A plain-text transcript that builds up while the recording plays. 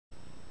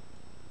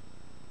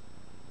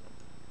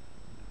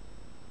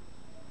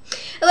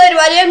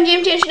everybody, I'm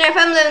Jim Cherniaiev.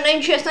 I'm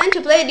 11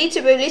 to play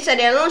SuperBlitz at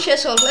the launch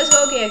assault. Let's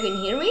go. Okay, I can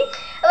hear me.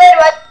 Hello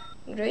everybody.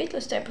 Great,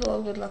 let's type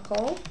hello, good luck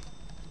all.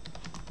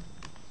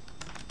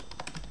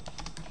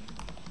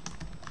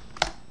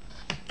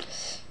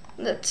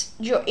 Let's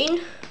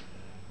join.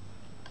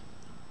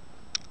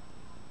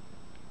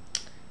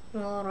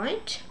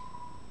 Alright.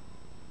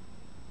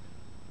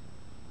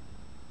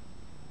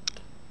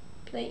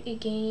 Play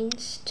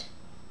against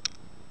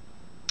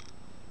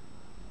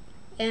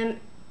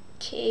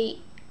MK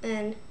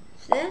and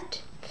Z.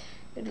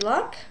 Good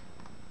luck.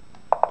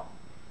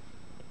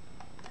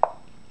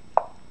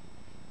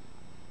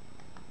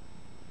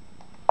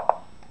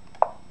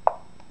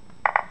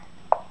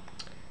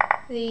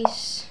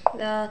 This,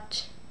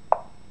 that,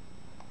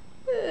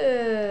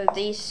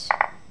 this,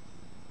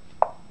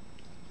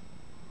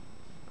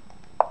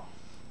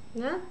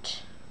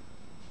 that.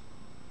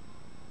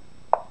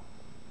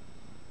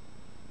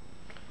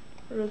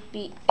 Rook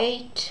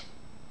B8.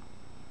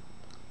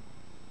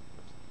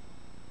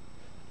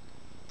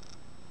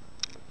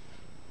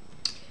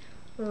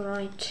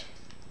 Right.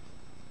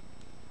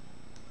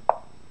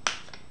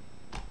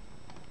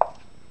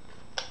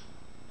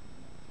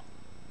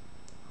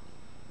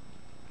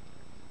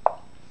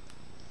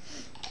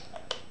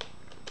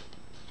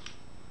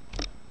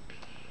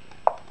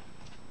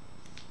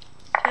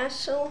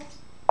 Castle.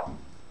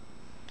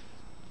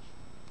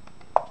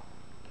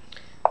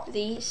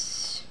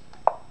 These.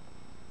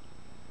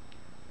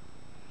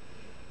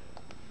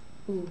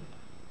 Ooh.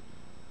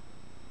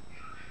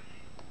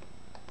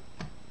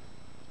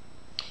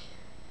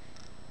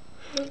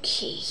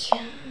 Okay.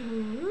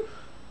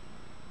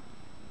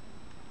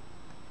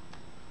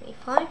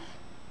 A5.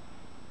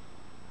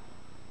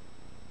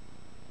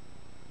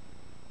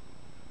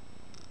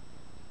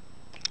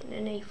 And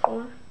then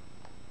A4.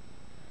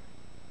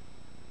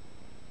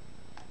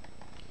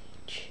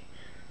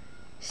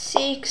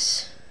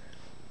 H6.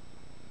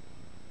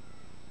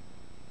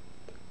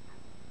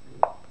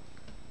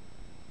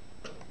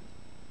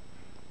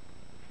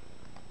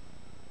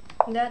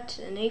 That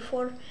and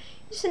A4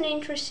 is an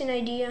interesting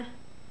idea.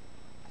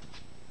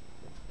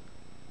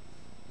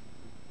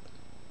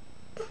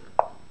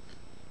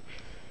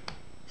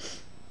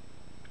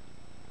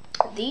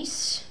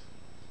 This.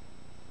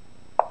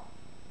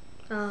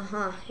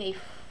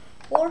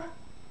 A4.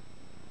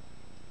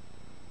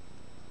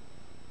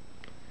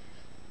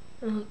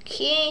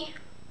 Okay.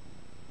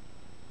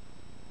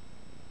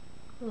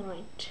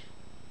 Alright.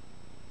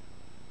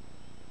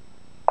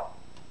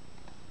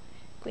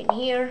 Queen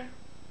here.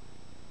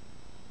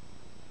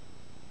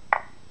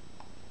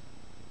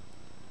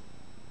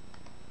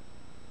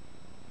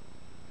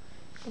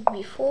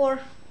 B4.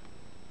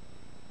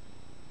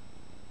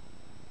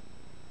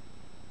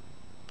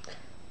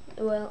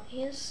 Well,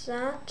 is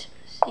that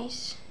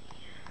this?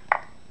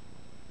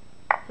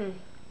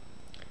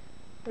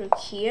 Rook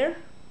here.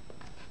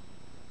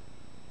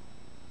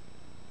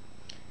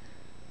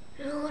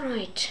 All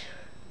right.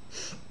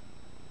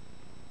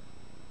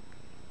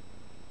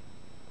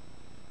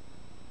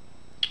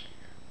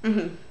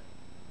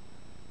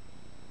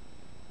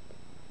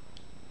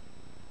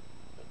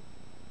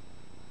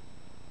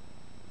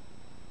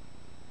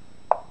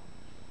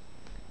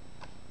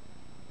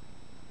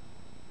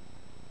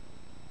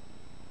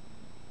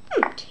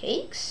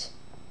 Takes.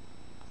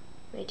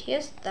 Wait,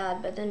 here's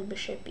that, but then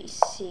bishop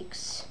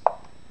e6.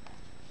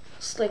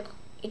 It's like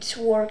it's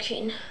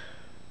working.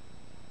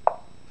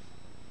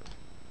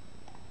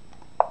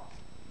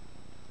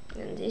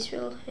 And this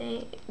will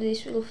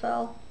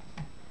fall.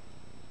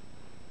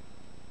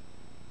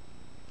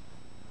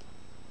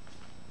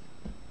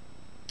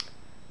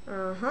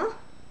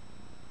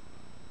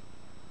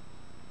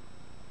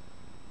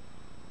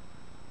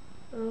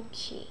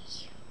 Okay.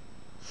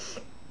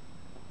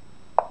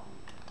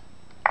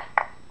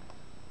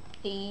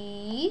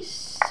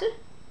 Is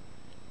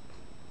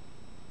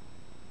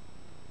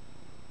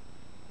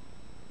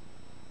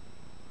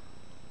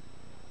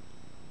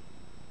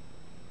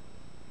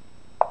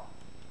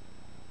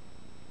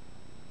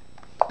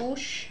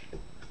push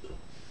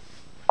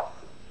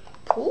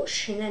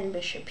and then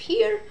bishop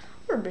here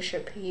or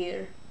bishop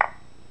here.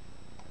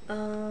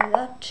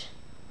 That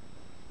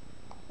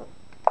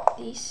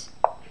this.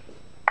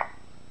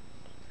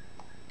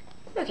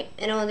 Okay,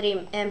 and on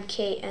the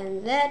MK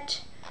and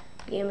that.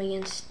 Game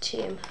against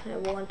Tim, I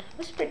won. I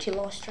was pretty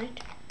lost, right?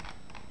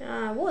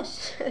 I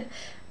was.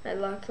 I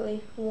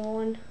luckily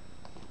won.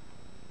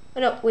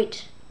 Oh no,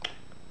 wait.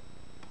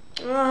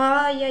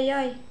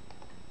 Yeah.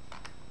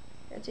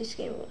 This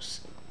game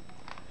was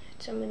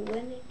had some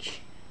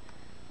advantage.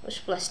 It was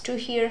 +2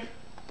 here.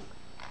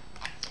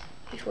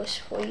 It was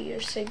 4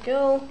 years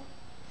ago.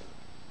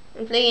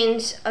 I'm playing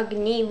against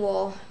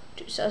Agnivo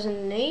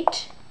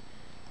 2008.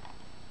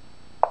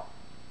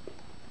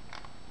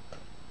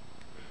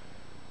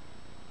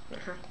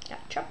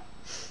 Gotcha.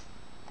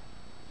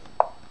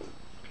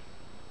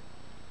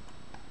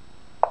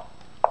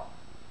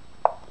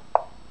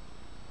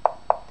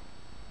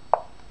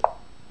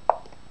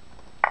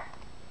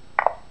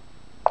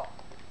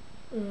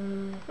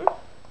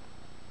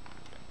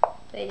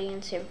 Played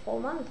against him 4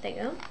 months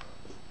ago.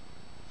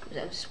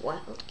 That was a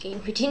wild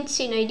game. We didn't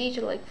see an ID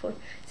to like for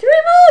 3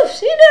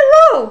 moves in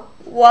a row!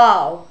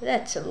 Wow,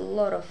 that's a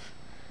lot of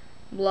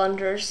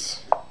blunders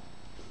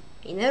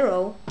in a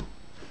row.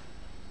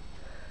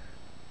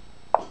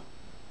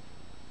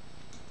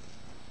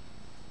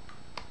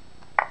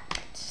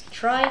 Let's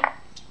try.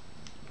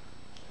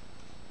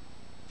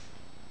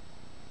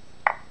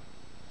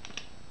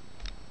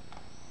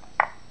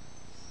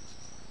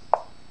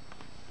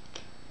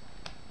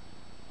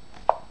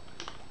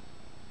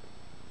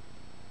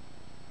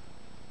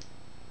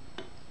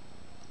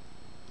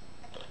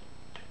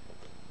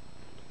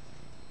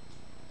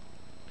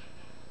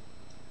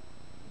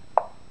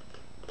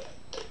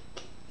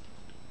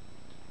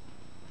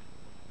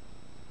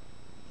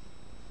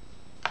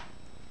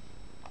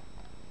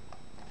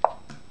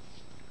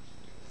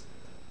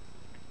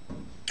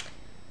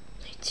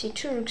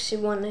 C2, rook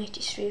c1, knight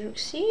e3, rook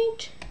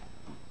c8.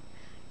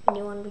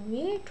 Anyone would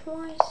be 8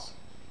 twice.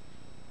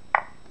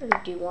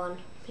 Rook d1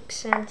 makes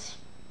sense.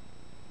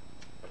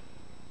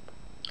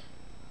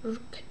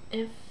 Rook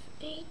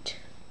f8.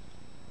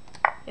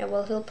 Yeah,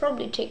 well, he'll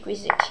probably take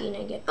with the king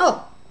again.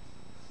 Oh!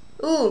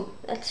 Ooh,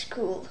 that's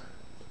cool.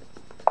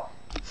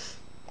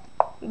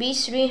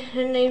 b3,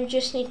 and I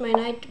just need my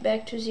knight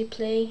back to the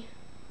play.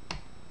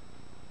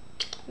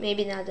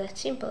 Maybe not that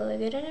simple, I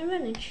get an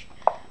advantage.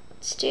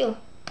 But still.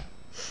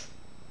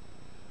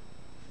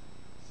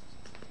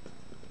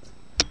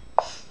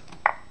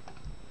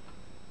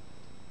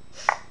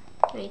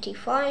 Knight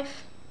e5.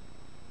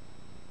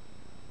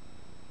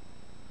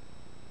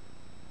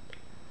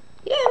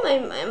 Yeah,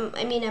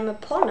 I mean, I'm a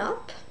pawn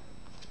up.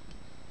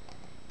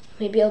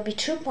 Maybe I'll be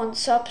 2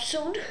 pawns up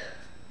soon.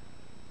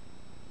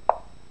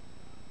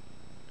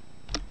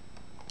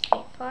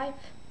 a5.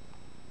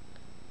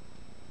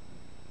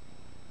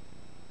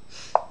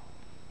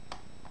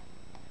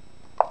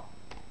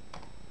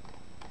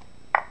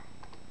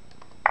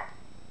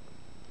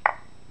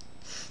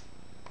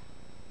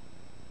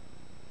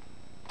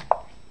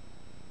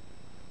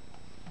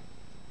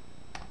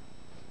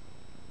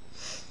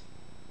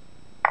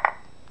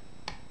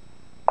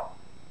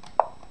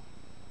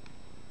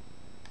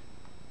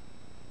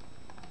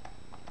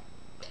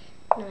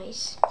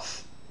 Nice.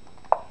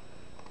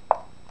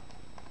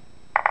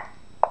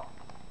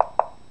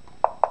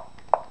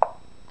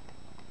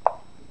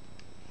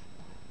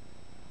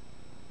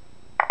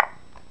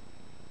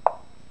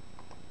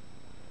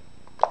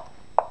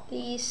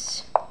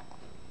 These.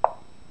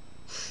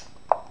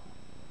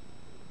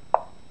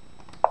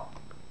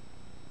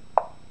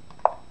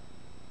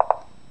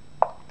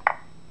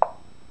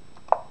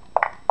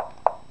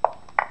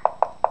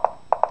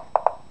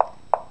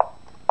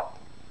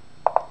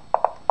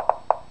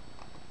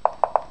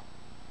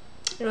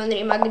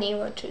 Running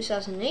Magniva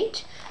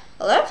 2008.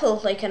 Well, that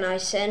felt like a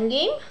nice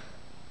endgame.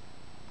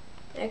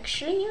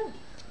 Actually, yeah.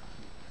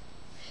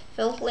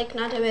 Felt like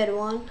not a bad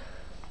one.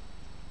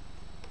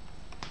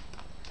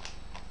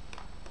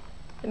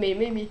 I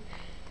mean,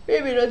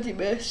 maybe not the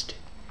best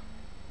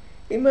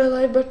in my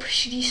life, but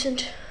pretty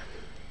decent.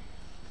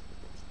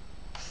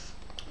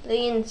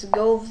 Lanes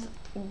go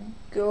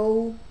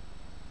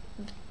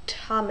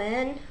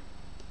Taman.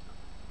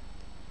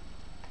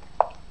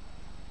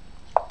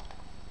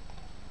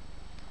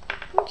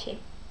 Okay.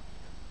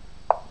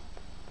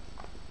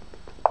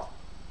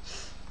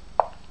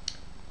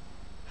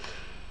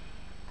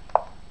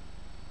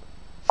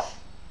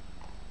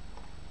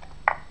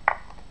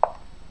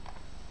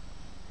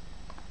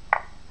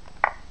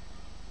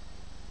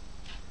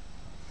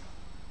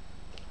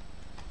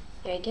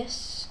 Yeah, I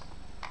guess.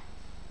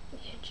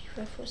 Yeah,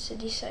 g5 was the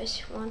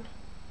decisive one.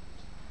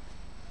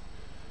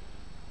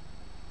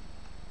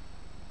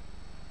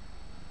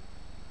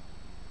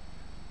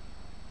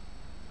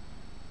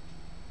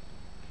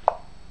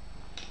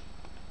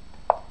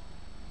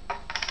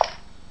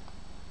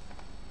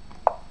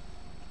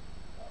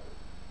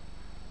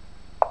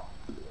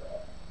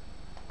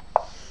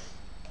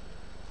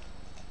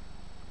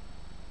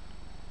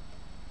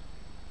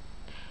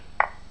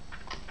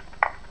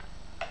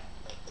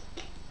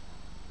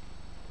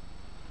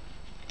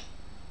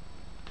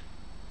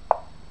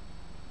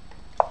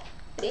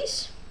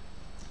 Please.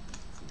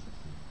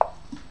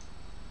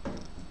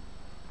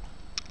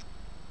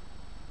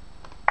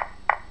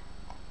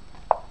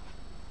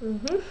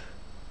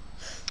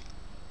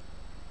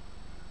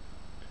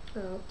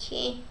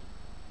 Okay.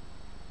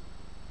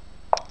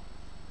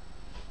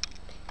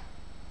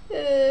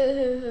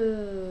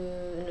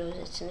 No,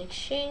 that's an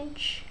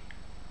exchange.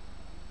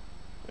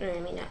 I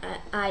mean,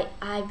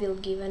 I will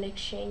give an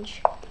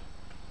exchange,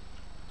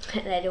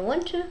 and I don't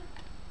want to.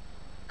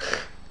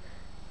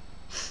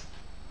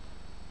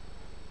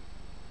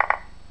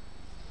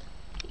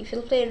 If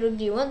he'll play rook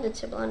d1,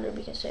 that's a blunder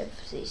because I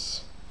have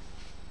this.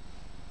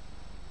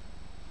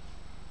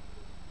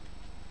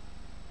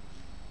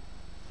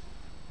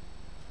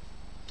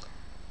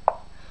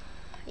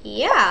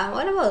 Yeah,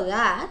 what about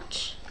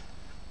that?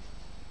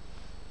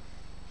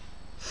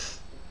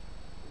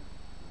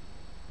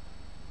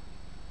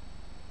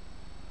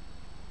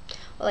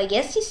 Well, I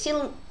guess he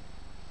still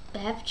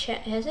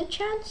has a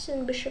chance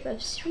in bishop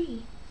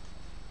f3.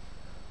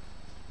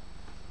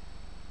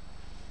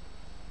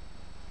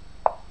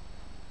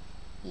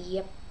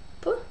 Yep.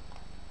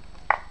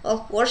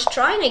 Well, worth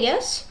trying, I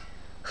guess.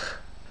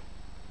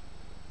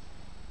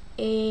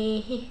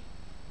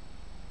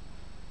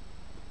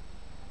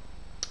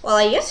 Well,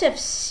 I guess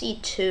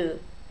fc2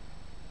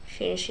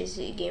 finishes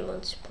the game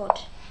on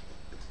spot.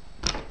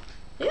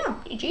 Yeah,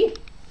 GG.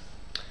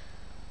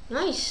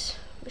 Nice.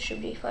 Bishop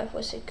d5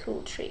 was a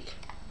cool trick.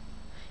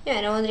 Yeah,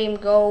 I know him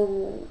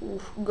go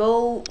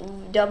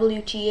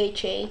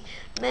WTHA.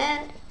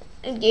 Man,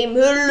 game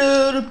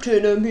hello,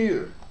 I'm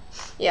here.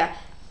 Yeah.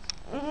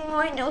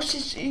 My nose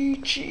is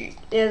itchy.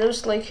 Yeah, that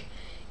was like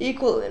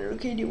equal and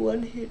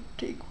KD1 hit,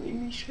 take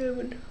queen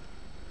e7.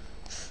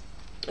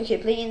 Okay,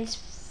 planes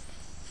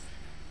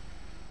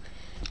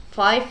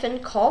 5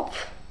 and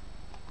Kopf.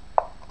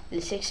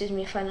 D6 is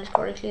me if I not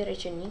correctly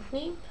write your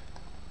nickname.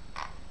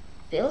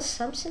 Feels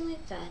something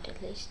like that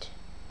at least.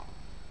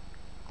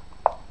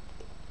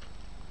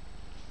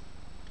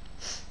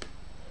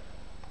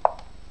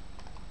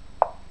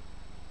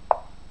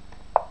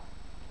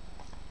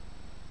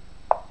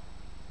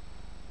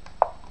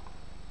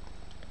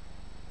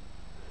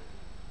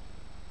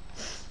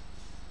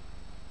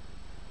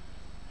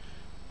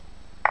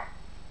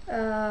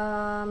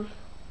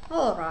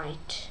 All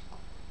right.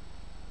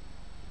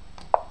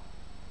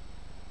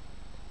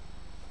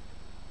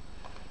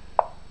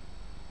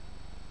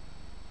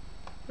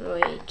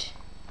 Wait,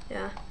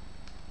 yeah,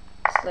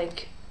 it's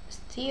like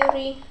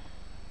theory.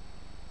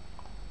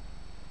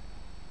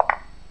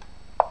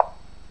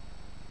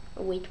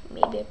 Wait,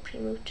 maybe I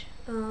pre-moved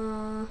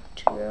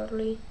too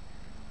early.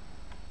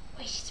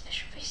 Wait, it's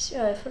bishop face.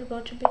 Oh, I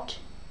forgot a bit.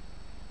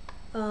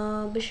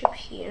 Bishop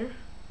here.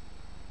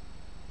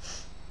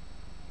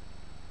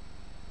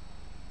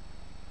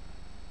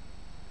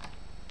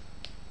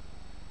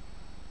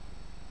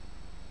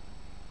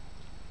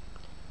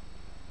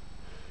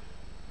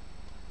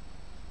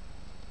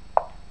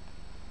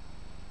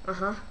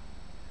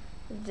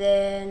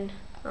 Then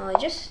I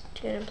just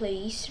gonna play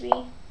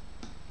e3.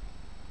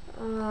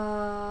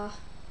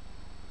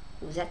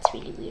 That's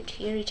really weird.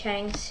 Here it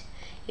hangs.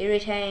 Here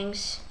it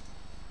hangs.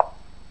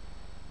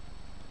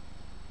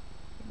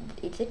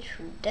 Does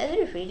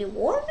it really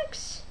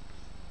works?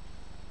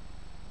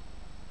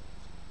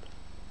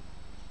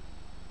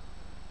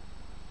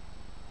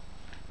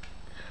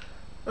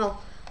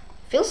 Well,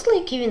 feels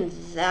like even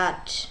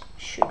that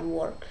should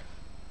work.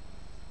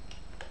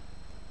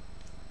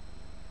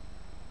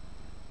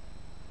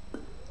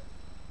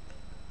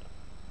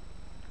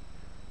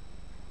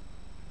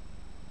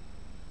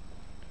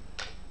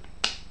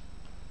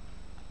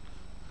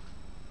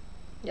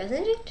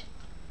 Doesn't it?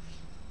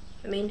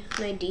 I mean,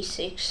 knight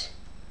d6.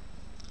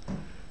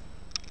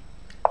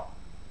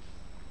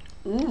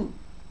 Ooh.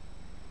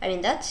 I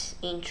mean, that's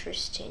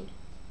interesting.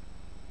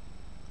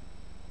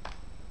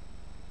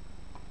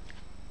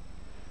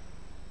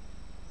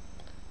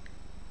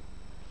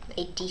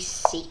 Knight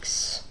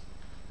d6.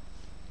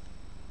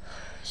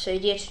 So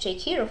idea to take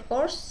here, of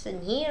course,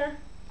 and here.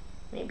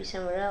 Maybe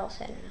somewhere else,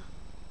 I don't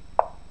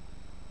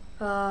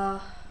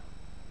know.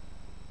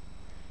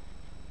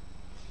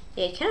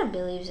 Yeah, I cannot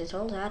believe that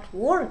all that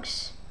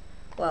works.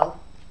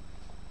 Well,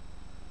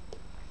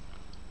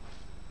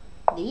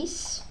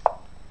 this,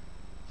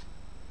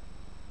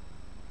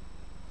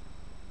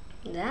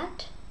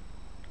 that.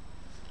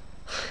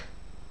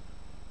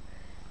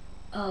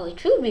 Oh,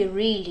 it will be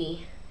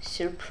really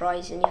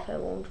surprising if I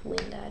won't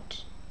win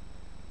that.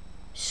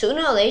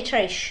 Sooner or later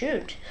I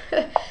should,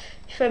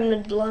 if I'm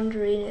not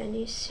blundering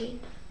anything.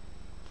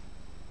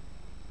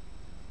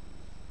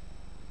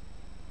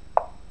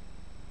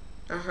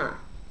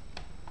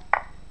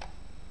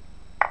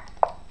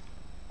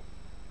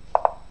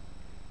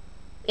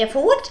 Yeah,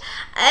 for what?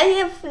 I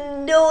have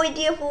no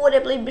idea for what I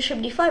played bishop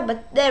d5,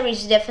 but there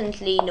is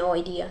definitely no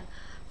idea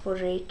for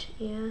it,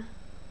 yeah.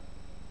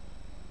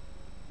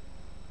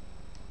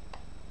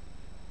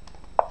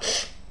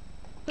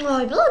 Oh,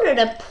 I blundered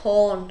a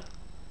pawn.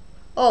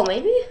 Oh,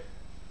 maybe?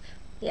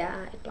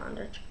 Yeah, I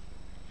blundered.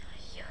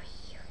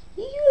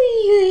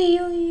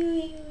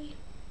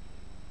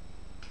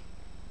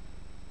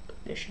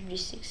 Bishop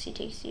d6, he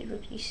takes the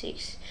rook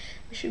d6.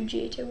 Bishop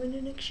g8, I win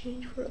in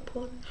exchange for a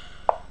pawn.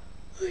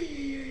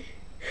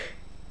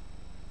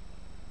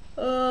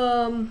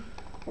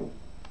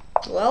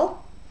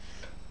 Well.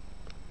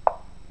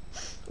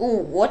 Ooh,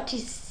 what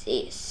is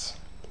this?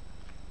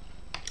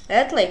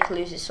 That like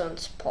loses on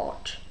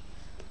spot.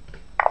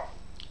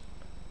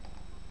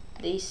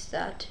 This,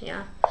 that,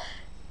 yeah.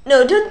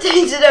 No, don't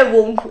think that I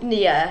won't win.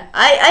 Yeah,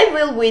 I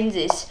will win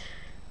this.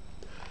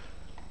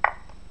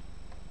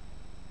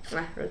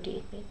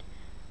 Rotate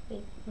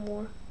make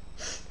more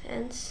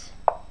hands.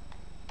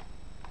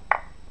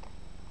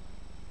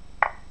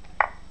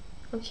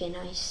 Okay,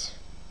 nice.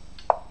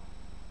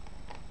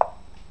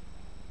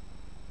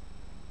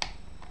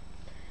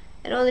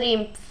 Another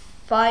in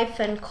 5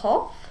 and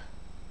Kopf.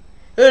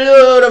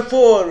 Hello, the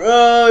 4.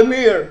 I'm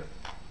here.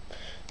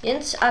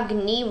 Against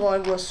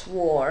Agnivo was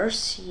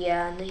worse.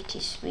 Yeah, knight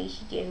e3.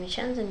 He gave me a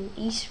chance, and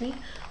e3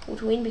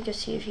 would win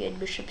because here he had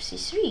bishop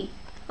c3.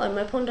 Oh, and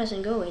my pawn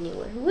doesn't go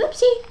anywhere.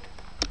 Whoopsie!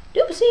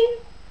 Doopsie!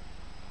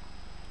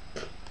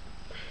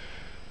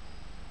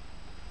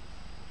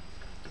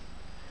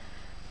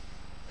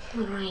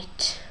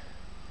 Alright.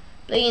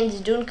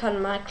 Playing Duncan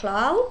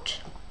MacLeod.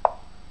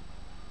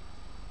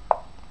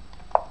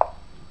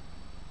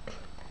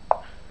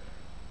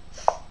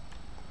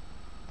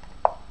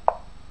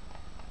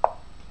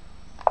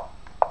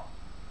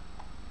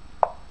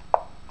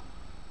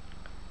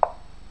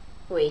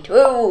 Wait,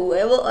 whoa,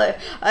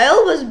 I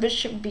almost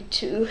bishop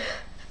b2.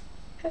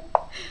 I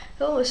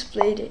almost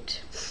played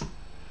it.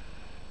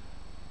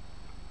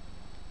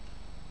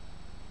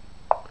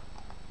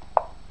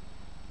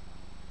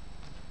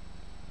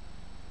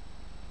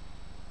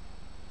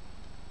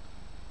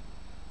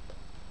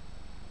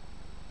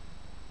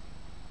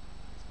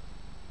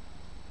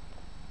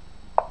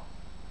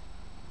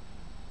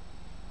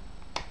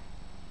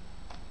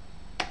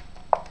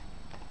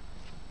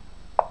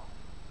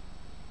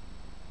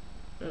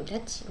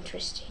 That's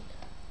interesting.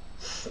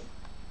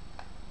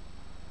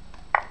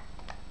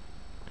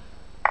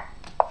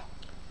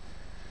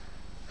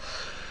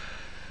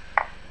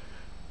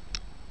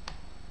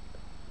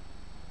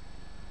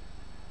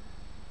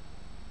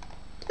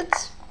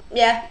 That's,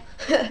 yeah,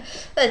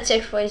 that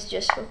sacrifice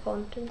just for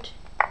content.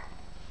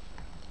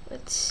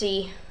 Let's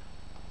see.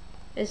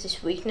 Is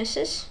this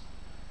weaknesses?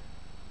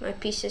 My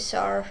pieces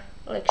are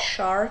like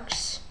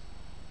sharks.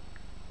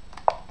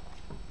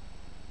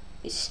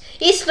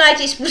 His knight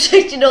is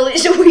protecting all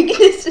his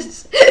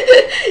weaknesses.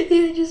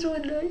 Yeah, just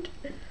one knight.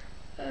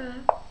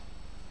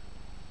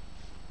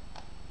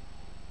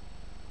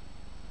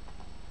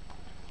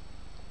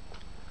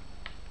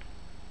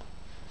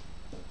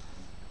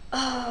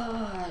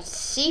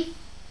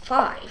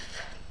 C5.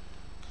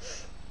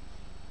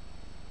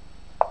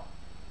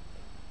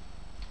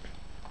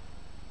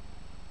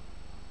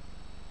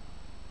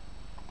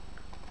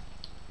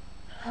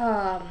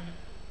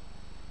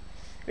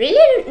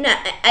 Really? No,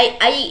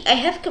 I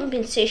have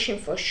compensation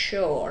for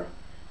sure.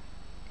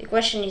 The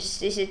question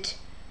is it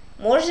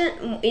more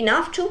than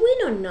enough to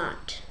win or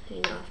not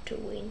enough to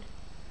win?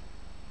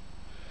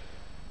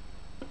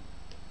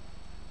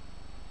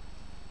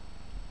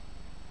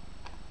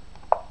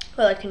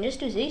 Well, I can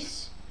just do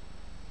this.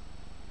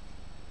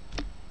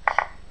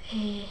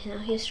 Now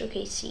here's rook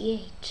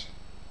c8.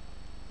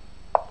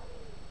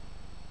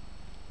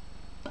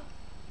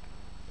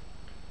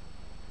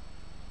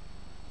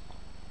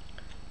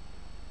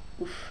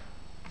 Oof.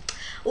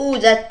 Ooh,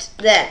 that's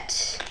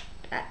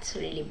a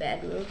really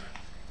bad move.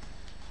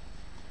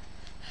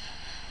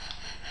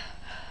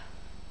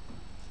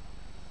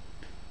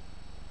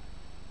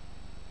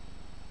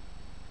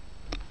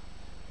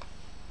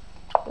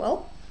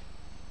 Well,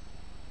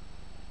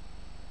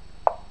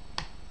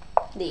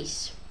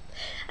 this.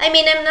 I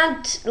mean, I'm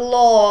not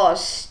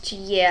lost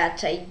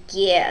yet, I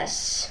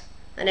guess,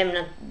 and I'm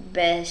not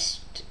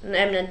best.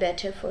 I'm not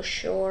better for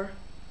sure.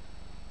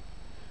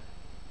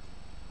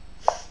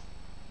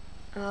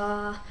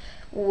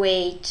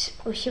 Wait.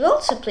 Oh, he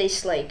also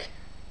plays like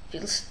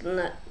feels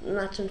not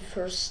on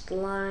first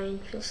line.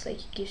 Feels like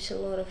he gives a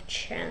lot of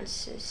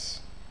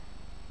chances.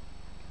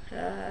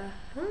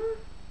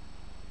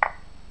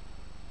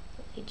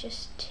 He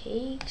just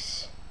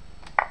takes.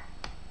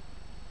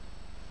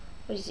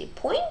 What is the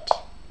point?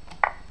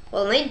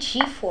 Well, knight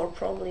g4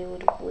 probably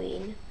would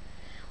win.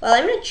 Well,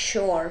 I'm not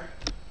sure.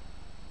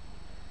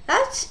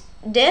 That's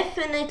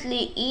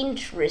definitely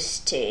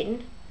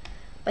interesting.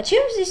 But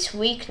here's these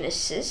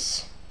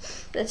weaknesses.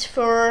 Let's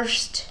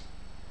first.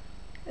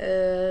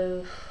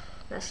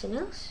 Nothing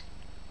else.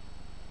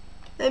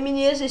 I mean,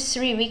 he has his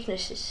 3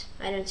 weaknesses.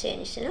 I don't say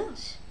anything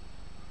else.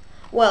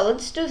 Well,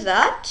 let's do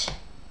that.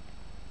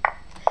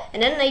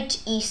 And then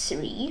knight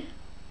e3.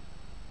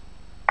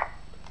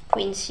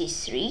 Queen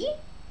c3.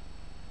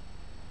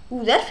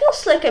 Ooh, that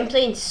feels like I'm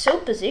playing so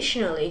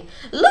positionally.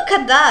 Look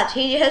at that!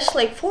 He has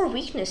like 4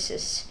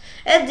 weaknesses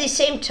at the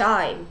same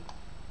time.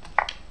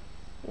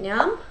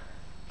 Yeah.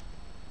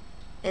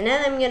 And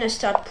then I'm gonna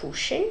start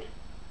pushing.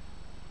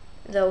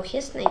 Though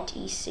here's knight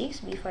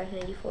e6, b5,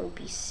 knight e4,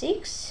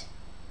 b6.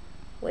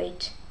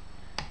 Wait.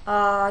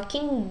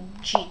 King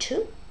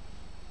g2.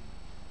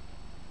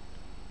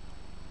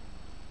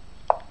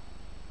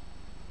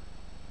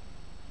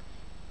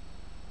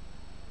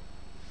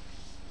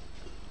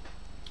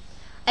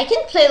 I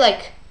can play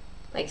like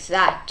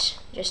that,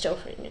 just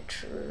offering a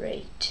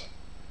trait.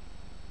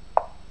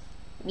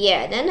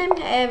 Yeah, then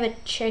I have a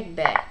check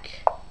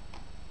back.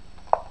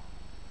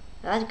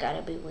 That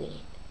gotta be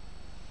winning.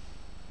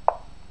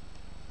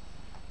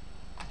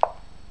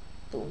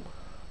 Boom.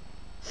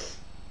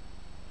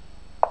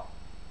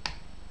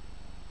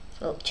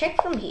 Well,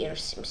 check from here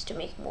seems to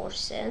make more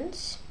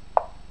sense.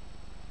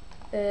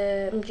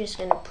 I'm just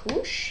gonna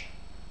push.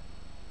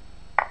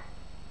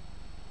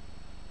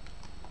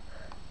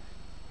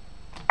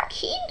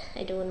 King.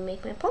 I don't want to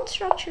make my pawn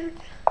structure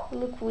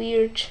look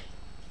weird.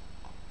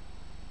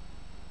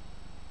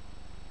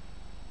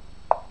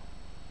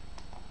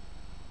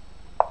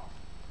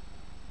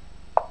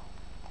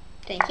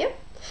 Thank you.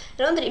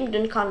 Another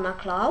Imdun Khan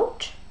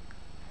MacLeod.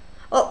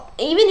 Well,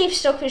 even if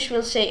Stockfish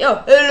will say,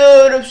 oh,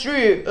 hello,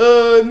 LiveStream,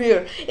 I'm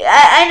here.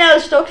 I know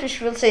Stockfish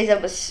will say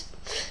that was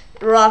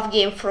a rough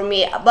game for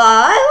me, but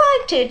I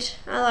liked it.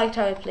 I liked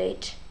how I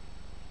played.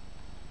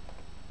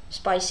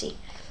 Spicy.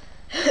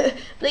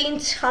 Playing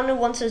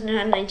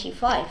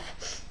 101,995.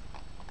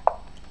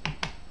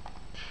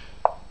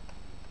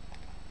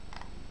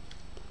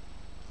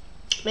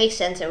 Makes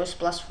sense, it was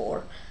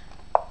 +4.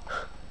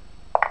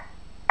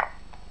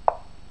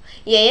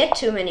 Yeah, he had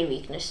too many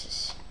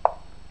weaknesses.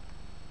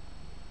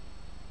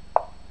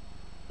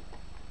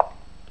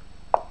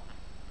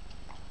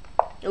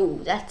 Oh,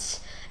 that's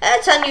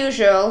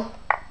unusual.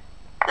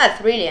 That's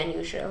really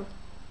unusual.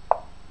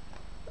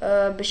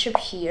 Bishop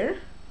here.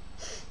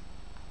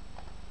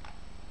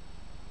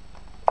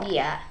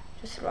 Yeah,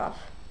 just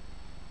rough.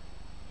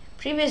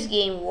 Previous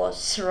game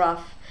was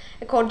rough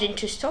according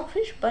to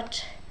Stockfish,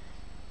 but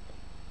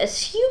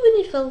as human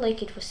it felt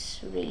like it was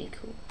really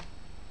cool.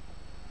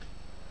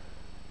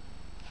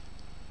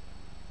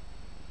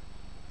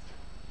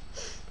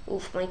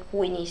 Oof, my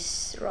queen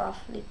is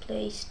roughly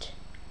placed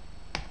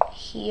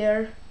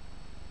here.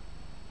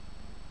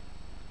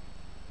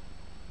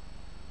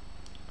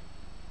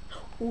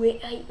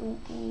 Wait,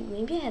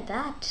 maybe I had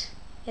that.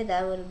 Yeah,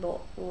 that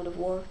would have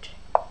worked.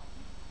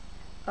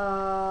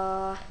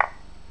 Oh,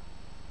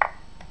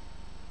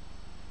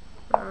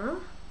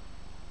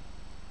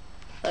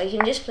 you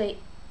can just play.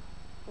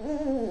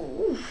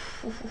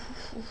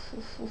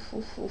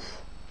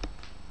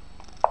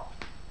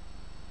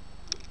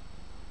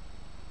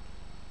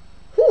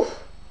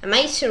 Am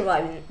I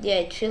surviving? Yeah,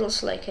 it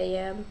feels like I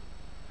am.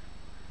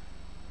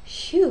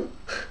 Phew.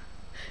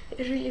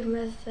 I really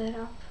messed that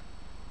up.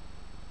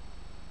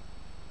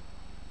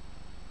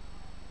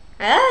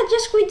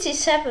 Just queen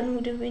c7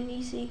 would have been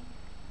easy.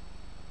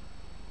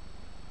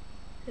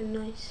 And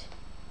nice.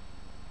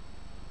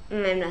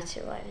 I'm not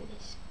surviving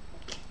this.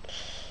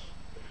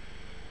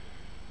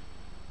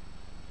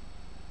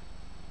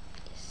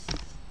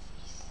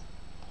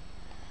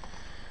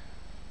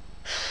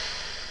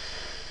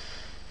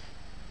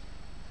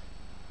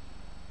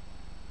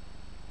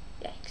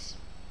 Yikes.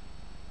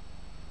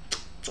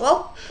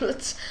 Well,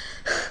 let's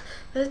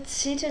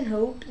sit and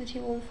hope that he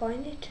won't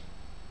find it.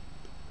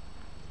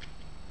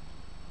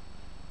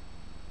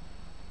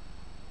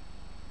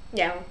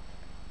 Yeah.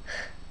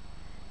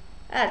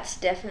 That's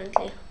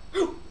definitely.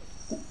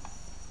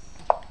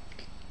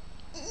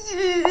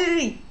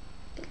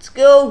 Let's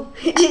go.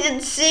 He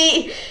didn't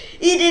see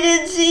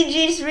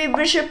G3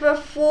 bishop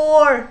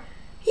f4.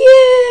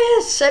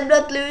 Yes, I'm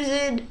not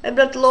losing. I'm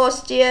not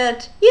lost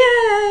yet.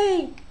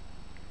 Yay!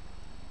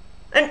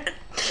 And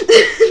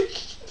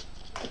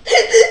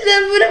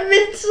that would have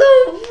been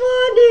so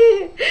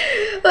funny.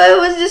 I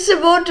was just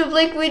about to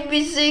play queen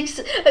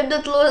b6. I'm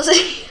not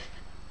losing.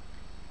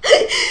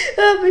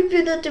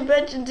 Maybe not to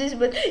mention this,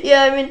 but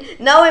yeah, I mean,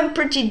 now I'm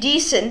pretty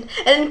decent.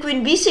 And then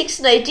queen b6,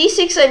 knight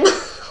d6, I'm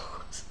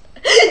lost.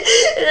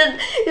 And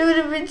it would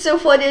have been so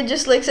funny. I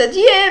just like said,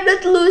 yeah, I'm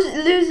not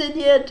losing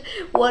yet.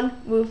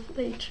 One move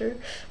later.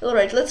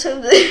 Alright, let's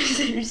hope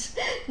there's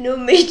no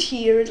mate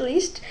here at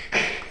least.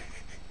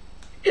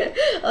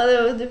 Oh,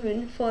 that would have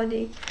been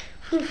funny.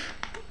 Whew.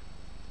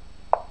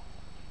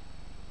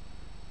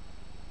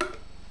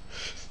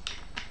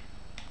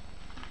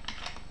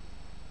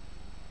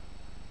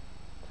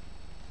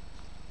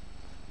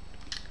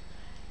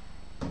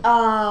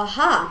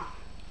 Aha.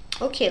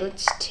 Okay,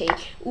 let's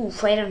take.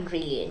 Oof, I don't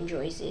really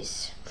enjoy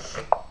this.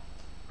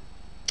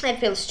 It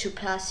feels too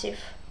passive.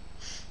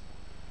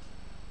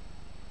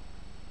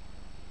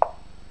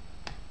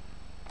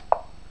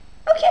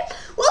 Okay,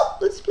 well,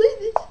 let's play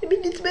this. I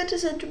mean, it's better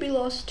than to be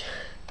lost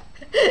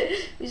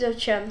without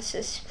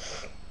chances.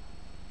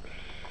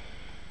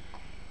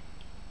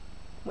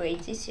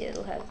 Wait, this here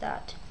will have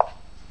that.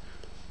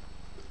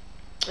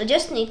 I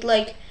just need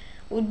like.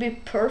 Would be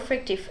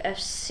perfect if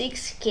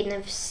f6, king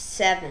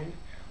f7,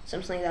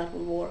 something like that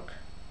would work.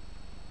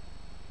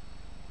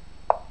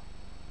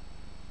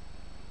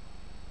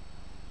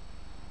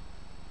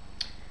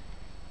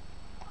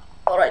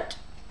 Alright.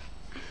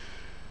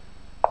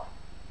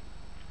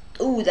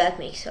 Ooh, that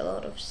makes a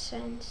lot of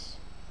sense.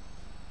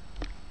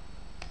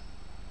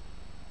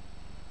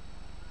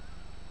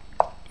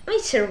 Am I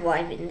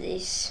surviving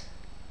this?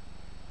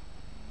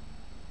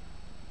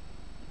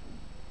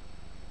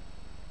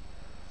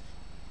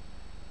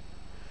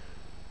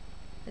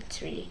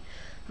 That's really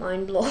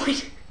mind-blowing.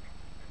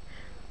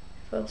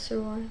 If I'll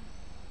survive.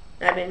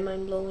 I mean,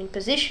 mind-blowing.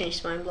 Position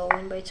is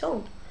mind-blowing by its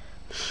own.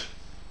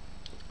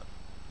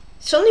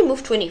 It's only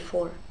move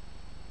 24.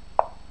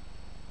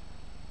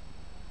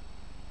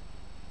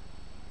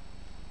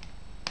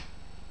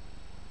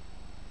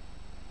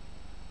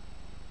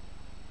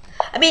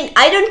 I mean,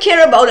 I don't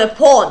care about a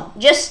pawn.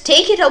 Just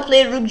take it, I'll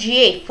play rook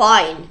g8,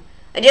 fine.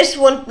 I just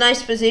want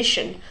nice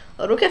position.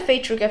 Rook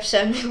f8, rook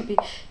f7 will be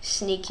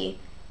sneaky.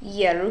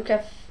 Yeah, rook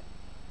f8.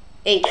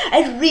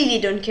 I really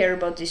don't care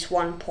about this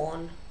one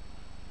pawn.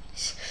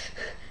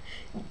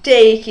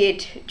 Take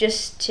it,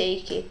 just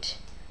take it.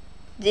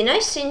 The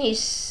nice thing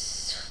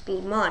is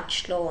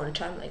much slower on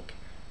time, like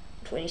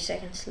 20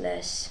 seconds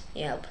less.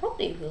 Yeah, I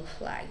probably will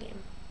flag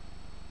him.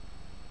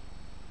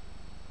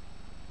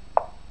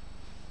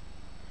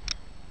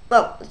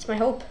 Well, that's my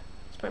hope.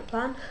 That's my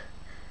plan.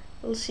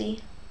 We'll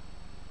see.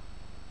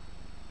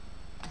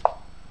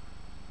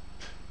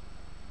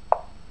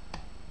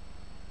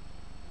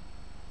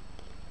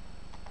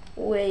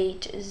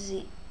 Wait,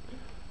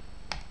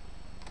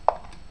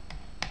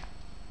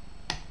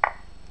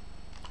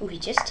 oh, he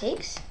just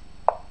takes?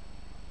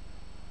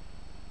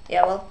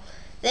 Yeah, well,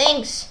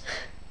 thanks.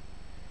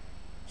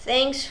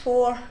 Thanks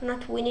for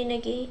not winning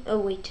again. Oh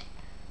wait,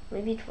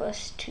 maybe it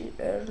was too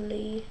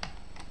early.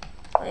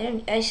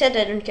 I said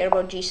I don't care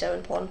about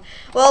G7 pawn.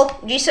 Well,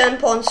 G7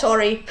 pawn,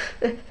 sorry.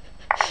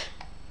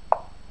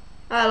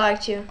 I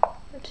liked you,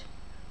 but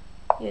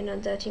you're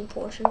not that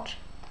important.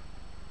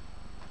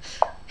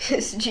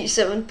 Yes,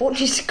 G7 pawn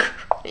is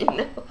crying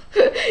now.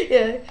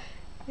 Yeah,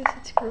 yes,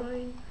 it's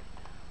crying.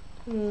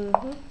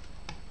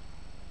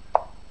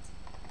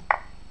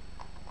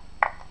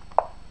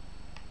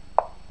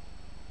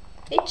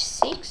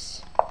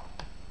 H6.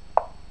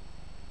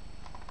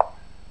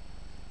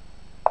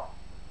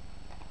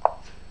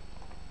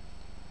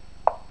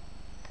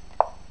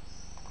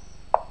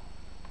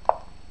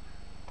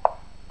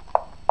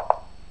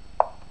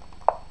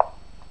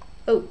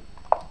 Oh,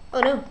 oh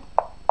no.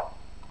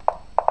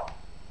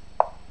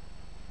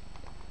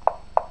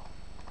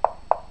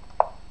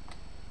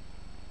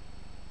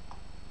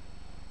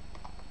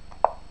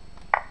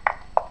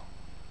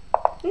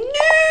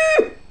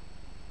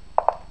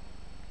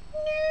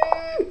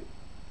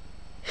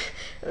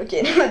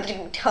 Okay,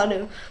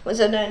 Tano was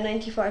at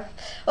 995.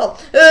 Oh,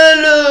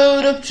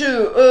 hello,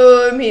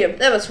 Doctor. I'm here.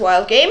 That was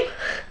wild game.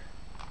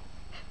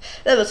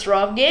 That was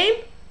rough game.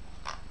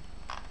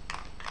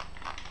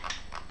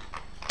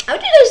 How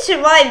did I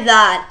survive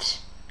that?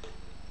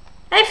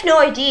 I have no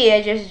idea.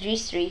 I just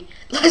G3.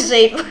 Let's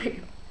say it for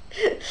you.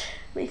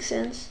 Makes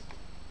sense.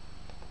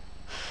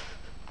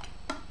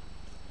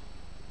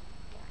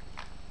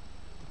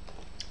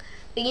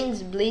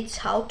 Begins Blitz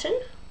Houghton.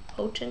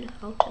 Houghton.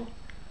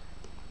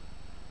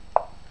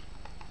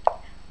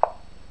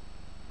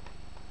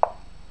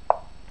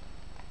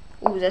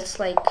 Ooh, that's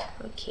like,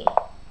 okay.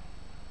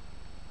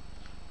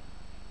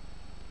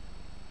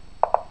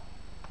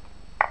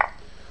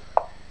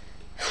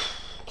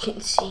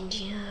 It's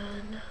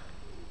Indian.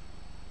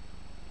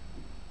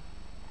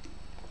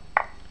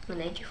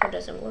 An H4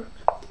 doesn't work.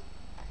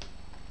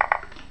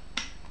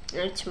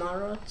 No,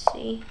 tomorrow, let's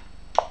see.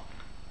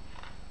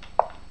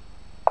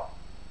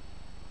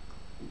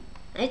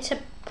 It's a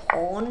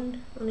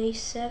pawn on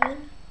A7.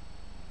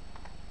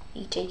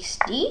 He takes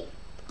D.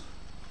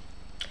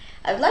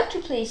 I would like to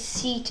play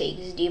C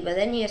takes D, but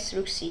then he has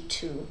rook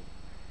C2.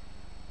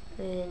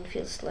 And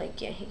feels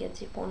like, yeah, he gets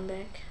the pawn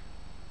back.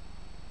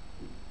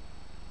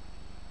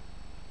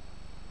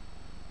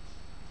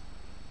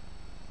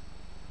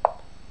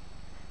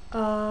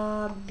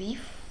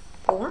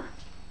 B4.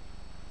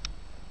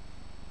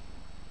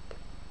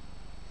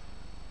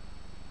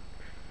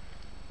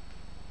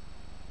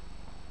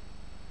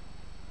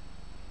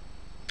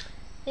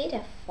 Knight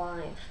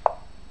F5.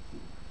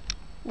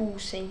 Ooh,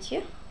 thank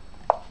you.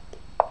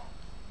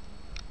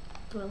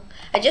 Well,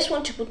 I just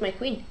want to put my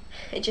queen.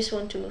 I just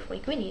want to move my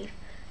queen here.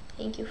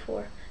 Thank you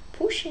for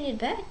pushing it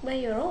back by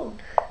your own.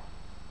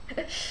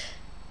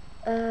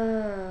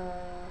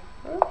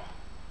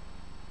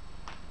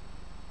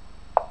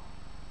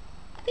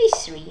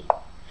 A3.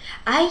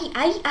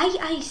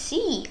 I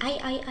see.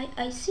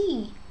 I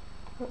see.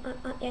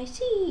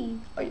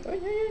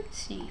 I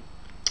see.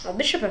 Oh,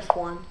 bishop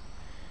F1.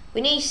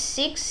 Queen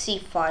A6,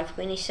 C5.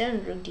 Queen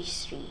A7, rook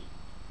D3.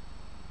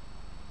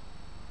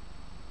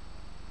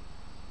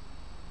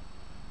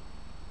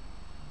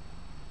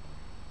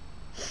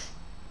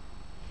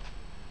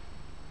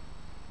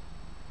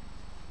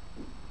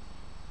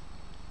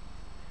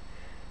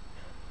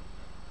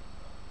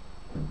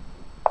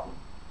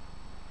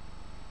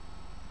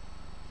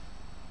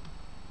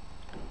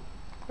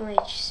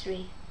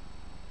 H3.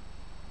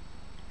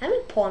 I'm a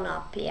pawn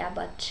up, yeah,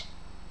 but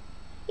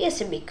he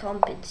has a big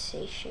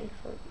compensation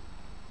for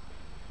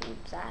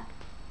that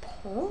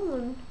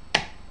pawn.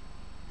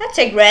 That's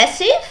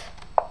aggressive.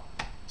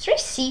 Try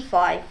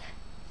C5.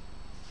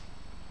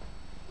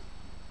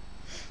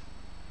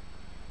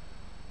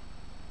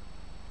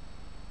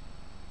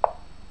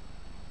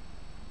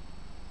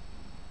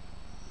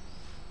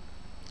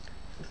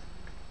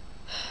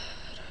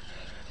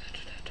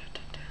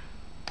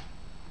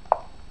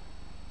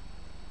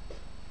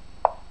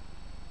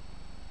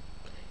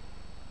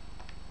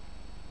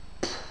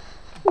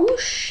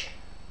 Whoosh.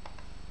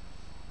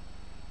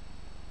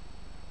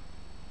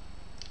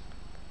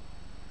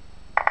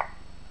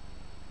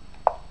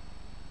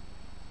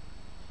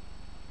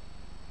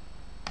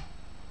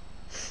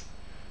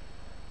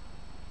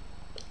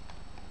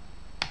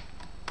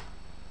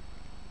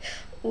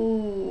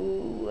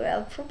 Ooh,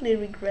 I'll probably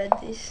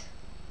regret this.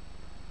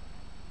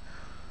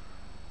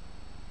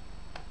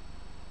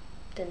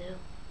 Don't know.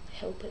 I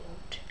hope I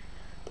won't.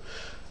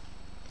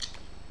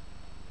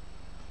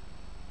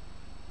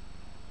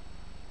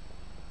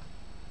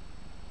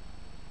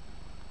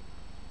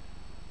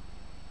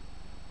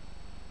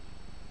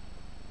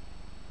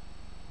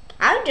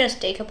 I would just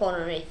take a pawn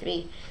on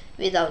a3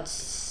 without.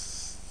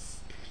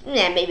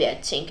 Nah, maybe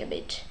I'd think a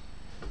bit,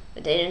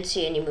 but I don't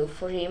see any move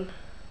for him,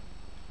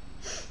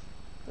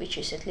 which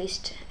is at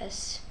least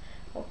as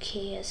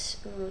okay as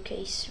rook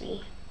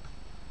a3.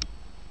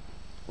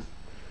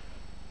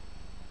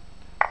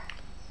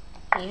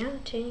 Yeah,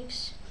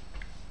 thanks.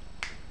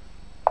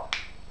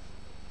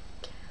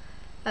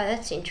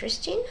 That's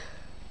interesting.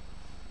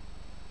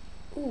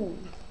 Ooh,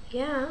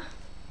 yeah.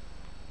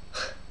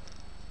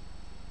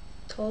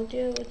 Told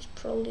you I would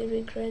probably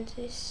regret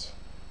this.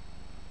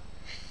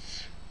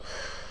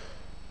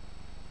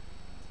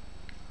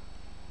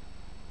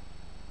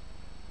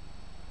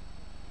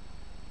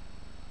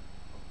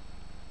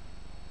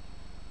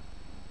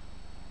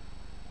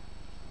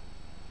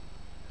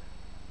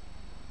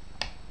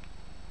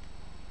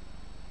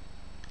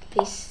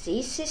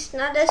 This is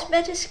not as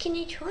bad as King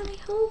h1, I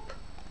hope.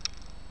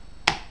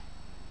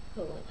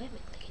 Oh, why am I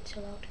clicking so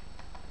loud?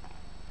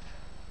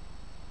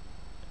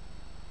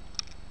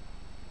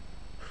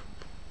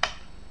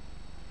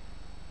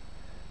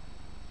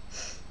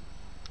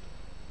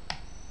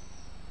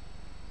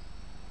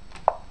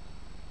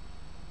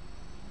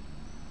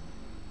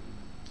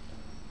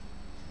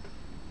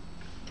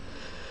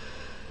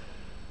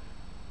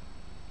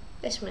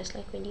 This one is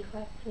like queen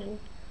d5 and then.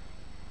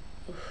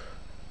 Oof.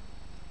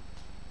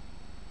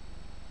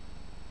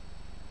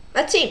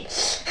 Let's see.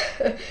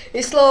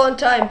 It's slow on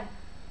time.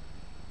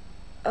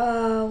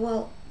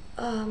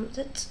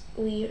 That's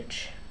weird.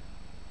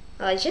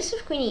 I just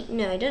have queen e.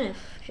 No, I don't have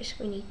just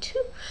queen e2.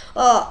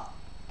 Oh,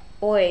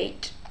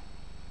 wait.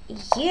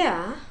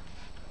 Yeah.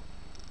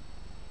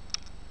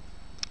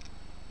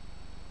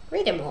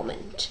 Wait a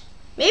moment.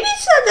 Maybe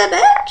it's not that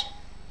bad.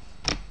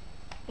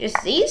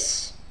 Just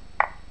this.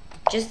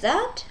 Just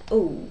that.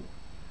 Oh.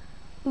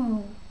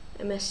 Ooh.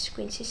 I missed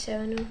queen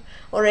c7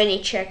 or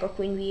any check or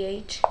queen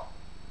v8.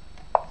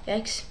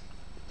 Yikes.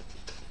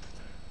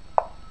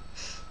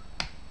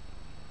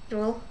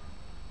 Well,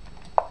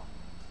 I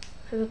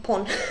have a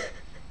pawn.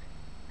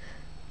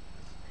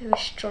 I have a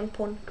strong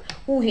pawn.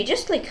 Ooh, he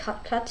just like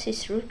cuts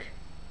his rook.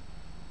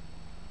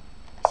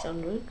 His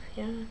own rook,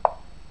 yeah.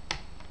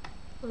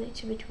 Well,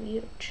 it's a bit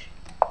weird.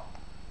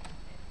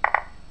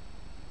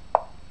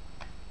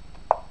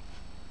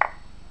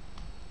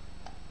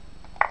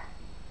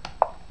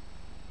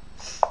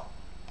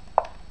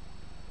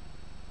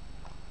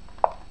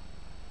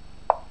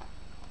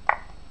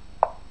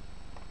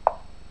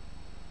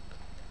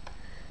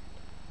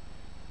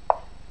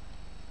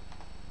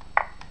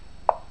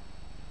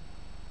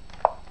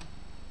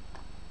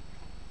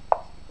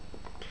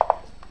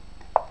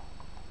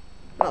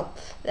 Well,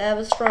 that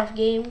was a rough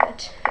game,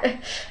 but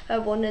I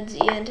won at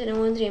the end, and I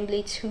won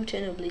MartianBlitz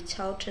Hooten or Blitz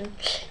Houten.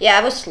 Yeah,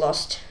 I was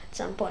lost at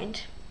some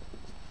point.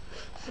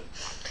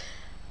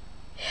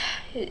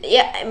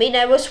 Yeah, I mean,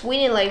 I was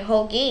winning like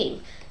whole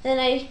game. Then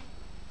I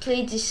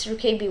played this rook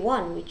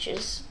b1, which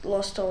is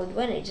lost all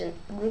advantage, and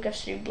rook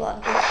f3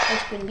 blood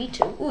has queen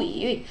b2. Ooh,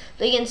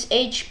 against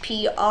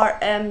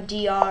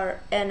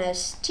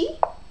HPRMDRNST.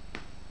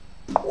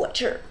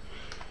 Water.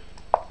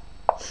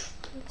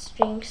 Let's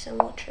drink some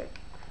water.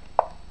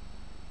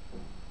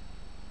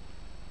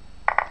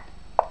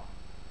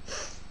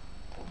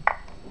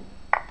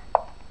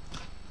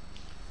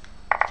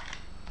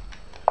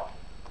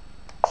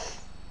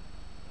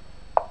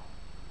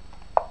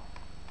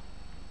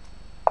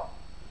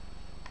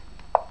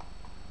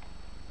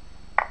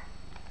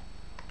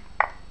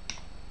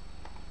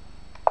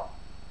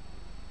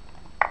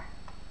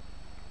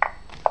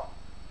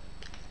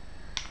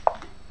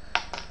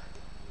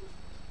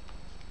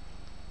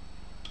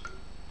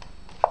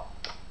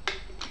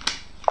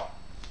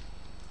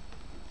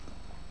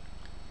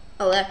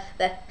 Oh,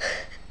 that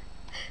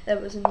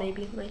wasn't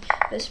maybe my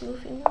best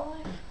move in my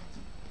life.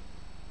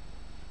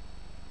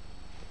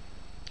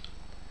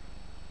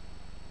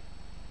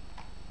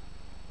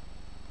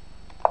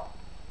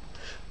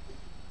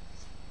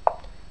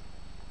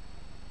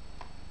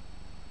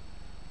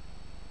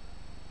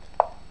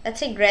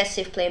 That's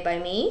aggressive play by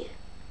me.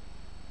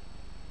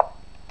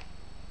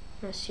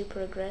 Not super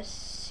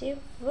aggressive.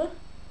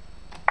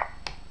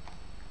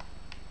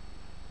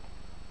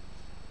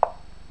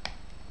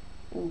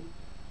 Ooh.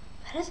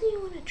 Why doesn't he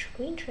want to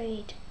queen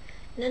trade?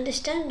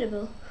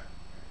 Understandable.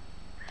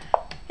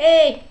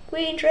 Hey,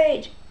 queen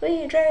trade,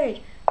 queen trade,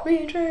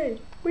 queen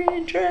trade,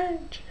 queen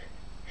trade.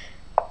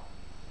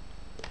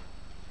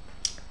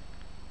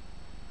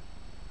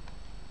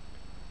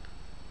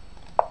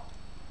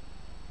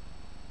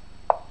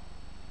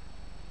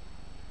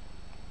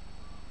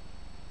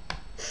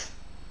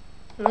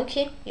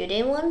 Okay, you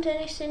didn't want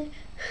anything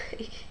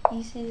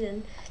easy,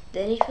 then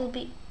it will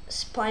be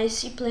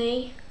spicy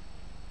play.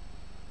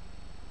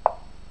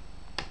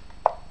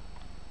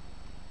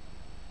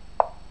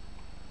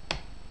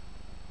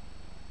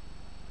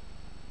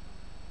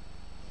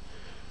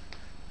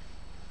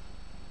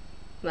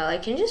 Well, I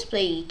can just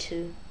play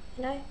e2,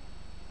 can I?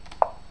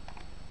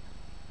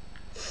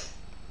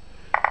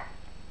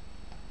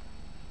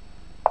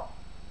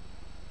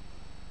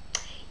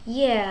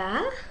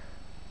 Yeah.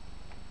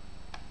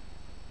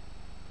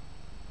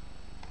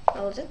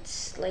 Oh,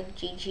 that's like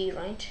GG,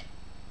 right?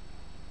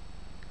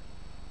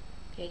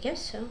 I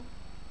guess so.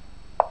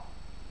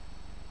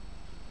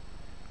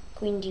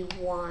 Queen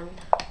D1.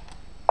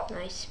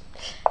 Nice.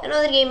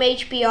 Another game,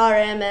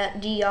 HPRM,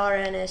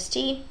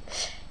 DRNST.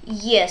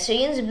 Yeah, so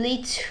against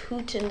Blitz,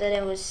 Hoot, and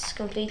then I was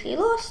completely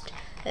lost.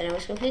 Then I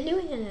was completely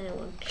weak, and then I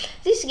won.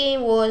 This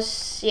game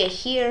was, yeah,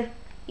 here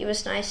he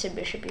was nice at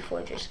bishop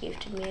before, just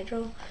gifted me a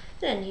draw.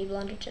 Then he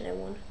blundered and I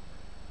won.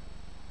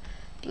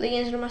 Play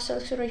against Grandmaster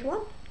Accelerate 1?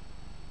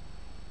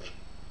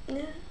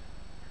 Yeah.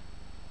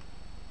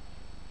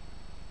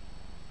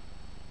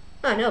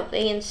 Oh no,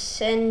 play against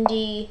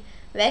Sandy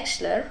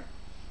Wexler.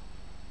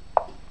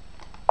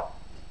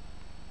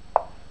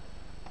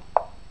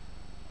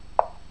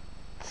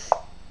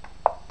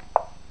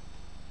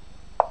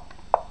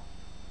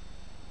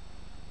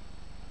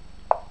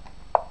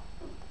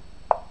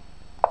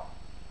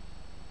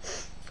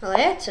 Well, I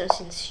had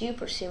something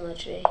super similar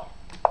today.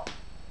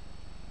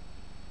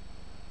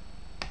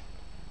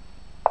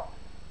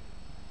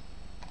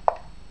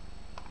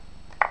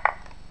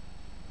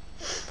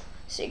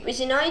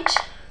 Secrecy Knight.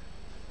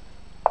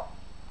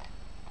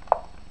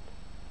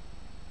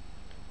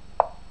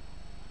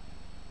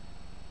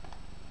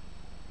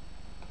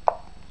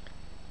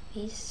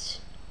 He's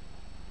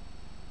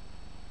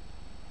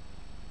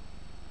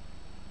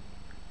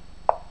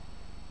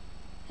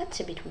that's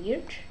a bit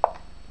weird.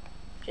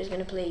 Just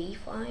gonna play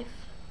e5.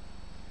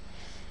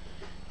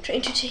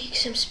 Trying to take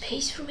some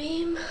space from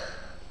him.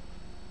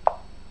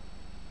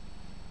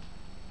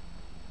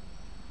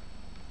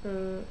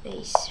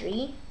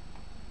 A3.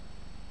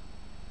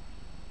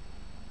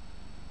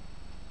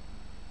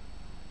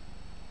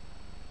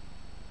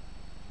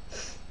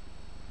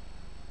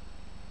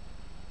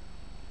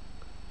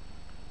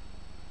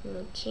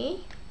 Okay.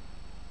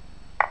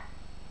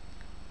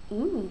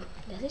 Ooh,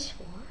 that is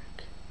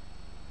work.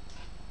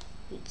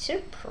 It's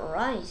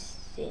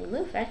surprising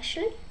move,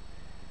 actually.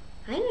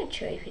 I'm not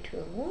sure if it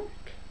will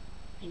work.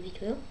 Maybe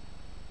it will.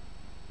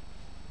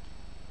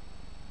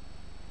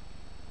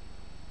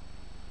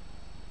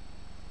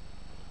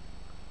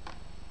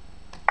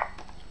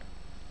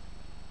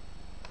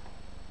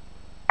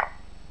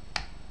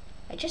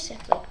 I just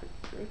have like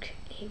rook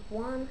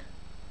a1,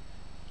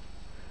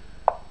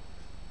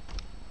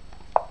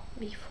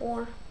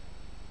 b4,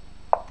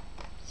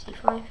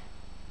 c5, b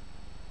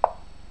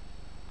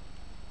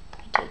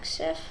takes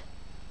f,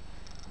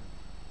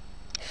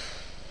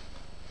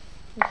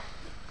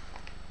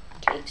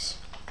 takes.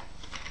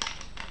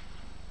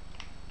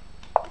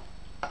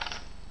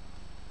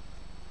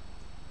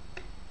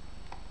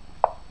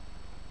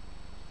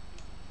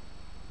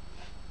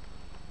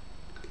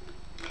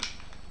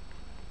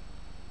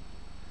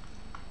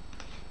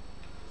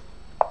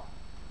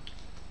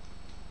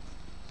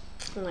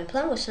 My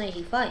plan was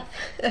 95.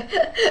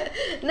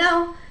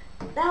 now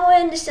I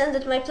understand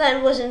that my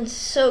plan wasn't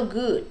so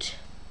good.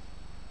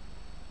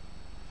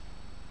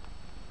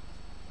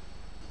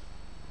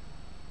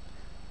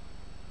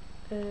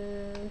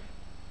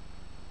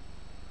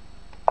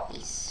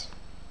 This.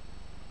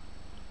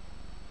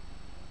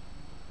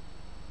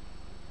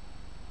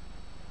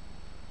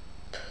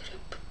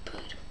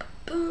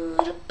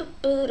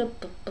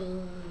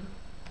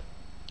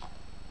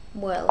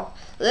 Well,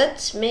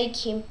 let's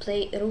make him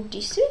play rook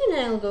d3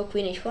 and I'll go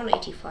queen h4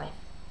 knight e5.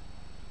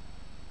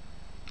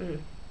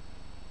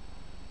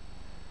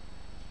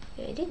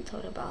 Yeah, I didn't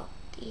thought about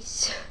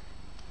this.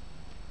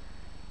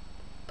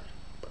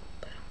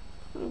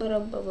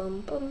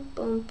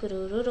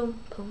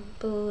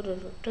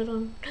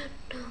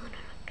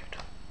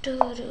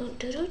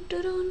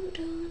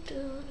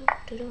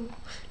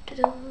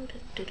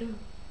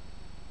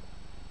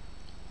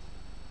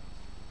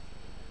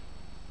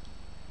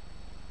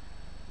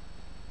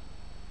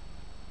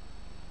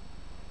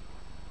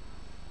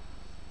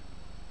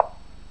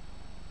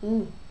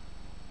 Ooh.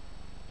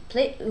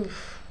 Play.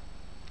 Oof.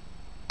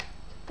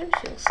 It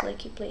feels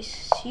like he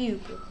plays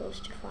super close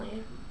to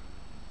fire.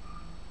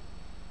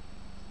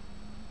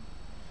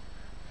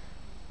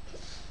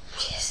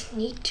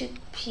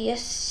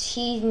 Yes,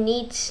 he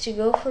needs to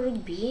go for a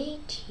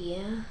b8.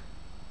 Yeah.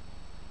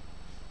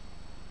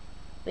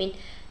 I mean,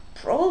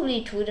 probably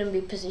it wouldn't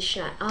be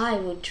position I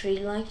would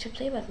really like to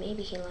play, but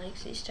maybe he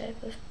likes these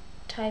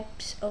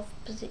types of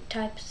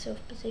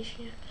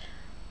position.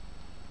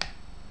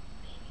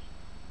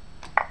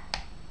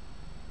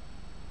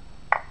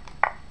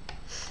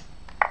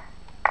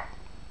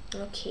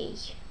 Okay.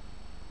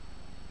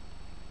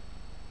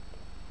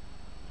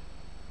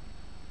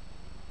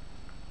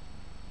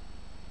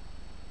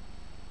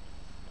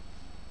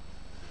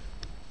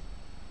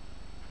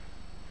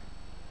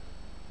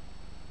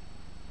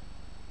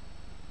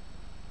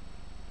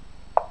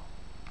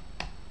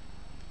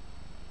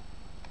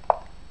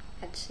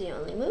 That's the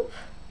only move.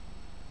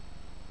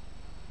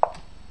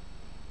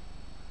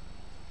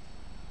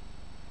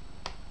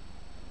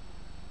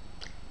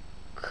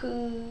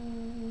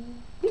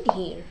 Queen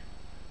here.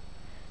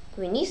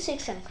 Queen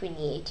e6 and queen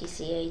e8 is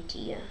the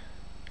idea.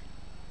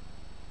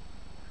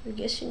 I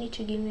guess you need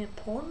to give me a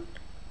pawn.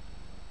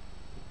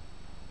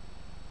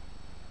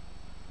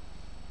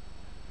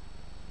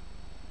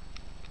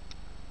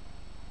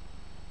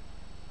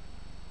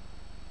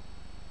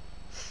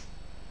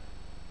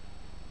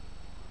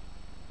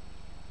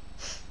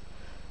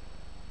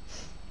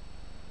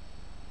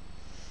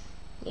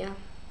 Yeah.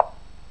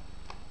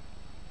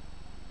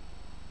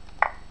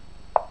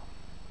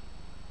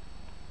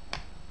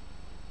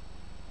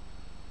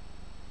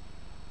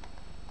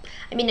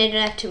 I mean, I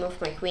don't have to move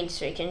my queen,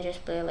 so I can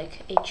just play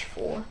like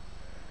h4.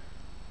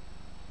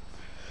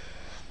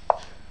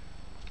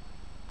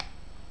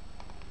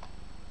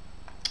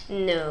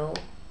 No.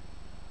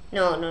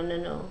 No, no, no,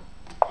 no.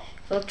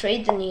 If I'll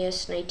trade the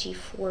knight knight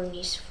e4 and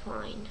he's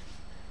fine.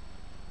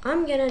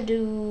 I'm gonna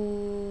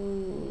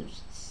do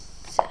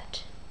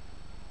that.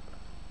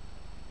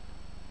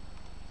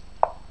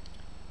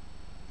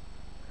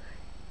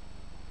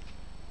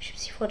 Bishop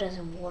c4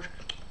 doesn't work.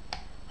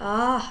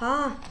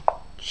 Aha!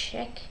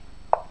 Check.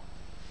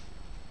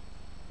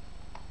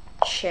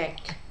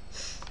 Check.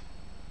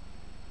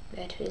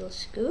 That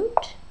feels good.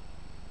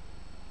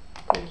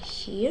 And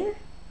here.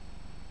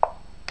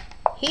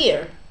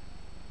 Here.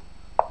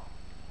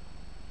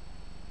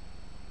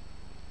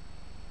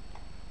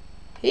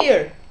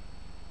 Here.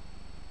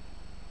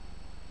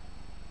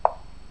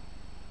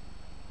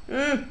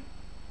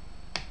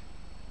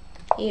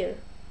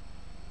 Here. Here.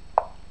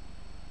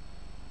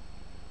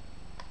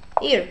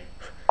 Here.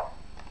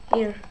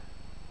 Here.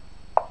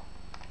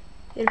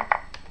 Here.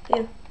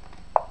 Here.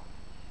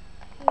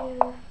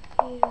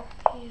 Here.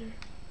 Here.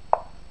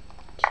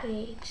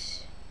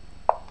 Takes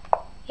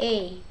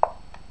A.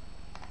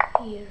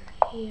 Here.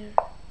 Here.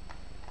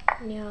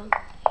 Now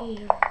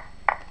here.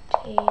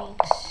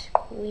 Takes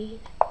queen.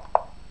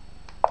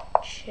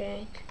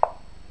 Check.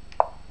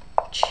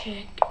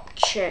 Check.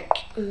 Check.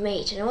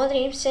 Mate. And what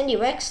name? Sandy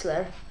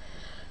Wexler.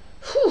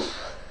 Whew.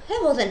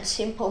 That wasn't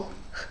simple.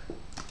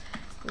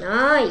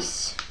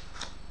 Nice.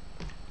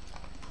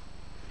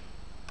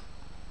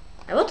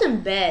 I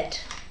wasn't bad.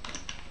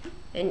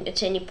 And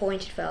at any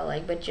point it felt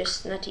like, but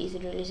just not easy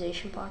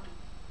realization part.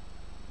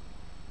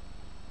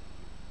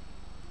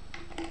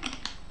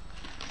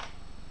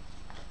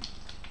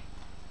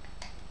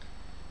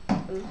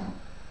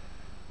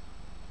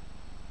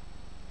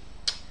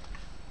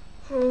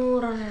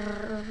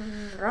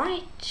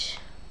 Right.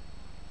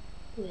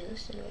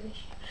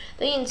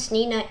 Against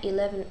Nina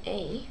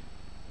 11A.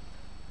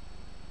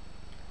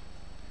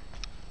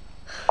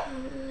 I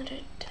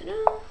don't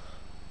know.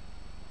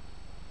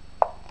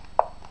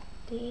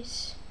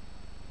 These.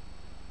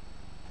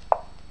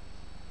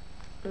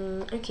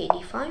 Okay,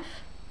 d5.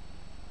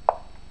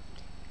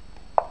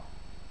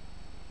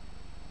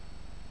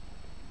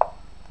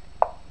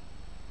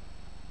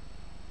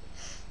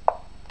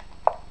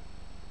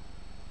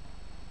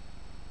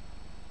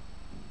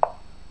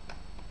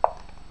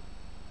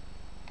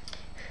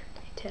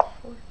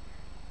 F4.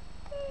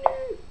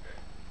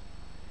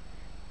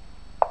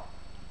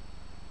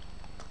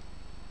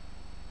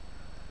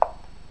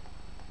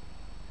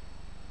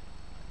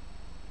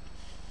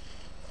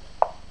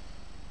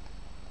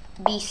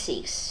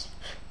 B6.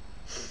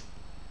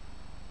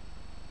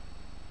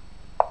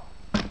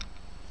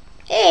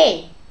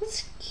 Hey,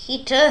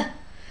 mosquito.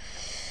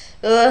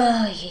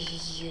 Oh,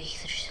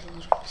 there's a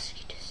lot of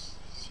mosquitoes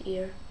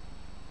here.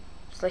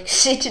 It's like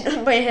sitting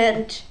on my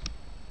hand.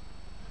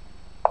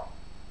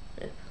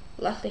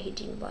 Luckily he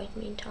didn't bite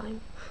me in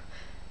time.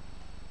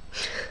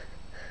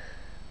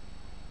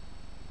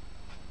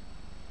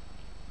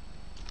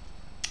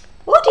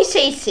 What is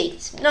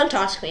A6? Don't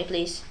ask me,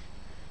 please.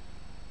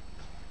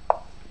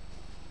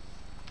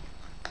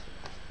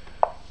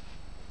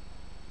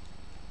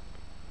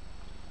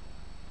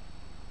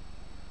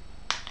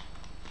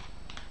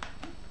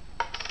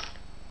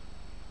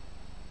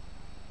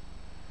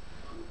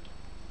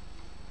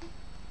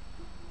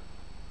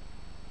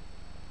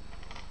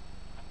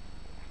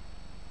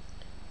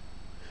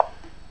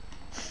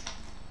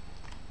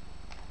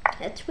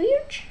 That's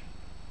weird.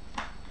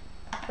 I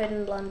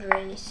didn't blunder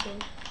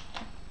anything.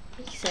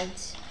 Makes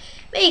sense.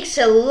 Makes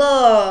a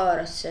lot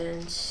of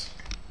sense.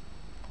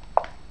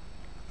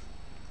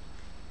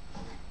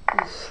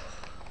 Oof.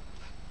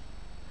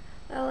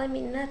 Well, I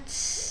mean,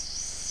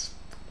 that's...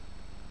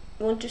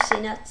 I want to say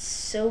not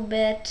so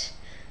bad.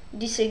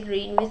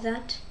 Disagreeing with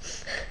that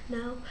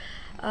now.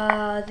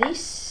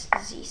 This.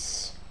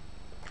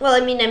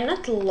 Well, I mean, I'm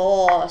not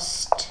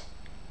lost.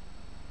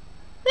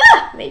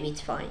 Ah, maybe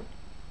it's fine.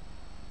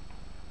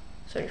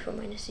 Sorry for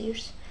my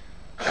ears.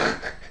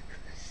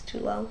 It's too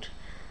loud.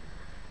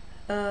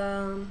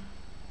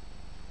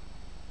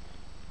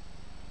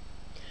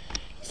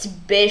 His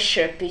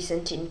bishop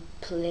isn't in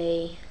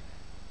play.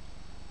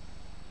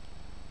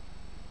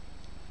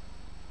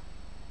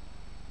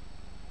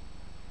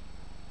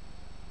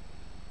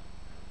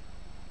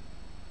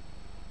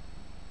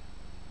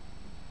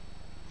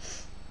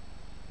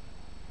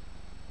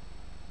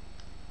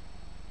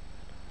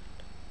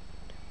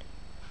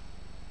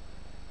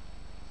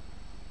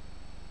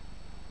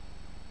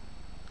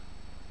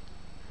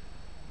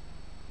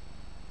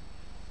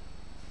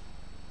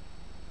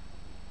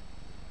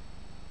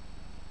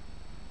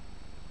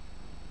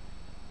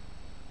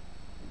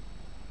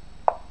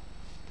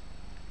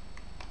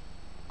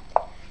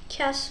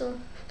 Castle.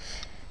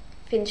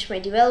 Finish my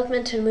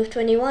development and move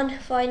 21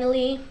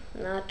 finally.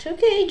 Not 2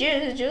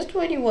 cages, just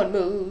 21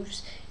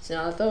 moves. It's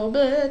not so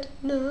bad,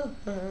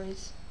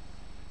 nice.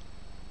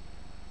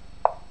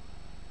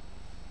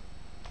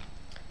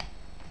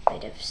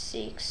 Knight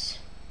f6.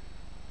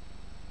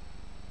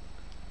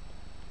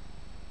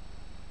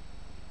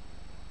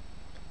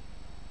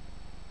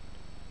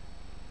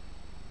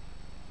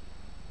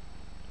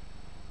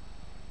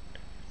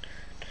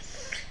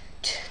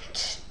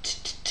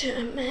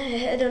 I'm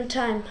ahead on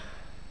time.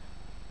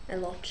 A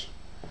lot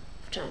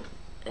of time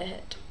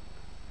ahead.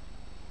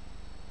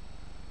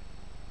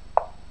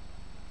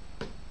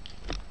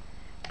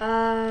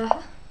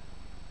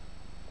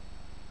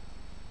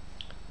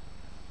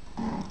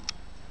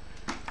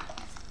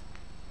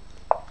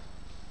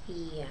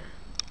 Yeah.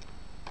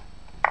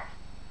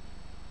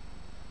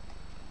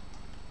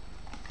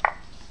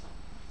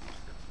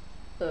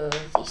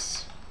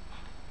 This.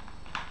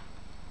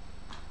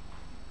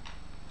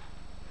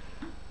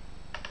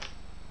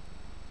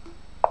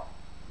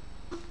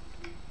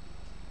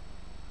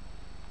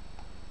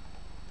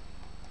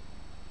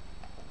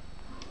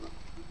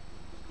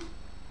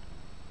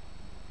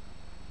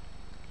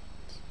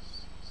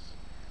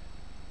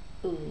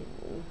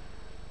 Ooh.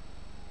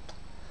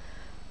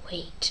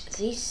 Wait,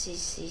 this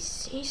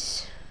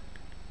is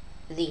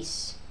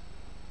this.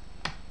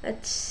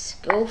 Let's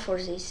go for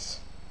this.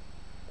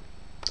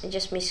 I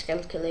just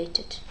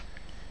miscalculated.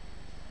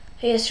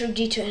 Yes, rook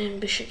d2 and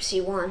bishop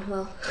c1.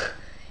 Well,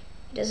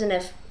 he doesn't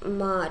have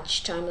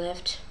much time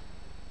left.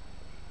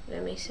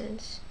 That makes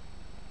sense.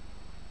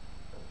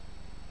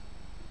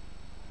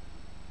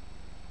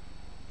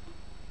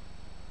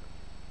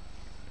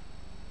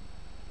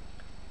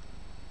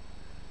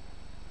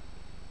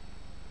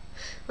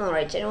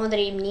 Alright, another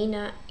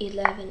Nina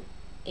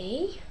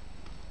 11a.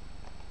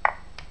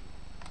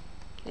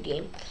 Good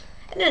game.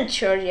 And then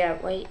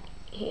Cherniaiev, why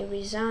he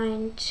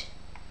resigned.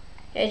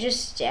 I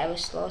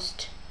was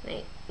lost.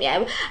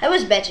 I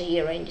was better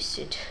here, I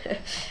understood.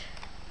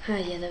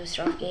 Yeah, that was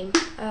a rough game.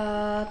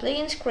 Play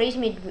against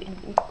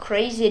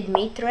Crazy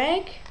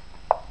Dmitrag.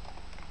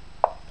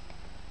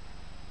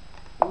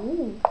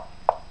 Ooh.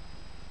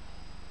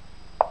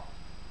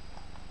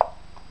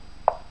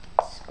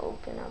 Let's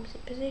open up the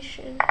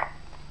position.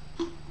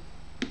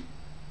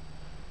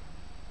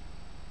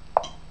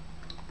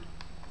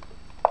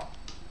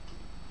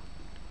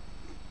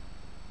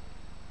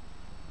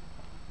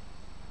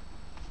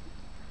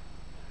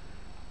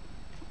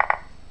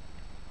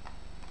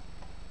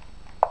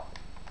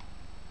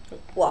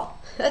 Wow,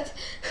 that's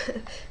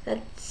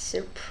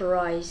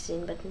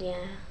surprising, but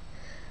yeah,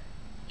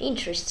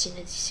 interesting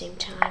at the same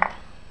time.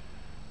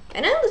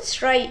 And now let's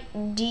try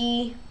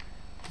d5.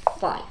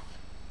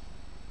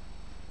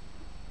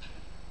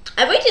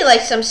 I waited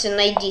like something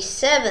like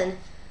d7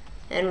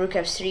 and rook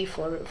f3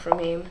 from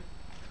him.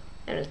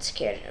 I'm not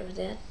scared of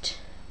that.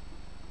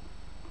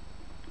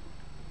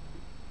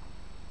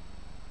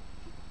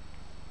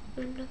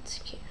 I'm not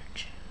scared.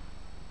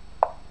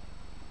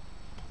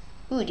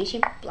 Ooh, did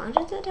he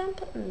blunder the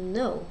temple?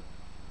 No.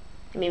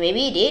 I mean, maybe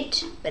he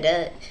did, but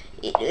it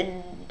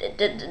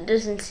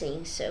doesn't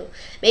seem so.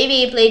 Maybe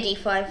he played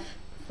d5,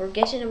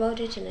 forgetting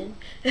about it, and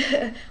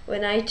then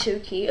when I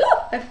took he...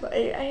 Oh,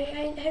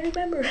 I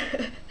remember.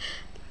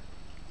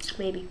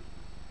 Maybe.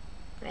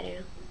 I don't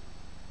know.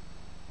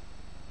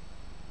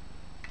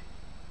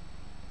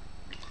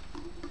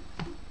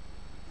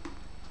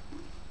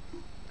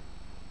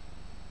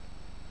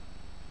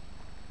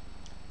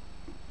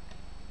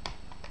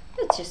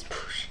 Let's just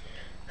push.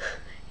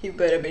 You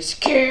better be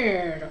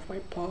scared of my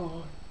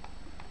pawn.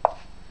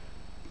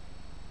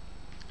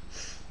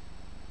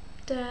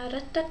 Da da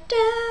da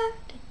da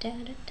da da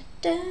da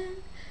da.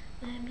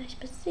 I'm nice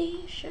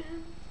position.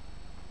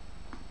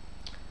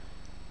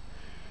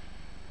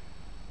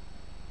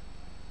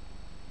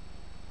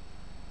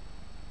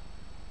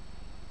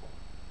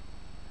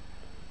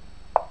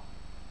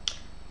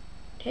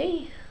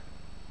 Hey.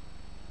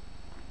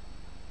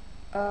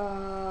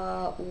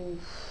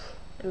 Oof.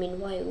 I mean,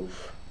 why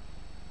oof?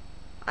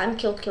 I'm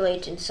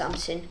calculating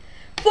something.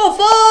 For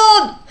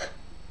fun!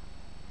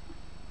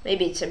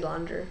 Maybe it's a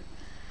blunder.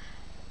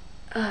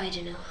 I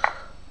don't know.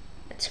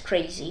 That's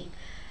crazy.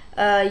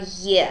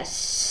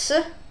 Yes.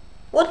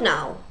 What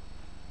now?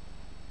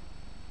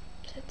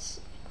 That's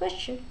a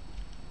question.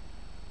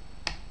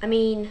 I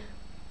mean...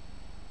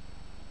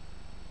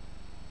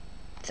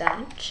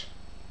 that...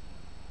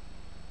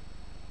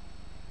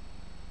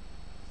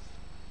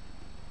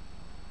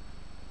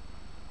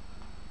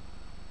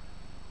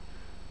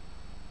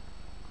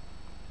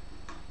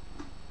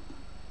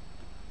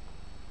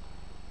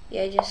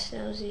 Yeah, just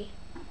now the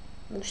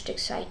most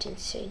exciting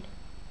scene.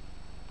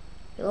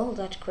 Will all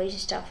that crazy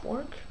stuff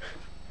work?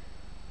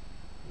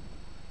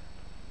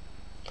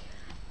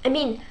 I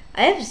mean,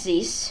 I have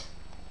this.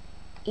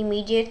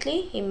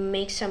 Immediately, he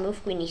makes a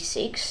move queen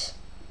e6.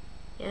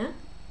 Yeah?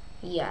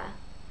 Yeah,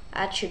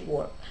 that should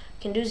work.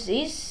 Can do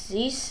this,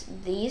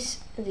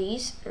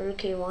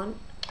 rook a1,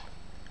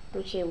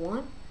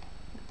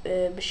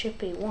 bishop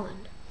a1.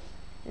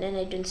 And then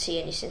I don't see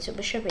anything, so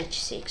bishop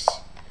h6.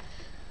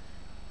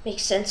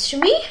 Makes sense to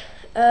me.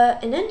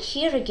 And then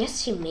here I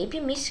guess he maybe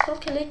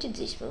miscalculated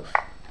this move.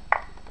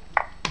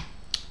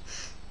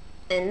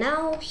 And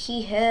now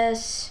he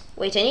has...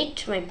 Wait, I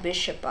need my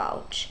bishop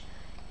out.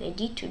 Knight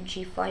d2,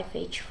 g5,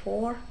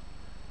 h4.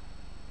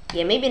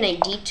 Yeah, maybe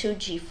knight d2,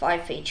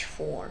 g5,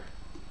 h4.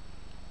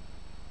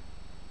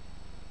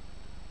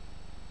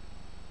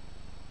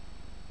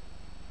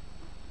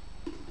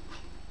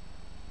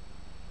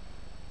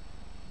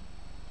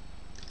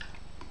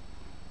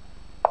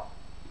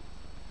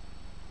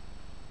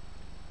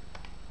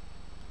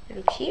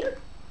 Look here.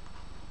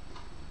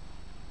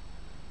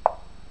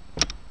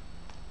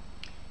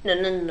 No.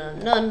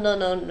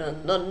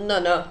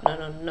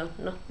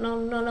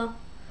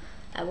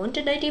 I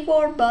wanted knight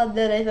e4, but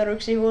then I thought rook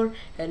c4,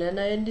 and then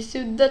I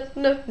understood that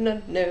no.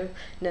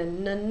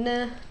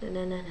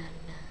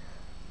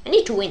 I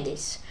need to win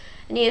this.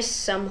 And he has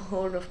some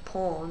horde of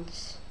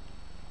pawns.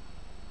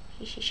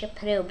 This is a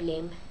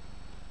problem.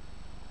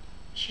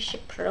 This is a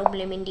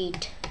problem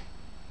indeed.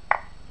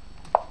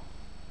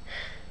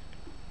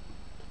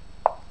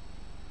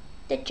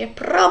 That's a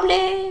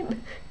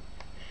problem.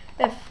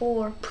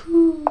 F4,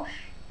 push.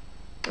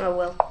 Oh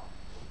well.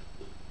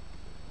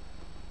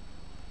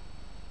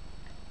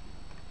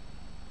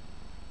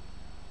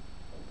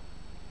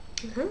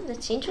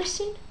 That's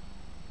interesting.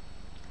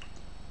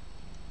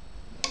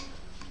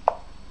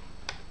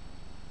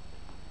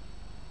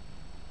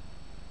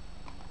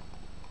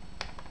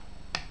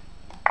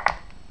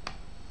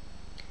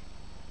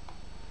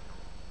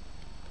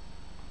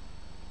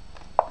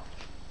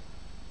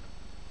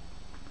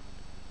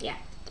 Yeah,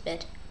 it's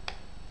bad.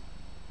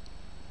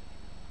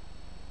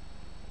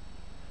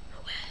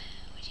 Why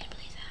did you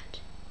play that?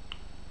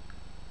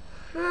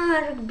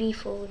 Rook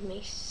b4 would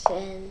make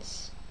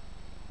sense.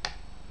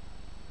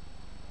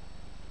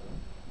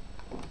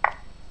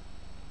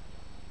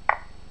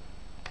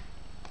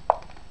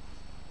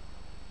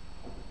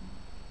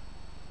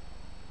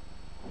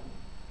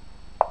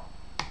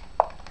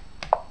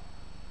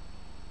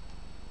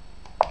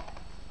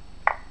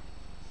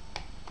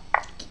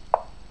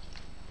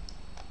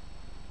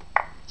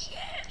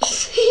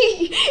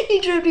 He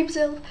trapped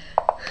himself.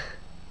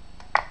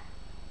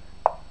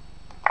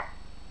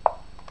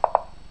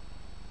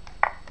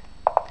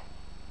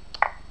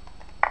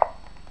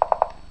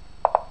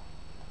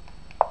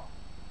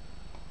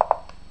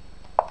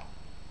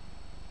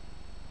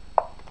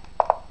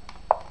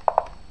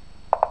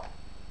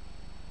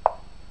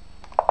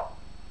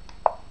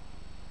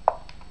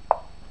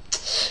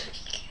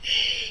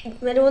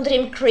 I don't want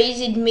him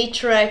crazy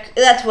mid-track.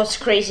 That was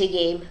crazy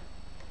game.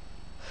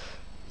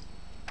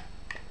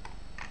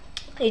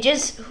 He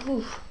just...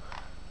 Rook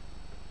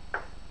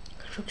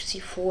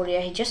c4,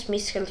 yeah, he just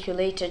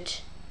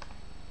miscalculated.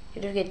 He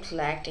didn't get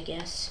flagged, I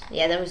guess.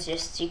 Yeah, that was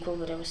just equal,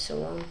 but that was a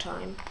long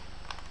time.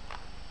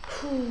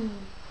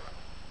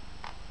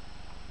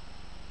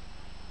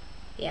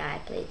 Yeah, I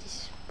played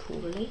this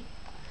poorly.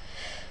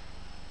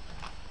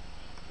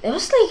 It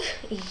was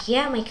like,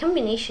 yeah, my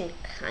combination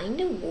kind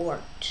of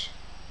worked.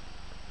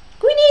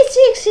 Queen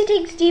e6, he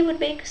takes d would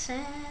make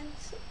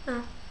sense.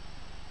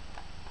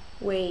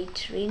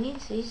 Wait, really?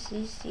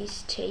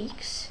 This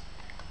takes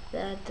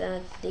that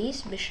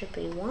this bishop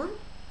a1,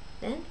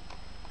 then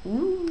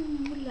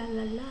ooh la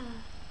la la.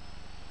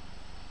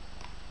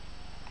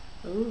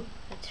 Ooh,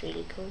 that's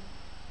really cool.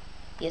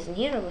 Yes, and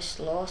here I was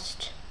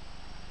lost.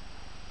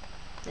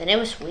 Then I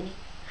was winning.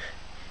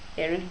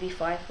 Yeah, rook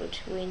b5 would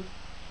win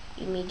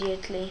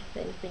immediately.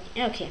 Then queen.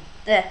 Okay,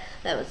 that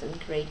was a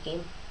great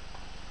game.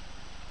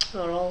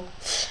 Overall,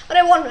 but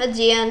I won at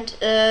the end.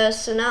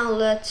 So now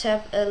let's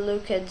have a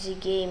look at the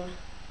game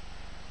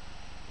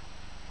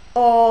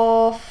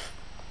of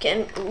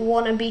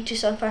wannabe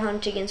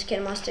 2500 against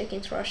Grandmaster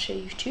against Russia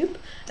YouTube.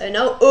 And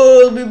now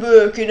I'll be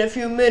back in a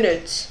few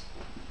minutes.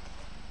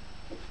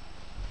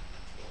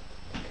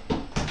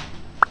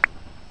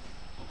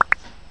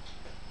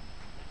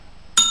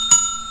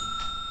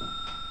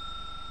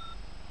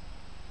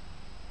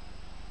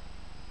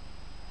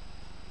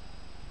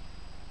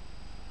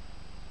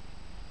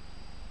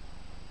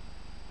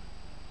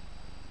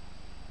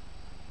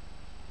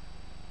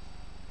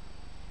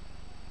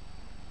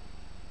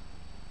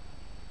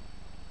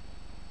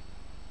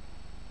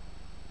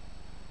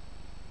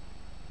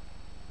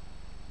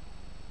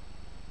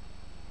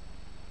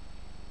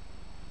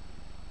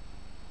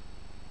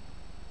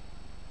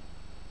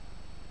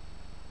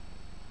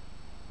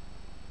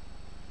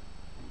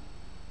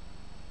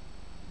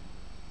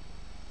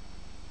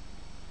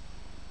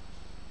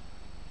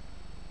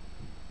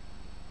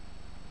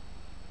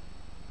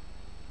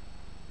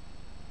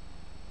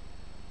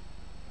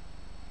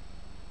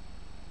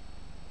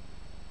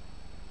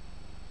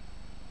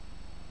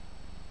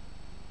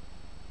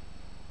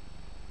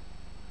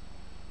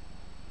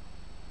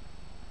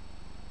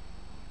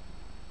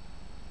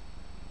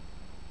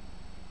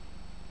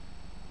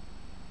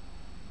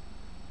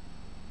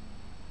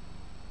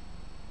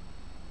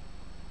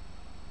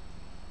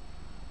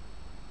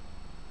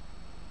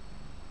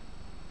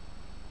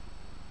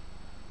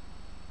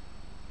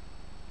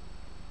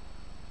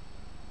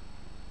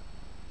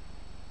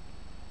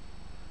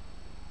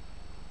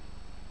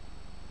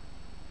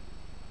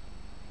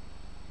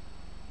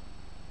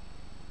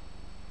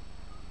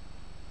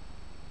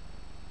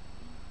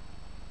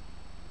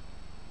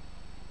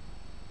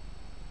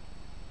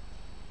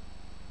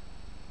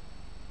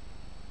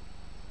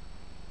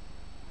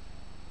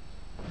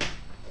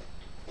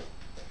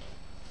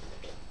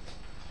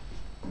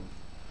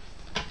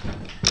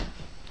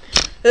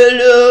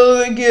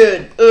 Hello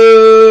again.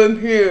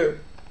 I'm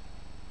here.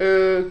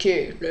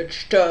 Okay, let's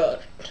start.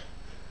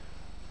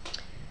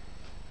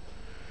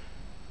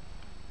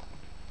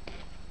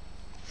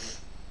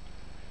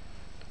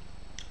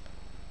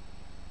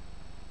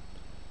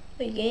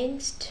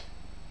 Against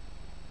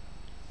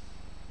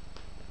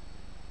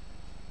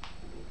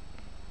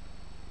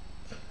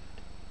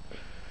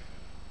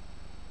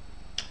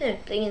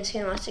playing against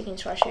Cherniaiev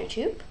against Russia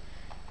YouTube.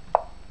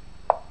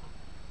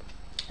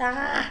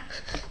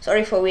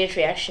 Sorry for weird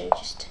reaction,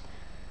 just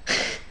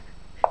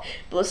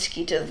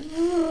mosquito.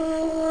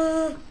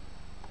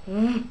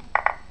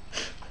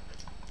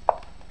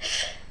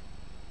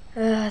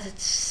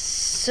 That's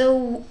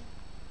so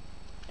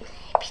a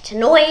bit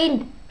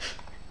annoying.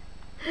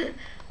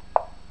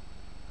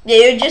 Yeah,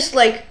 you're just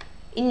like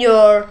in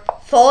your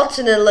thoughts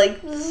and then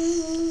like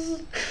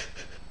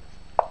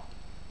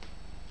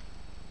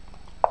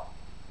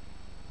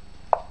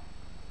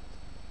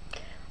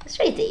let's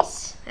try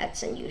this.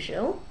 That's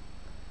unusual.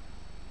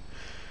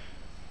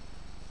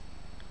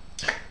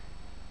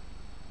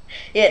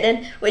 Yeah,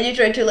 then when you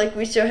try to like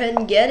reach your hand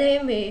and get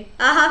him, he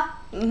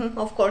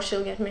of course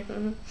he'll get me.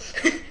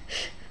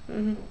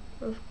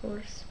 Of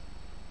course.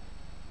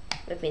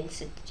 That means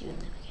that you'll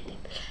never get him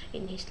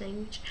in his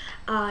language.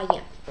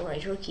 Yeah.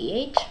 Alright, rook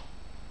e8.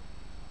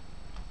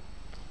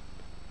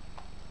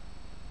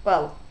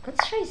 Well,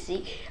 let's try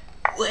see.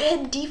 Where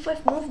had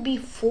d5 moved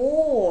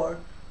before?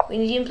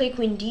 When he didn't play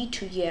queen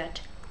d2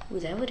 yet. Ooh,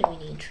 that would have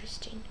been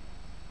interesting.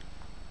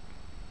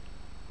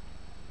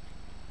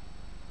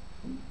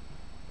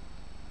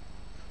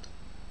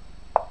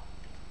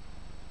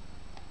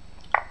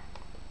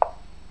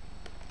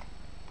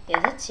 Yeah,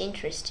 that's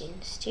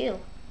interesting still.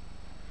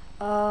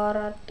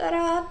 Ooh,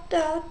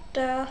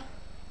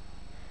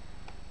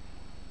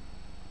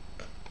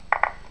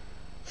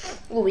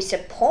 it's a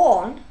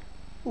pawn.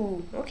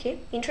 Ooh, okay,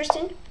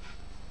 interesting.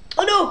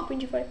 Oh no,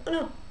 queen g5. Oh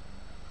no.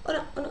 Oh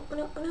no, oh no, oh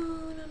no, oh no, no, no,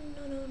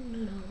 no, no,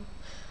 no.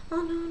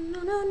 Oh no,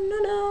 no, no, no,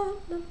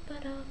 no.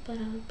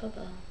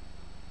 Ba-da-ba-da-ba-ba.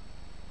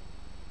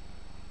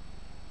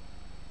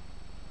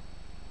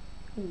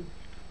 Ooh.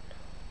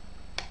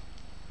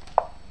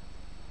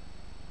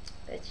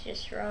 That's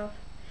just rough.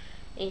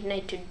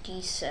 Knight to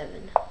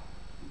d7.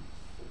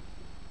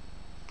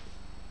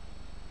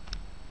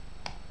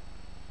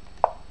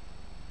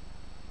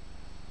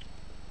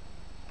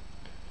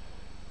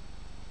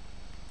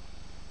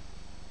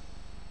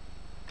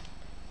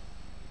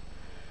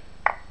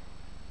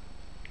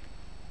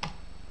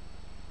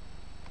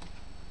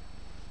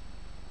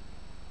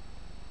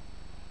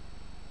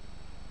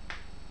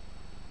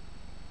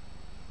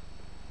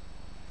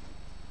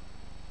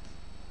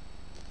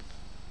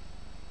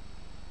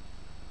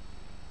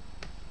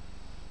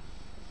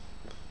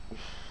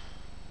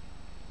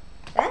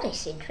 That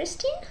is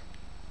interesting.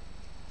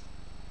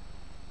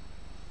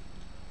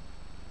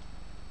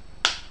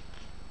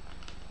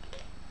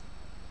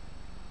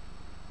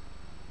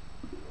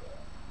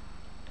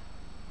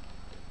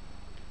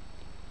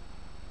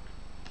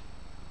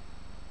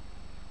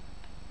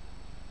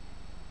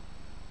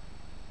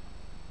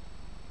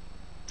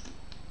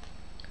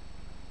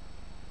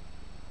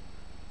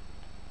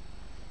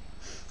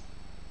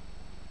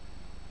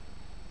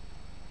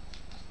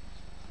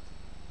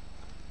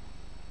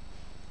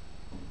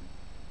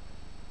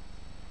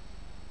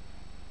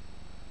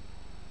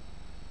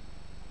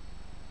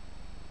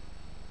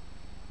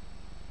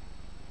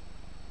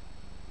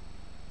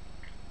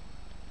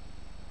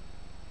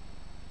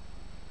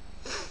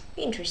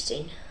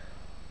 Interesting.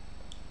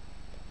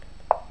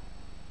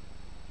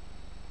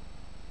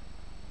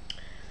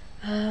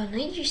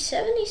 Knight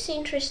g7 is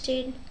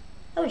interesting.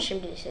 I wish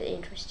somebody said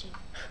interesting.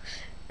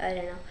 I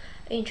don't know.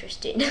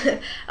 Interesting. Rook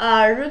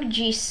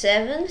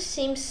g7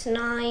 seems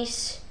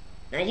nice.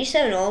 Knight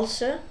g7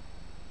 also.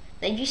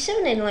 Knight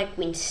g7 and like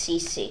queen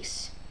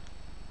c6.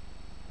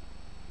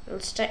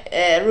 Let's try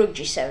rook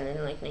g7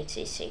 and like knight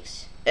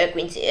c6.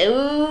 Queen c.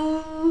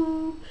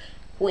 Ooh,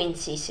 queen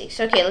c6.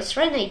 Okay, let's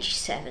try knight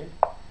g7.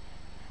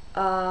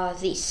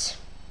 This.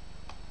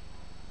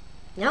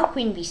 Now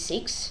queen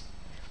b6.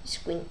 This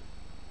queen.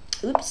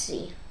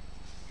 Oopsie.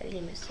 I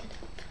really messed it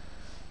up.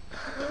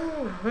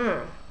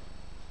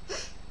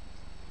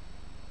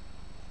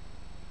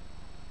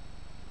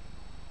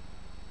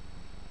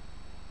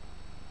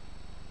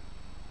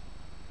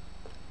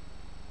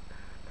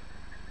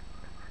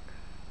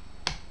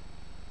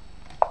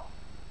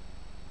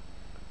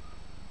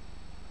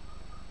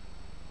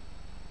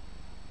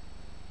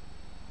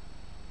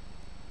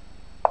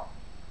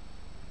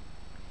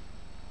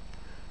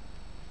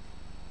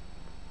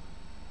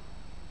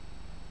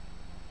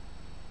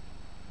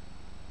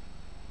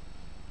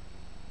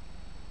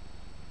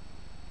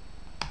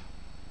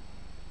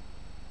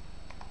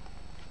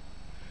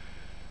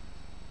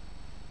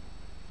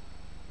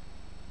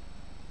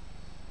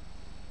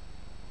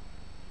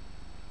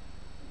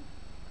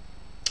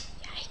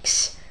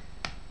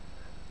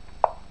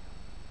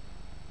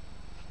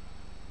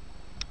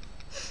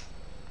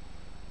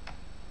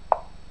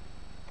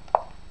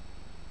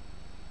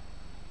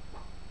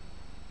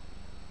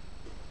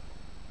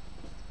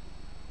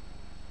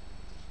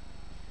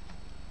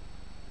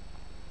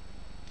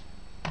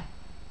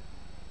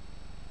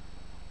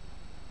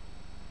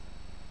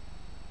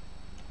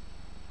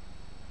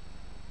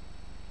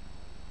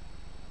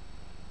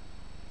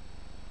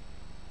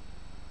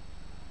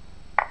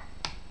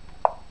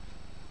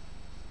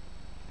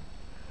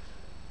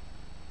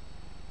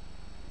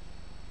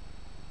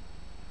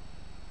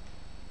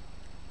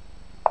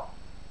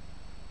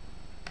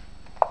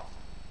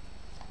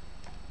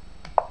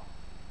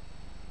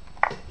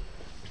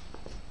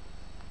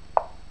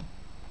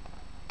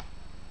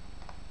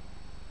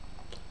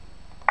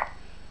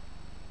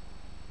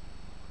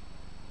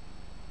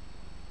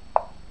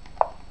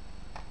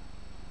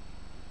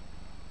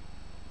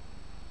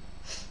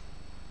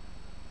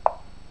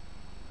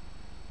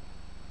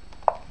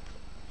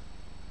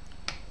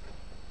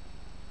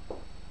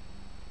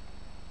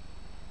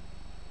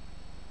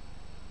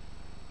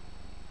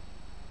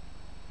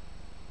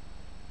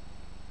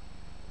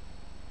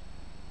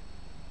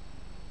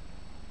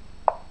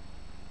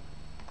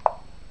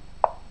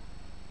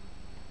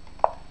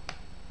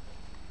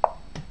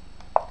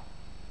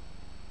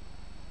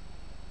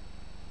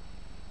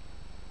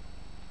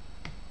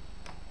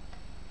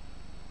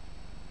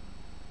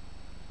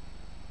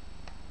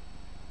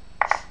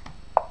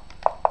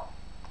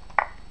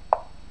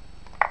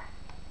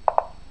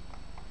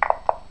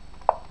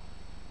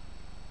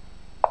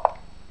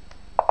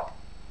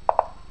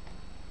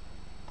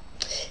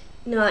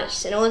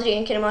 Nice. And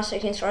Adrian Grandmaster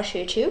against Russia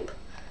YouTube.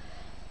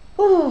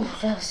 Ooh,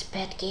 that was a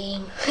bad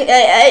game.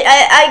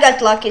 I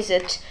got lucky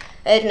that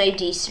I had no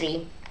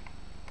d3.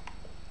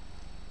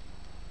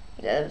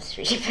 That was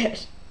really bad.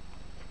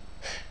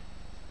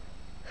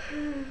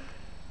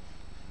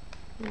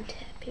 Not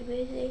happy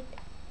with it.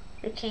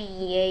 Okay,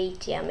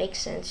 8, yeah, makes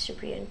sense to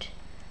print.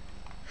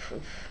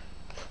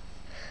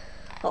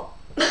 Oh,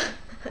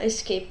 I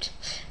skipped.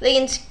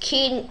 Against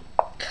King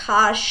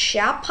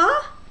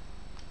Kashapa.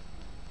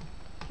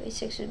 Please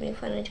excuse me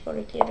if I not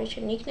correctly reach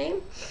your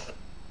nickname.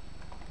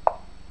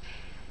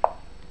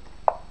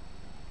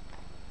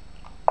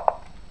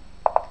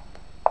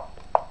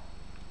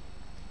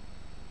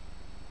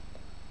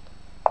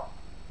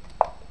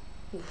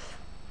 Oof.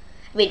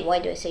 Wait, why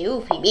do I say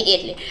oof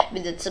immediately?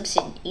 But that's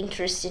something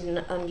interesting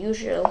and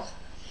unusual.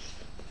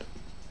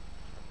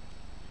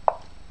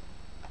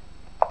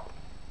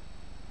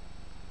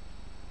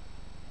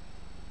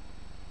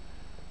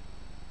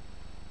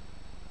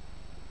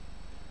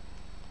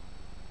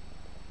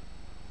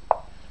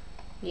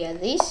 Yeah,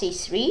 this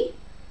is 3,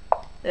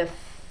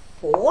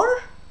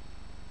 4.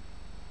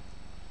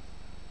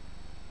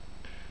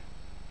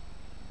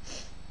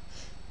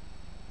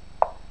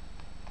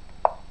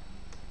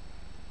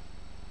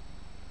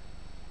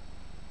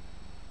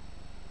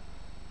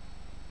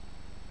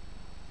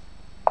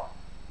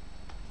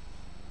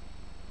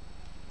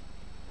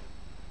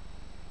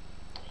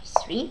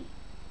 Three.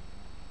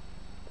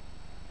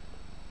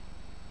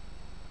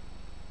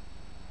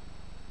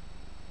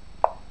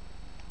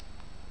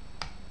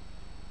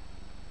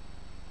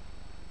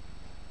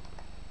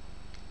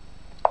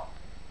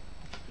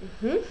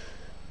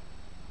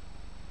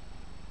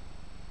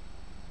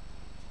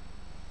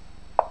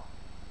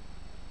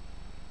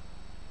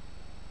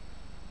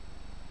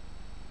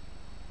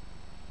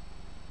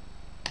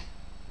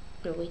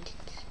 No, wait.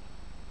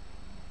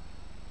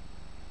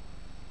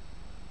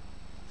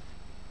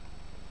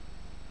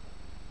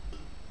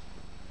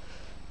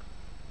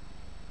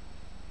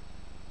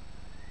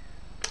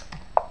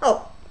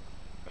 Oh,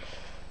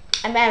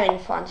 I'm having a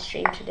fun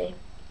stream today.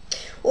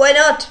 Why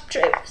not?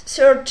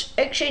 Third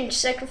exchange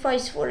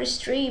sacrifice for a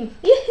stream.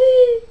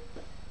 Yahoo!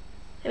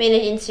 I mean, I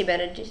didn't see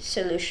better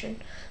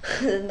solution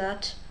than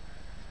that.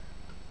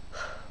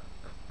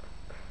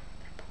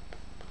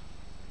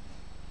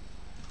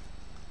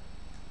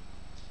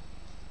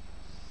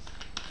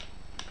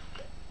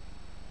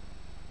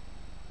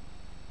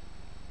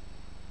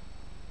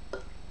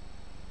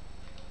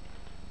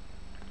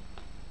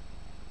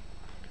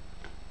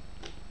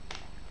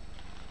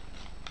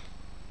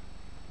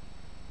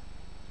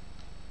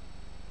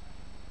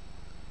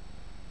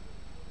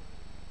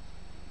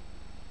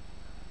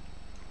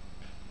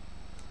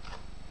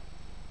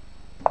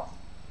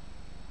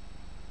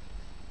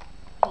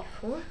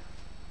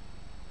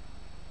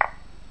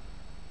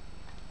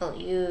 Oh,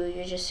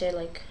 you just said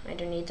like I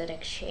don't need that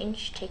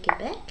exchange. Take it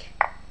back.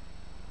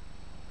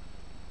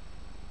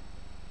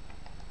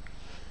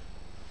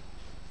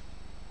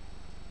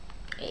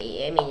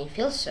 I mean, it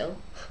feels so.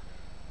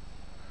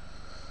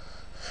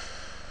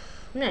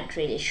 I'm not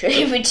really sure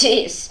if it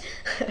is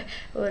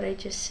what I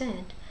just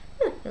said.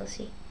 We'll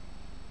see.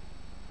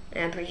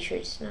 I'm pretty sure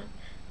it's not.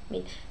 I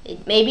mean,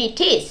 maybe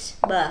it is,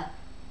 but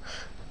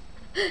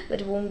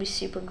it won't be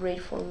super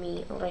great for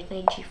me. Alright,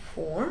 knight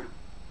g4.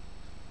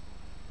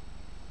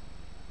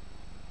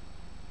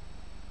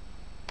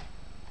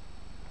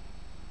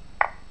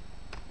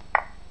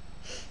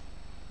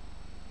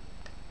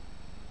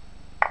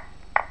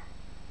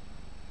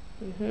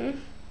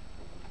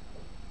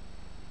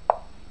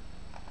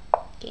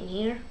 In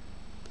here.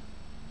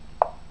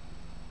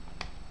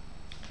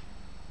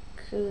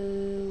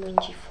 Queen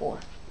g4.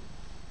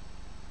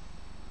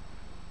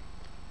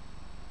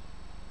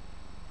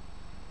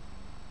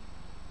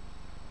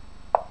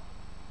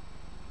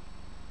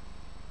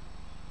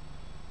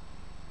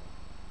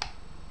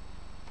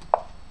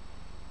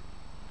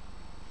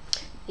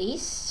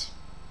 This.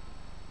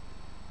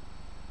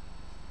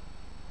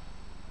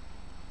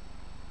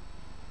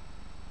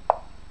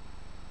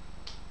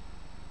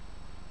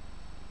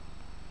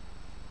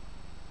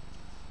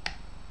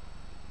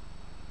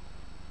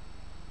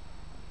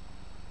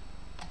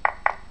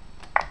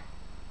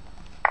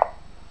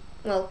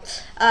 Well,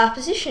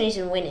 position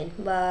isn't winning,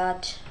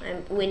 but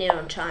I'm winning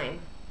on time.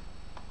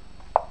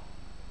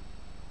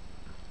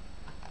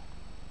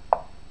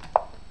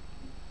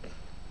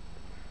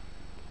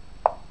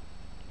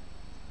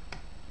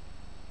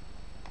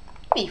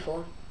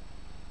 B4.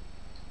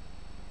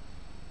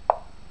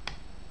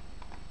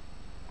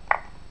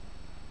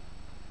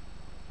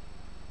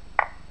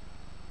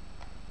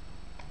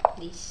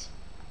 This.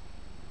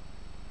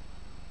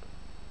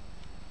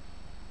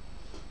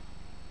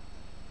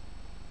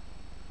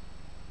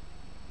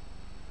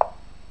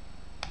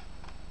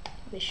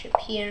 Bishop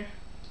here.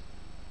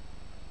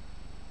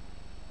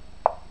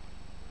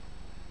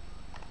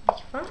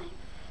 B5.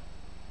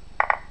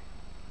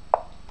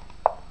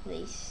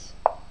 This.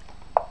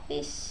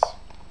 This.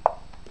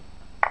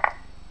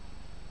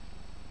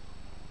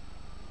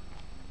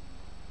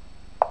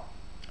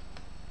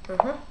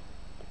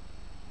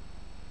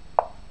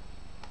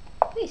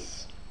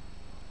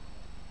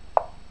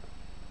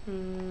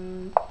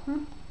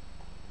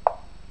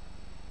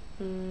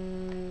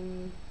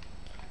 Well,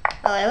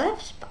 I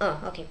left. Oh,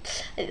 okay.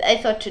 I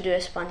thought to do a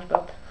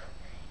SpongeBob.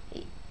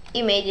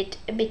 He made it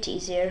a bit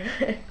easier.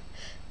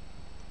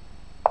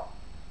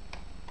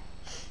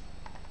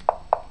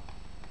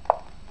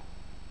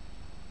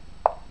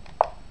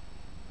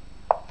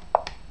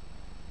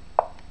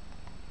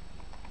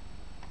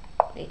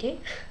 Ready?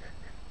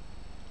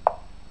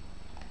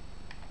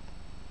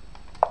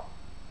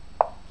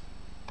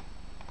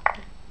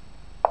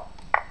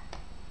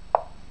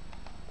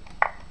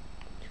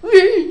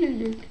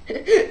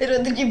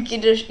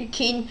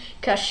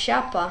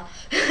 PeshkaCh.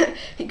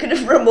 He could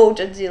have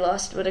promoted the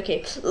last, but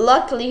okay.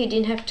 Luckily he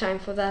didn't have time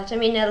for that. I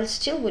mean, I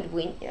still would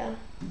win. Yeah,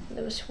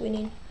 that was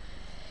winning.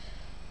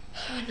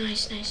 Oh,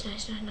 nice.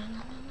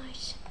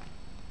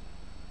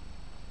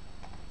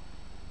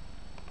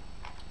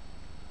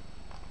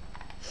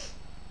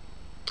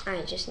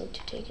 I just need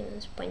to take in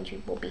a spongy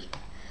bobby.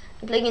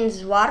 I'm playing in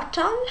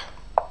Zwartal.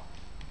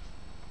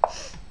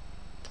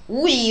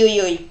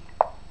 Ui.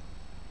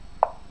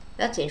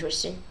 That's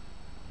interesting.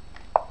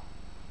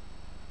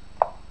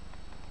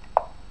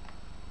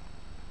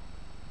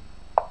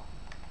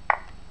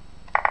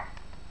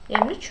 Yeah,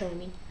 I'm not sure. I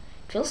mean,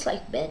 it feels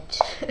like bad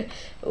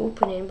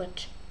opening,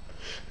 but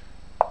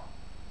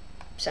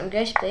some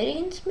guys played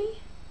against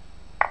me.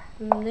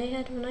 And they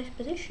had a nice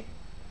position.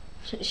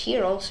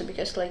 Here also,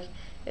 because like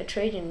the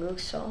trading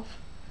looks off.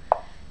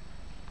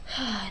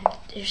 And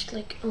there's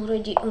like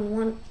already on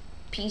one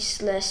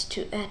piece less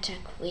to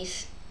attack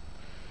with.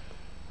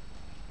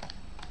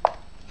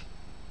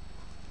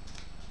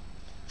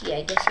 Yeah,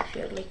 I guess if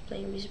you're like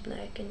playing with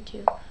black and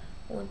you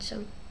want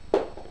some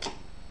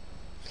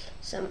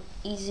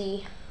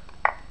easy,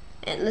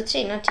 and let's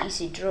say not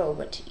easy draw,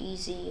 but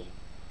easy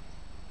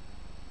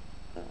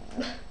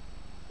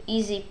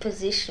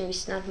position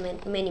with not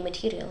many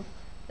material,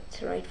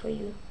 that's right for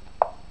you.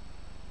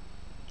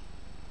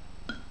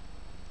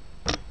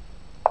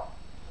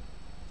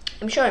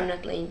 I'm sure I'm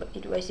not playing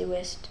it was the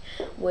west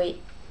way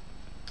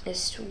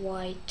as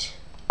white,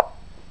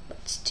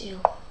 but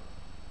still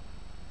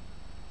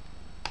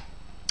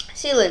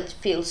it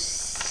feels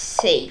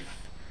safe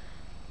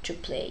to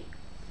play.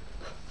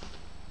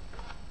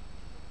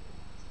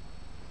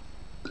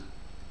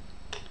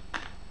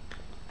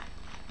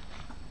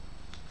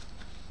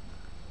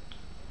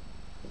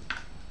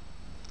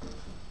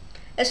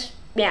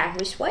 Yeah,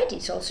 with white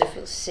it also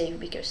feels safe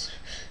because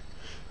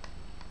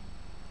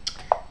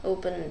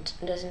open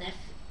doesn't have.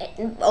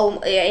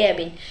 Oh yeah, I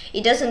mean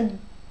it doesn't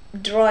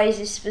draw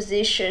this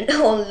position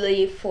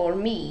only for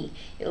me.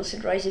 It also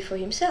draws it for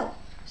himself.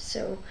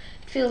 So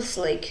it feels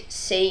like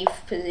safe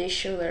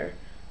position where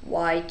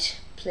white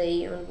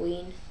play on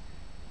win.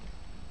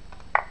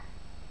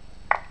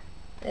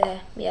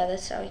 Yeah,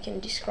 that's how I can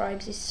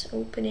describe this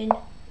opening.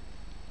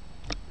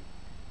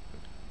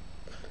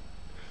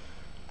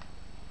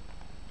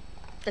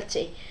 Let's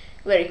see,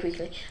 very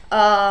quickly.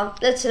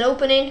 That's an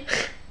opening.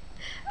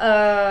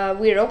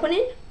 We're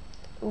opening.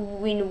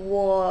 Win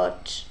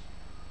what?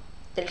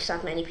 There's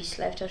not many pieces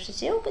left after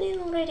the opening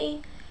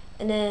already.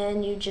 And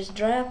then you just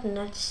drop, and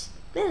that's.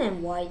 Then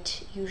I'm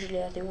white,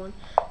 usually are the one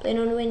playing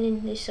on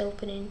winning this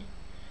opening.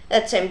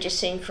 That's I'm just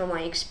saying from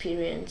my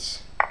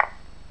experience.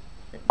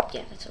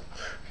 Yeah, that's all.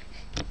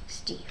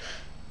 Steve.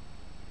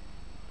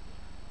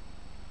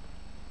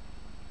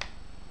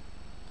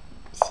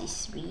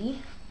 C3.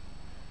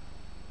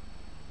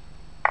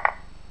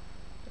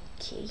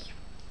 Okay.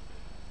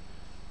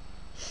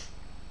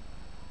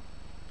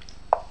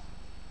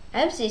 I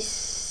have this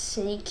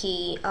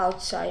sneaky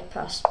outside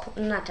past,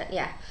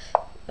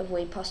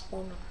 away past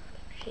pawn.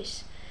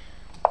 This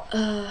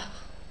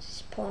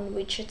pawn,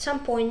 which at some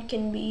point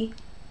can be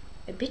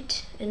a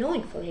bit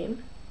annoying for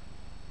him.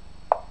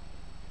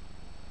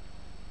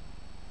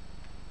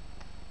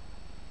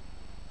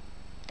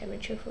 I'm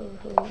not sure for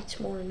whom it's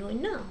more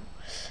annoying now,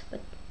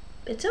 but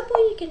at some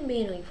point it can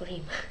be annoying for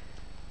him.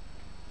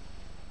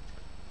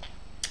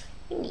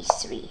 In these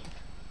three.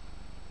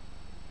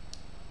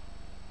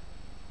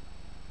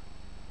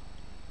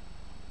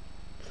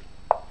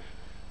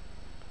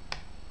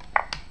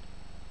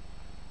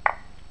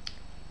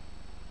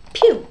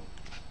 Pew!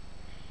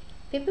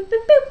 Pew pew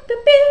pew pew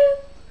pew pew!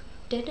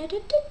 Da da da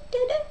da da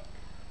da!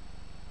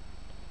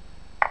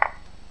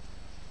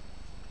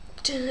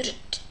 Dun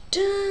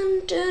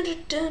dun dun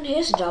dun!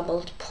 Here's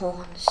doubled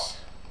pawns.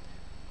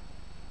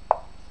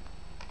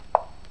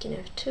 Can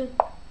have two.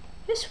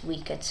 It's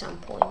weak at some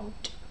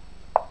point.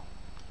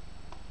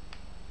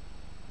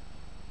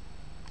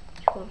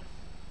 Cool.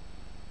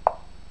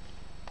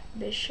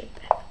 Bishop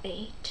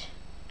f8.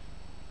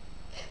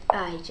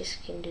 I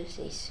just can do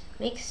this.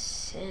 Makes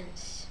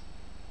sense.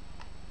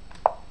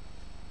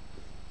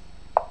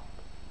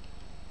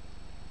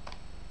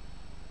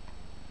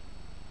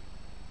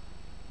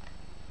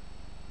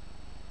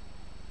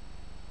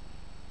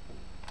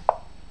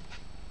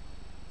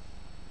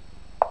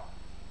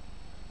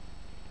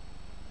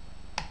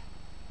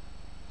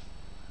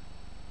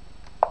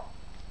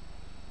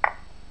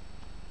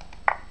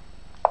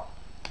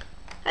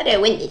 How do I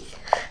win this?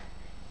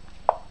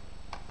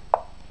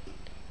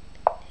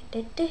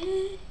 Is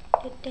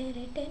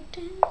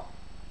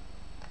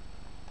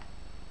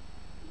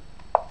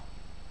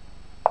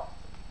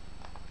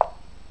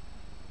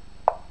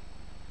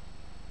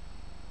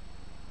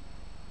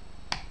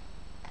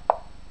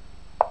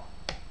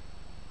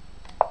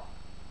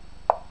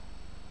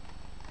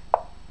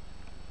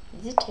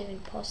it even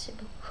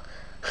possible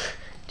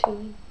to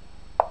win?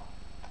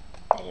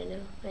 I don't know.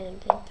 I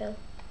don't think so.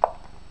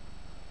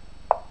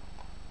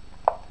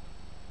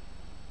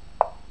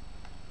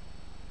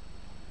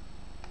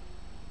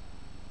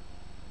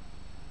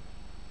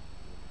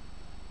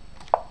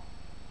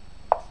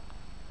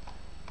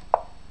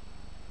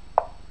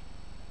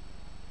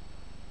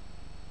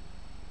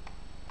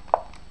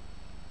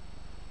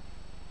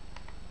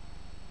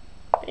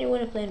 You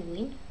want to play and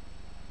win?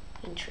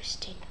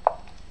 Interesting.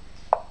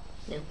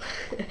 No,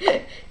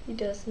 he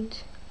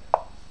doesn't.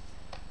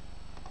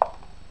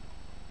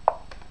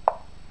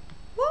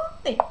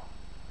 Why?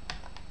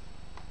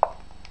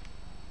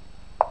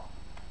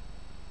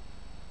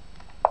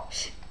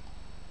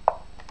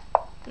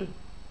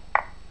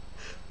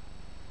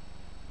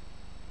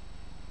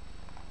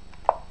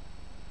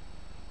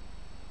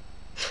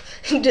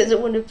 He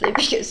doesn't want to play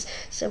because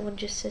someone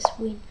just says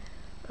win.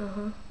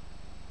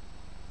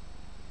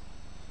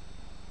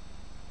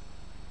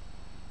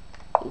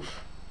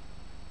 Oof.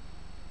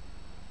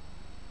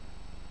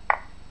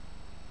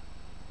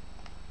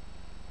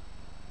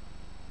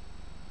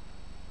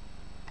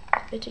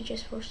 Better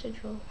just force a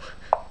draw.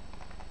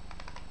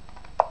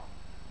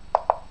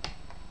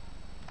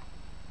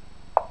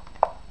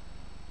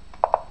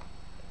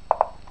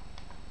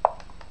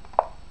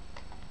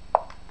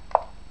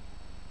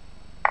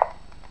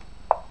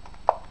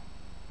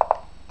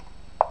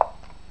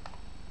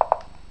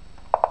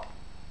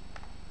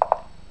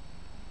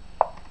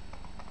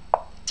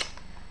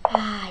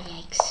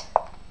 Yikes.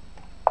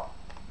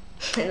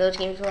 Those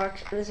games were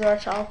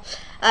all.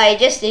 I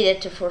just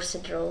needed to force a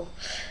draw.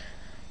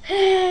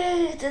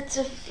 That's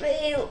a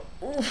fail.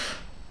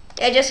 Oof.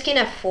 I just can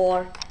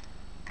afford.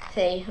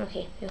 Say,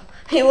 okay,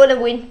 you wanna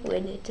win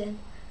it then.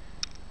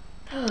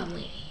 Oh,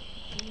 maybe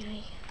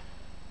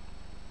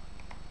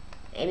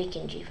we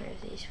can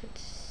G5 these,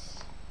 but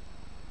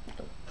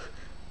no.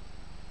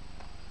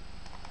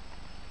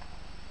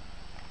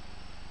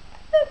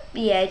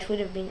 Yeah, it would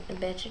have been a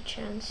better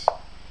chance.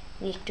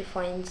 Need to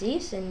find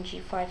this and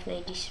G5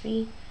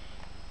 93.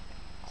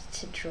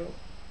 It's a draw.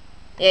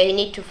 Yeah, you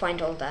need to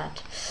find all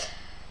that.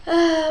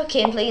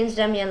 Okay, I'm playing against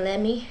Damian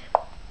Lemmy.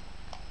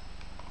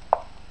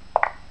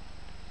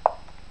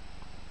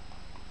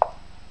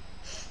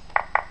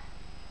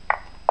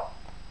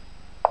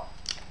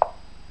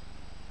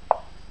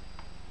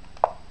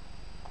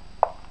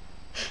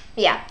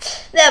 Yeah,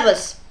 that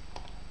was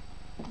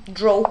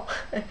draw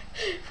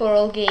for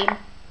all game.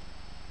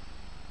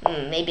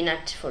 Maybe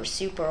not for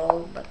super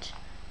all, but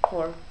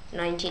for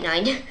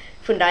 99,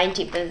 for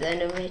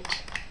 90% of it.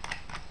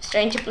 I was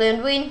trying to play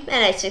and win,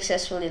 and I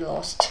successfully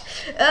lost.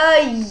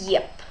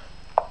 Yep.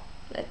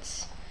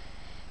 That's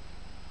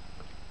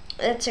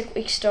a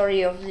quick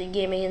story of the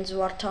game against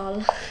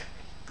Wartal.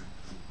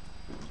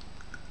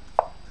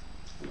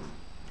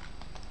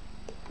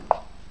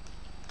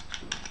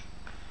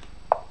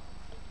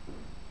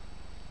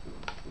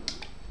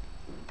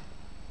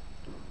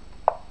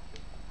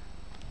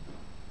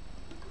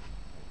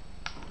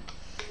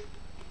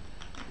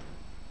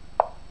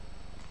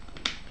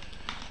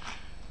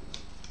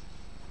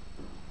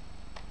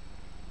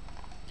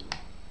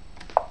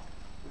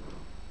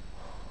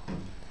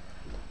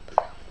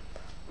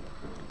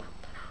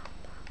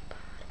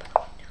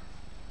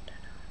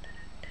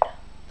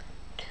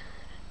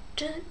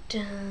 Da,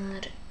 da,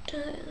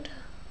 da, da.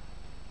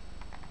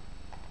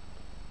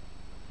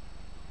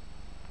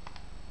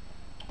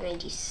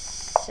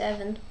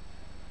 97.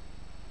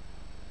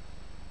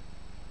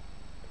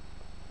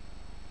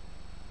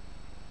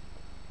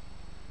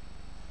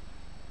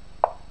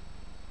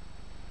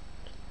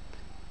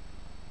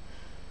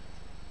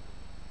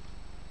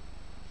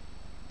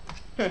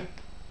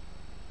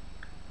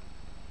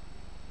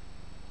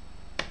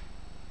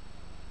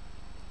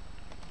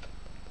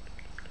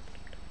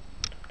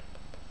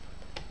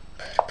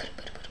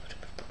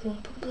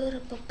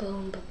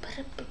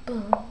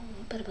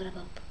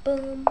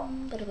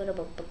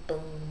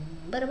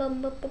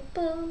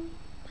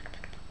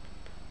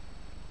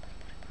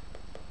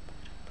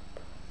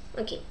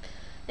 Okay,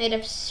 knight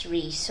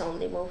f3 is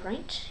only move,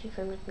 right? If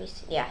I'm not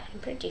mistaken. Yeah, I'm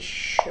pretty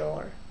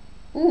sure.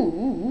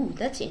 Ooh,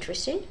 that's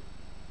interesting.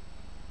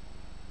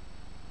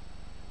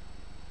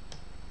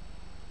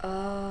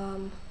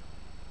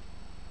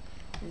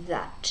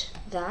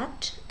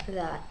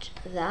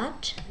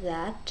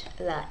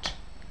 That.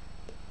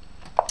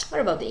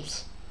 What about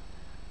these?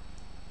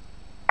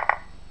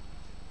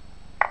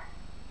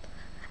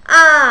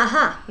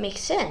 Aha,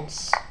 makes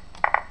sense.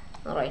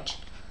 All right.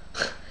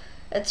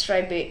 Let's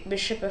try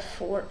bishop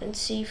f4 and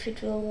see if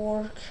it will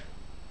work.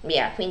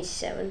 Yeah, queen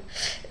c7.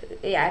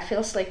 Yeah, it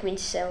feels like queen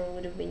c7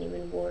 would have been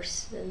even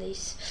worse than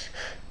this.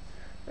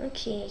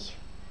 Okay.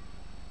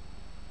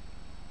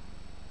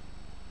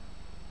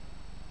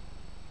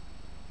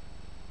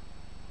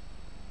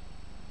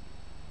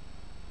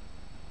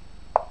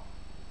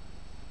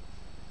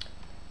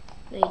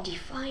 knight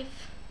d5.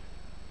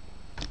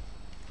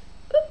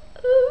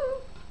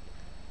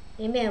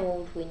 Maybe I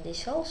won't win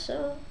this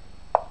also.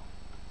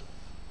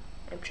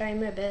 I'm trying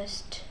my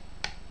best.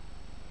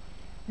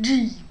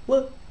 G,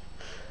 what?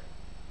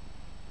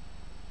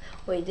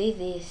 Wait,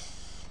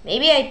 this.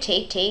 Maybe I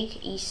take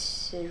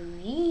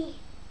e3.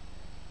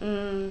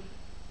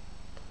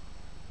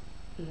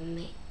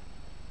 Maybe.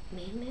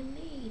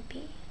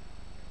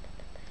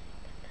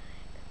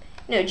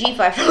 No,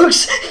 g5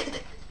 folks.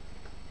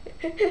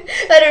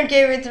 I don't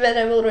care if it's bad,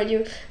 I'm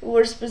already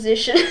worse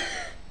position.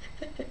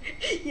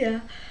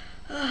 Yeah.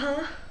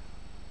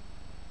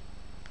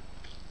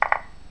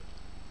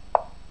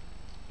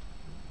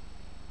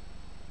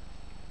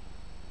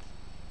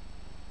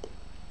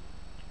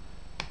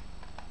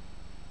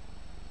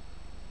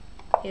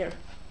 Here.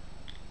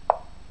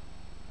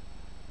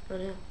 Oh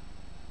no.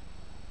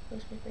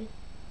 Where's my queen?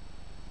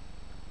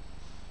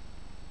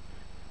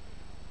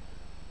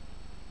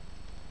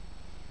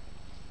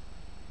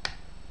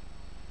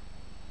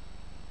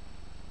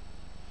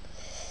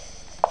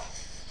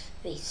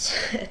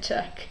 This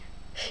attack.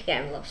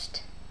 Yeah, I'm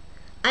lost.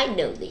 I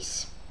know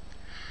this.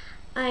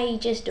 I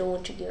just don't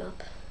want to give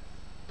up.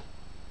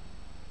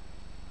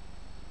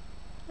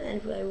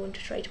 And I want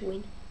to try to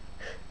win.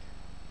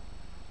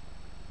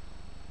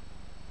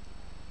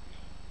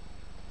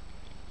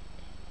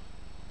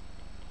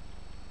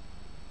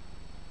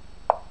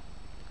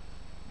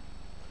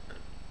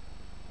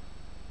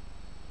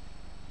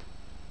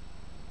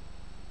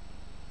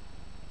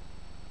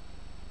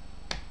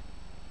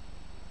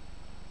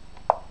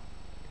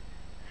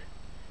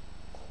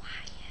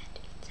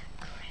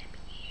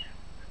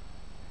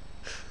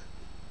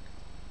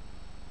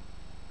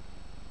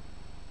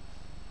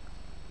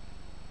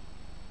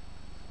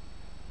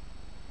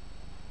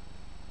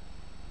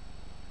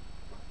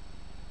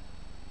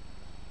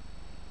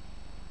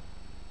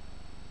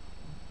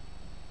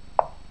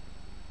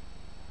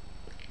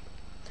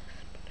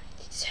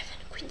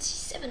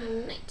 C7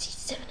 on knight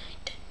c7, I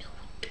don't know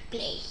what to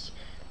play.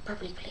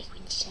 Probably play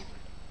queen c7.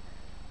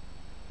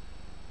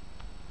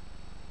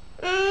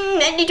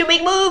 I need to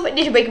make move, I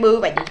need to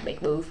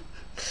make move.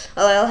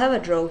 Oh, I'll have a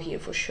draw here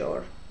for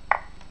sure.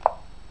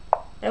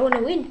 I want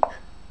to win.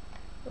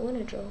 I want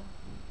to draw.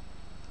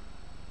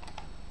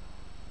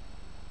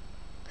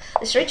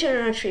 The straight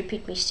turn not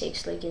repeat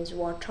mistakes like in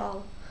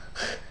Zwartal.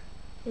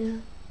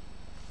 Yeah.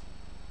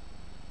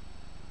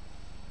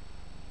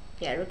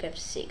 Yeah, rook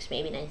f6,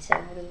 maybe knight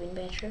 7 would have been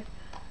better.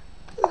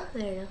 I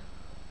don't know.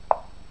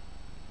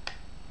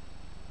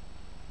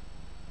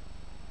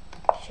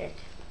 Check.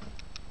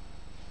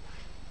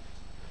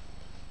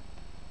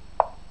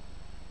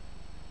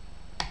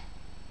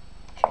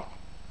 Check.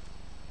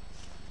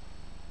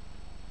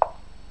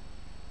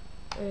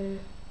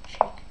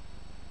 Check.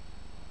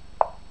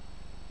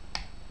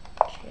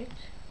 Check.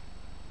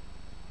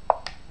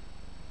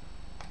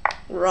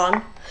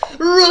 Run.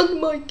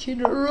 Run, my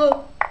kid,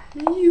 run.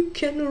 You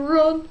can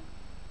run.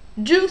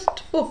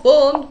 Just for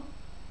fun.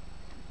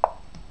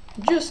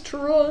 Just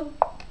run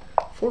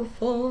for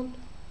fun.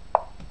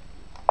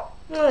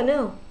 Oh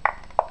no.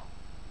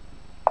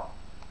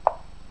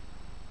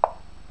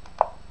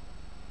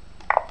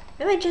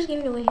 Am I just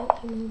giving away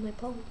my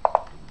pawn?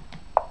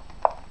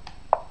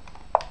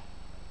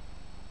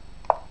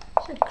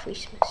 It's not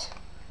Christmas.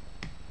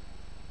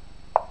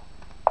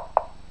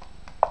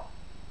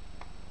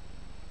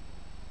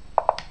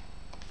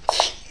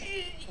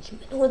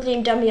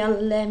 Woodley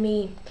Damian, let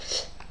me.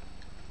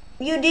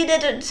 You did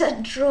it, it's a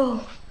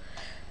draw.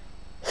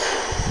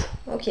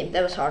 Okay,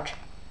 that was hard.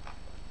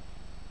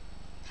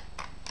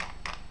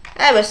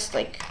 I was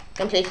like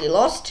completely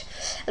lost.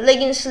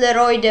 Against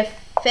Leroy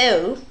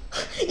Defoe.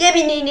 Yeah, but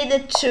he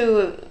needed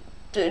to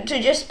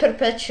just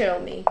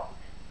perpetuate me.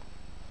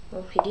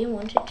 Oh, he didn't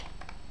want it.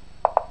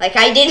 Like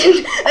I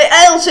didn't.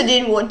 I also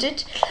didn't want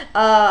it.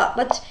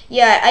 But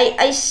yeah,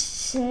 I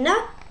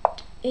snuck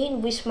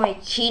in with my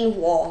king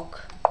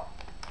walk.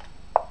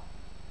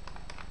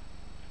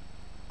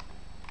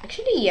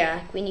 Actually,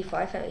 yeah, queen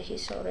e5,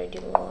 he's already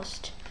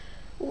lost.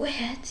 We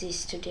had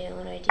this today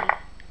already.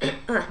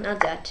 Not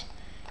that.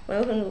 My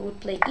opponent would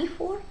play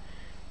e4.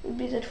 Would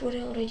be that what I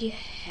already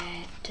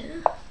had.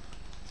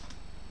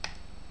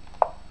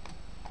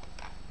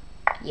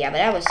 Yeah,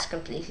 but I was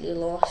completely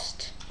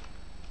lost.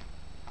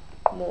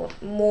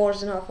 More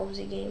than half of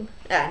the game.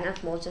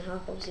 Not more than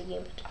half of the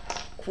game, but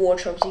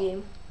quarter of the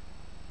game.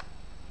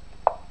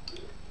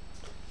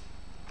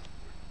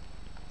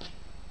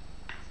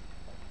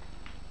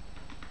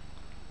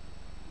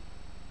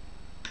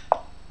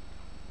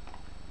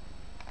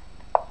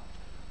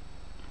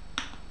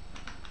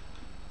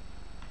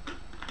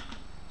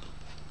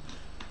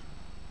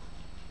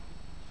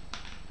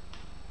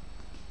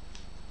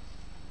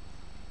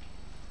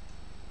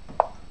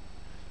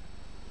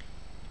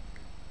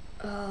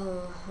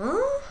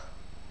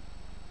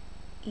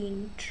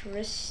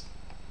 Interesting.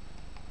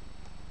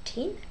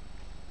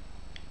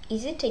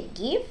 Is it a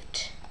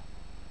gift?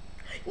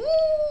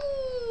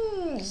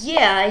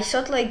 Yeah, I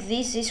thought like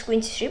this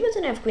queen c3, but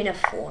then I have queen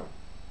f4.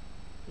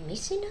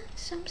 Missing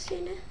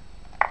something?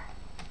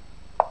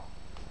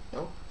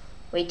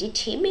 Wait, did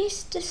he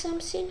miss the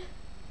something?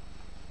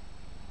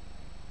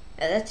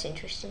 Oh, that's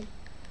interesting.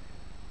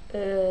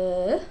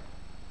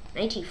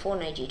 94,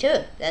 92.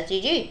 That's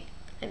GG.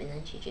 I mean,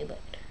 not GG, but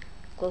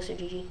close to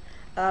GG.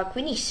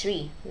 Queen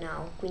e3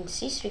 now. Queen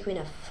c3, queen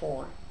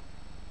f4.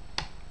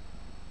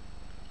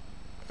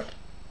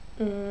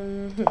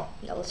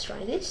 Now let's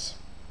try this.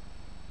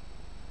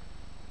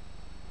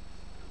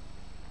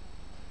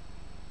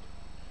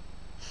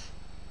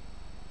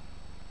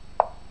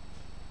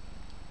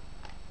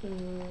 Oh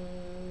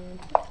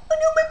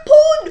no, my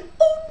pawn!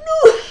 Oh no!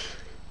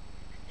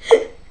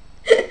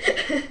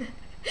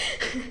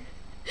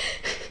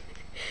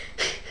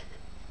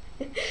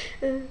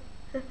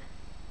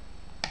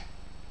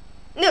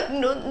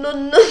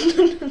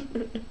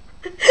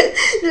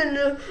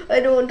 No,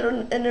 I don't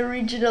want an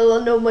original.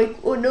 Oh no, my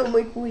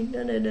queen.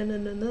 No.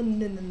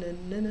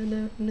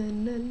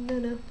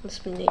 Let's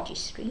play knight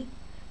g3.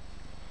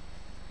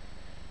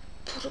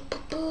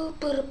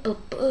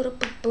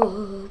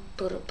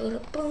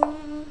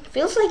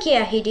 Feels like,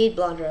 yeah, he did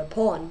blunder a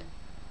pawn.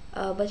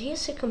 But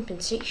here's a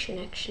compensation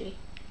actually.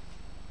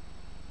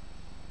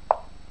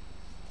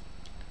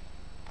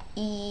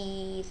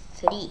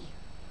 e3.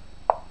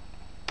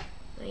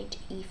 Knight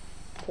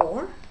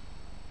e4.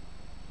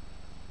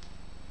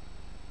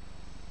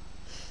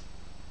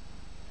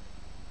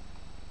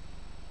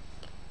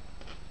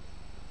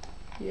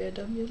 Yeah,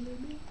 Damian, let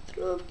me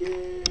throw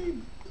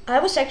game. I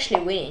was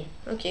actually winning.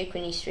 Okay,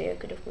 queen e3, I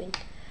could have won.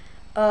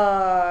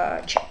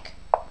 Check.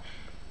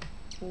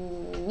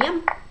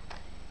 Yum.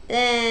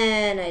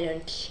 Then I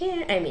don't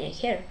care. I mean, I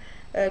care.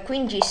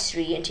 Queen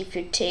g3, and if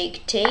you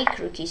take,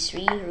 rook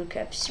e3, rook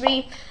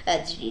f3,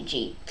 that's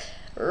GG.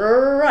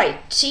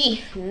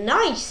 Righty,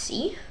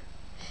 nicey.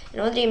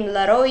 Dream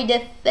Leroy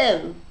de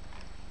Feu.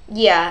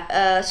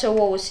 Yeah, so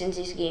what was in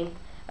this game?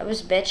 I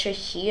was better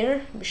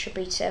here. Bishop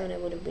h7, I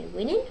would have been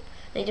winning.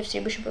 Knight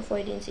f3, bishop f4,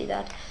 I didn't see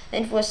that.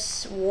 Then it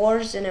was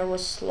wars, then I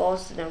was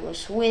lost, then I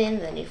was winning,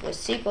 then it was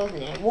sequel,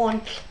 then I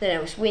won, then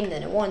I was win,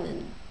 then I won,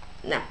 and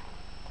nah.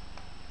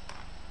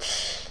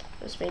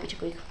 That was maybe too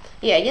quick.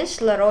 Yeah,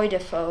 against Leroy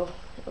Defoe,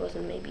 it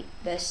wasn't maybe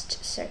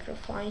best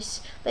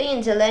sacrifice.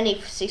 Playing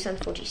Zeleny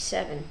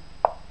 647.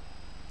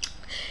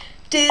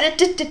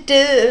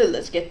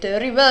 Let's get the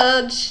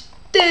revenge.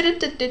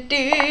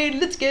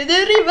 Let's get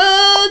the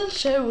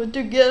revenge. I want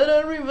to get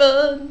a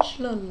revenge.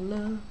 La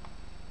la.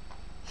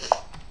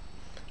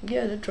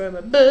 Gonna try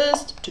my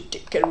best to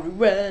take a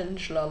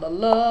revenge. La la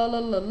la la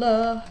la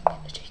la. I'm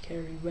gonna take a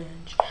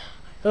revenge. I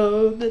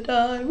hope that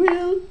I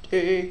will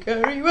take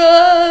a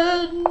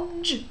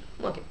revenge.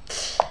 Okay,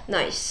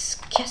 nice.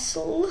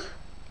 Castle.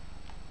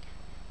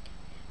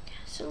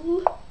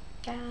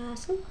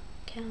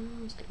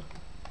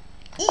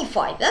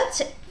 E5, that's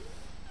it.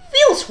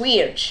 Feels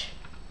weird.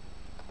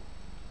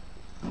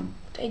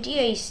 The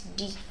idea is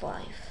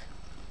d5.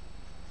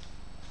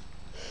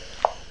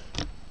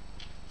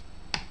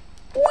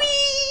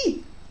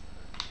 Whee!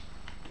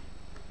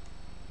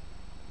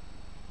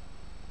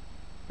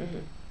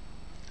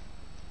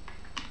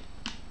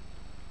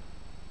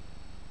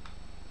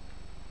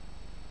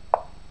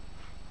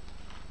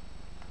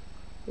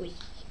 Whee.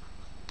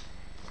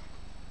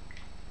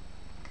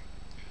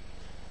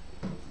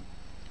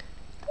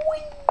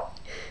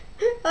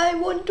 I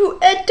want to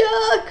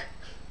attack.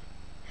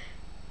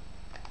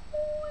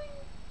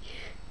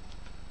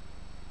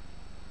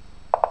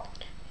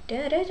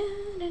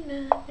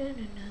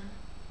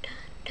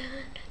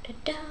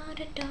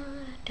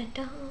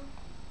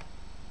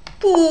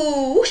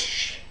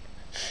 Push.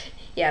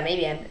 Yeah,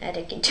 maybe I'm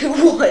attacking too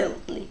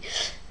wildly.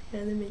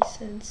 Yeah, that makes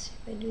sense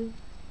if I do.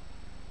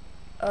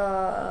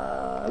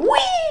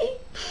 Whee!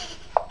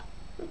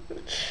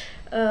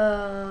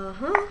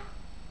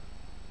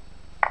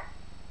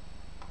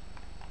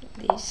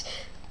 This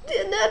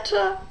didn't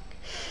attack.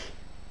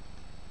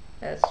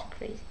 That's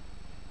crazy.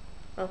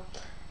 Oh,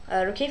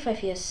 rook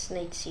a5, yes,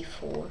 knight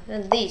c4,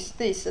 and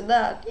this and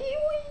that.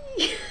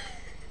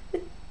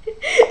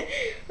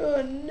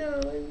 Oh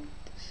no, I'm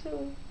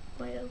so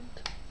wild.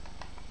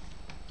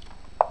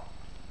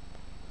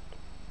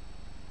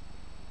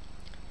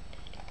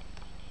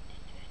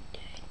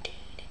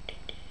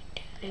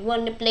 I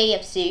want to play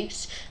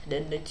f6,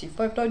 then knight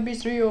c5, knight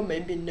b3, or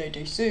maybe knight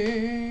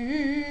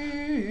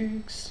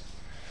a6.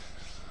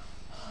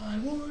 I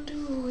want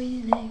to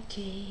win a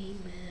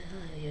game,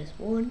 I just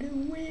want to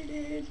win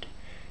it.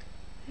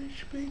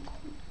 Let's play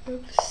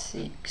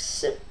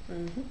f6.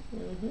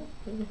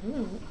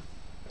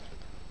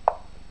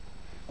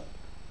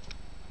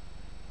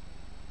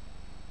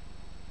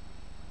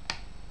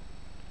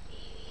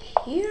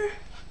 Here.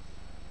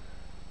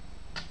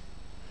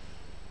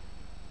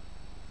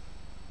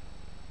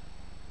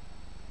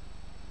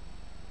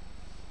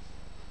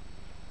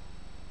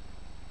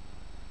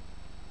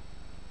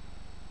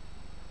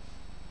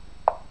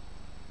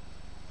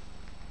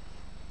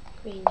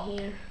 Queen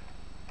here.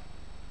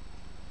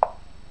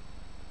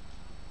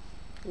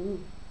 Ooh.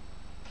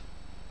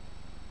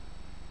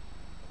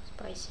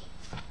 Spicy.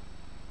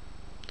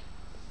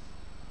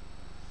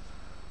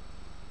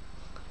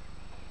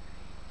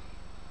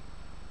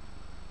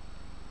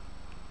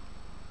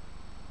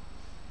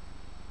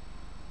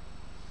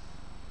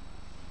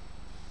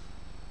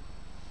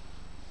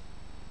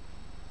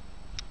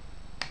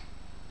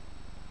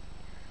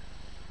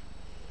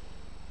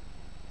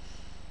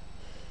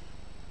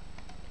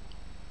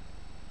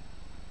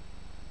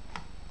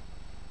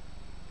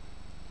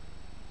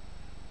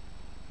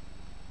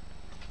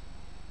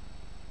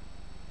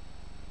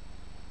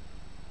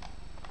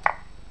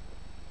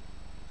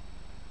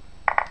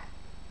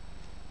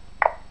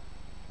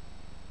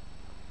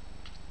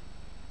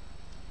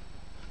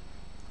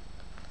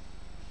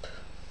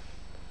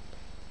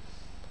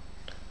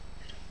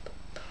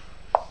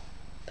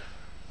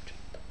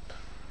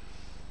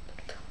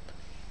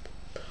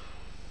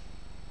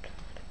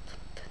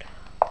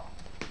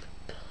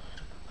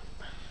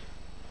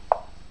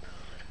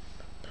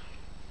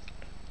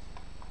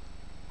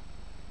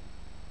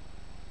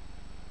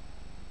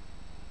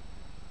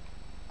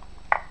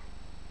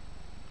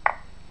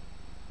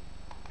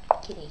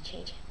 can he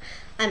change?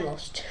 I'm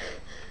lost.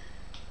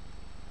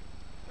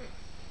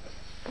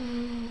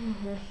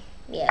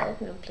 Yeah,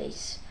 open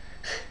place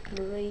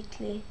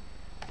greatly.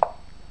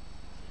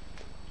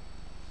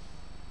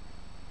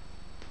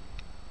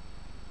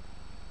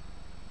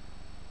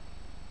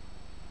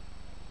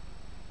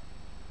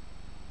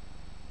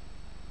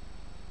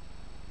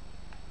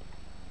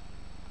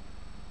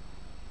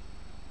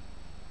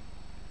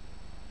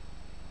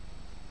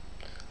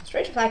 Let's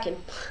try to flag him.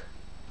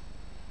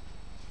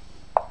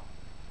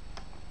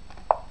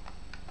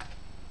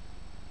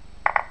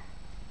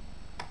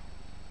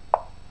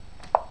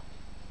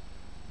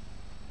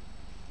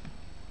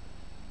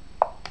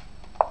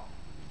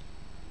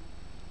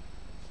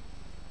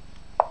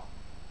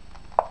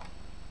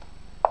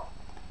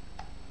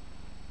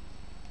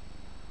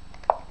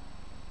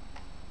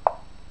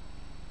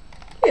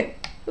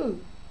 Ooh.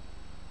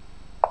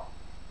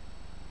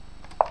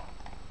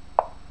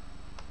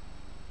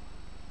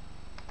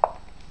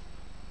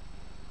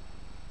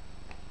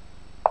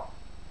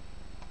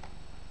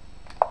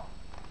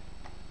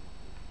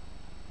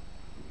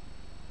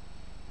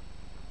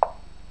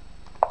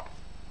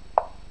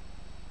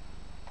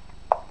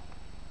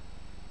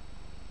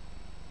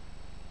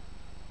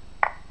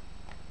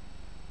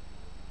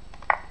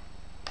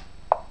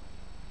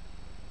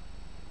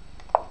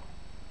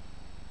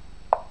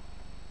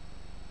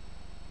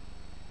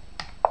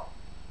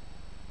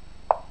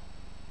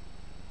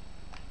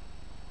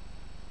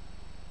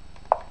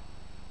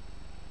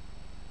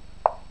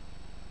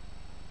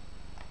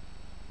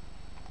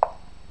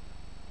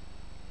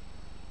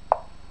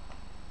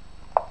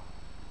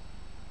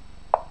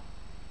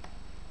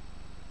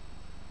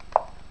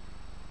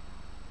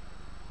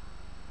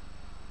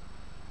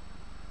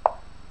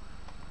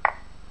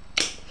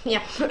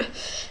 Yeah,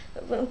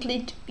 I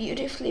played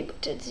beautifully,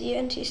 but at the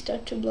end he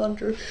started to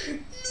blunder.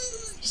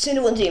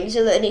 Cinnamon James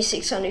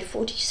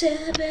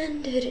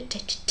 647.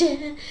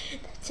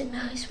 That's a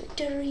nice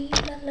victory.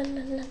 La la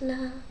la la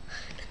la.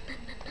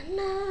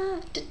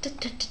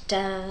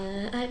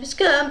 I was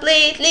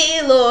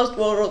completely lost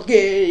for a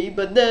game,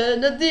 but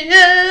then at the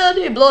end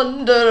he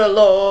blundered a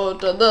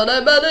lot, and then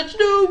I managed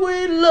to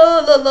win. La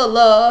la la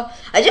la.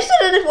 I just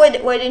don't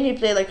understand why didn't he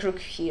play like rook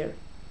here?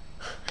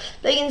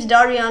 Against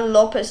Darian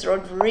Lopez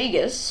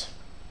Rodriguez.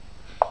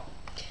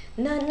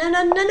 Na na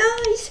na na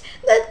nice.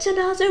 That's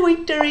another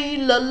victory.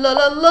 La la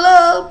la la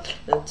la.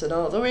 That's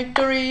another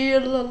victory.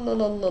 La la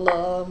la la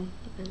la.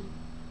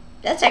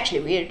 That's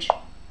actually weird.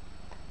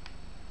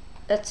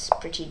 That's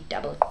pretty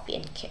double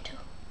fianchetto.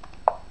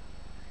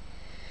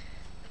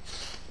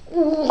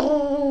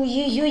 Ooh,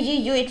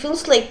 you. It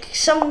feels like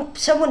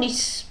someone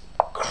is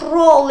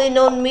crawling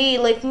on me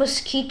like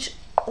mosquito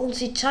all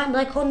the time,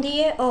 like on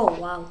the air. Oh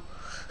wow.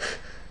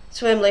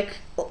 So I'm like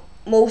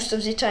most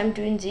of the time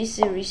doing this.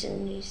 The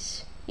reason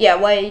is, yeah,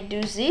 why I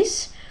do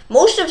this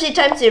most of the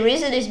time, the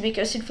reason is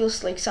because it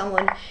feels like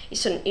someone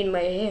is in my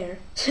hair.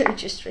 So I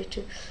just try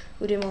to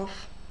put him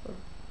off or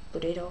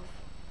put it off.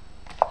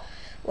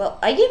 Well,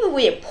 I gave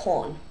away a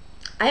pawn.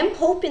 I'm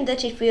hoping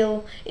that it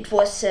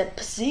was a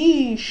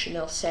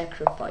positional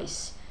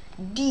sacrifice,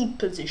 deep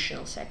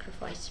positional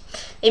sacrifice.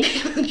 Maybe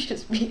it will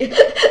just be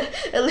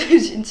a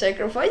losing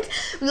sacrifice.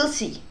 We'll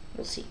see.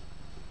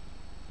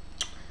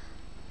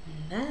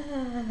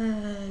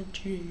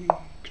 Magic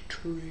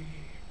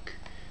trick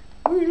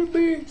will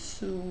be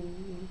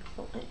soon.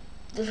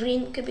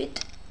 Drink a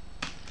bit.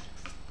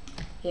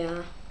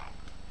 Yeah.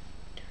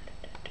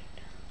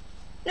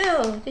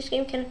 No, this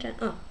game cannot turn.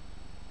 Oh.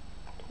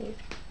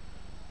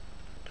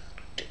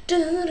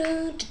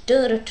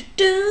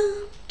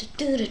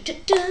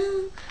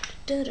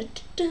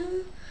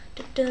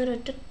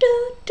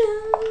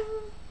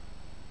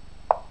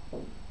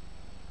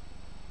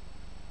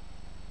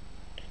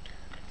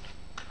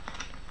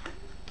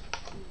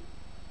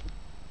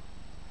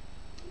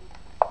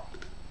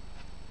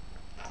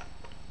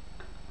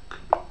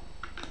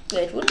 Yeah,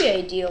 it would be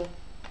ideal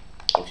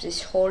if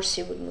this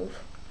horsey would move.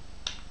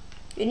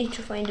 You need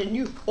to find a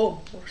new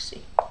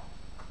horsey.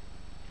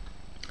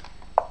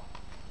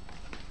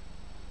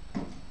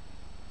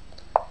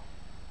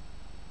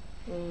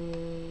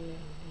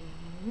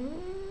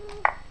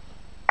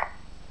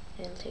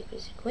 I'll take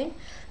with the queen.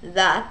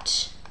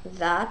 That.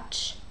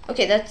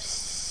 Okay, that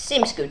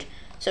seems good.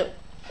 So,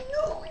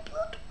 no, we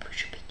want to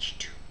push a bitch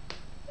too.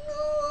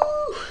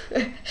 No.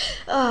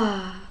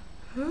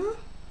 Huh?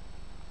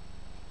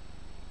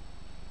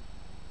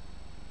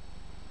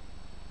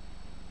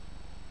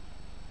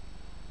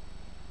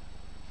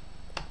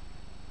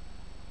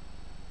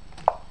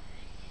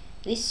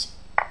 This.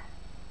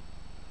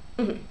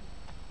 Wee.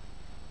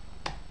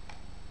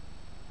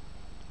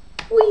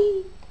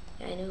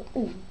 I know.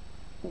 Ooh.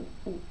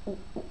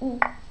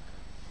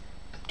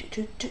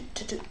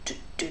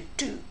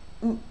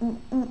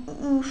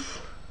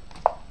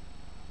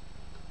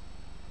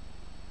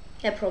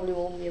 That probably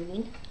won't be a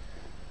win.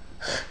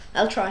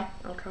 I'll try.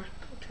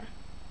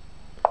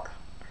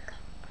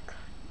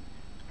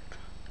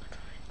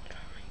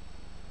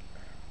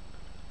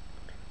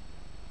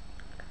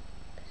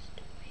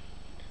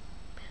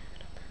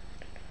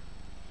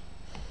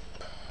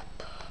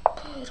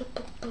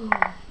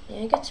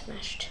 Yeah, I got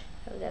smashed.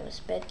 Oh, that was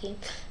a bad game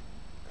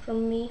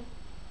from me.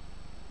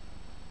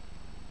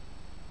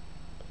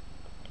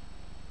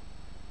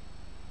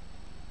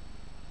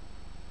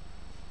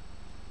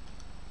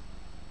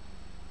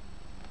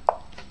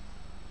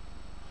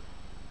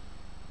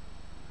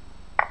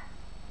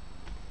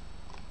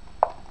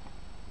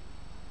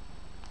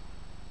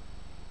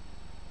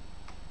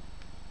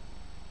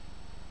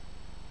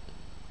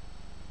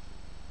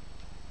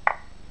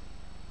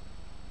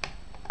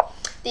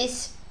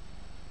 This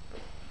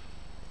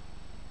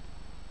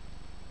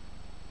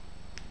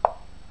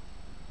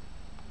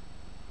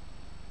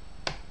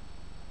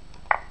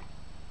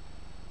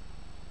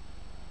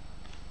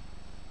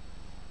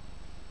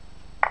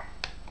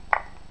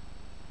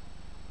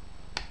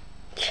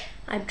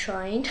I'm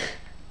trying.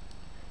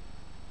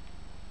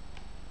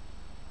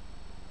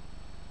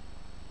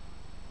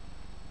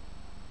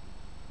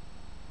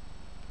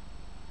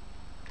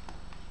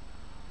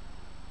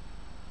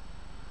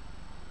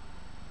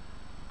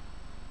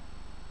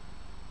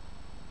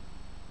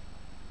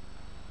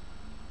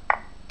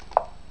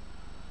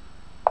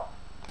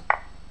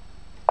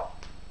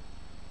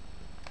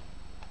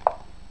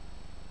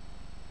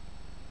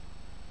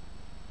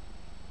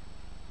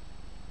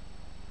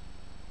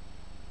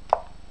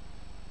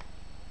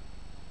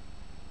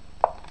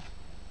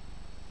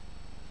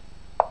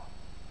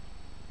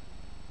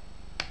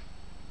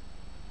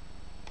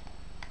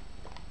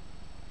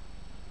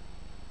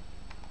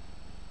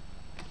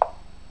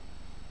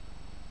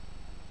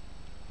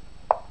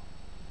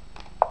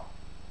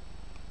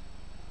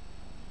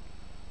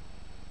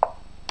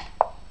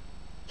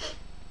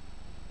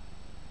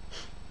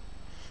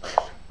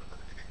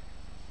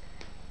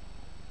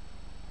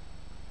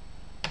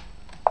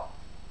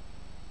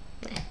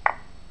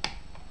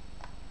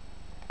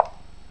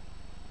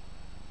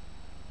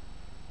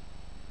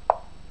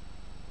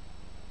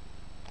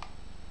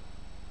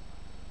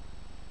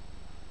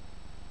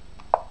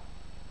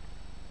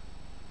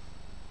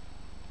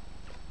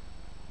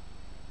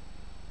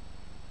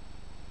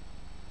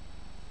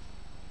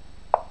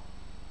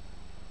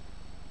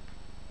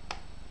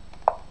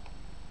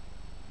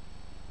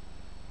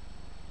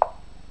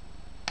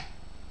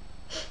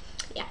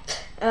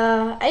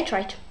 I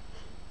tried.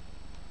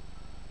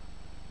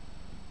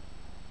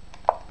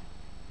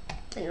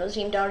 And it was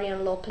named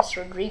Darian Lopez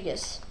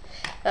Rodriguez.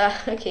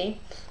 Okay.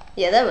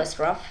 Yeah, that was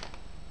rough.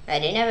 I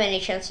didn't have any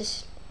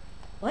chances.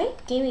 Why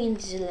Gaming in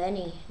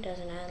Zeleny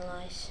doesn't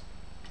analyze?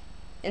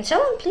 And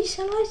someone please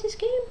analyze this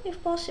game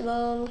if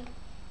possible.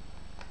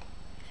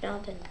 If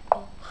not, then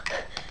oh.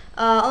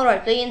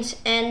 Alright, plugins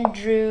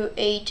Andrew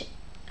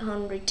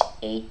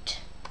 808.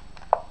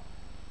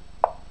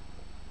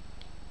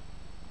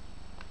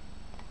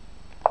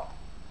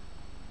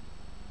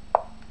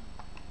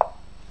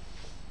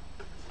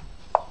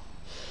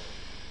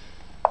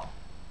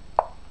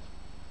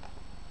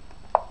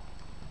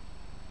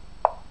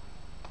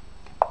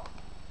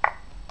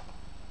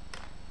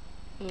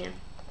 Yeah.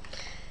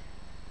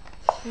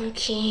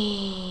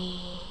 Okay.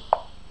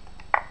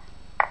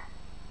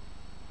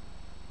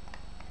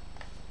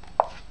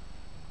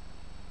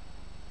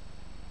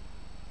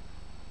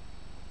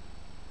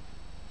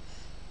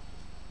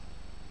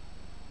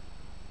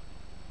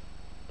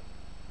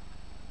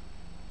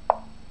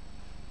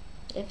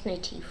 F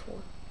knight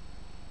e4.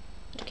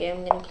 Okay,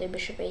 I'm gonna play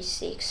bishop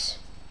a6.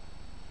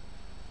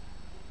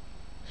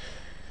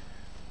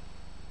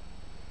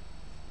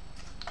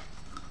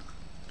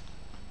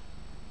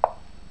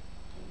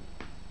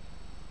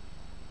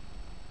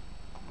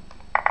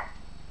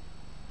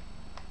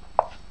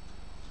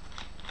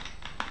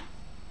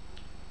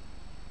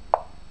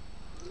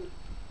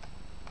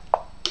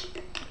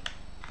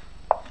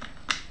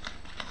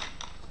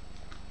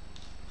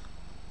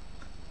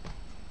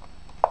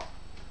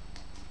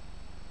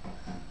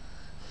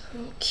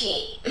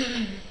 Okay.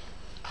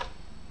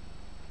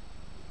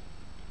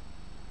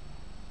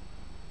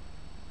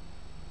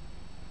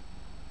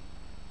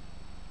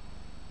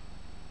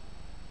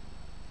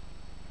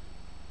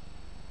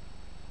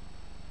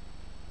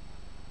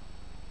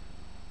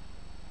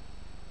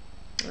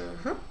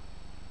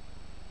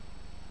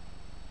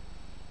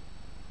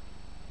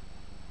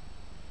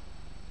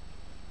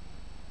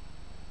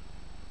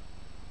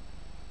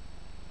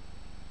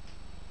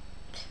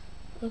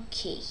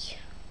 Okay.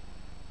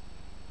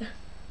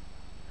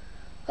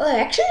 Well,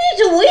 actually,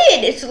 it's a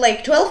win. It's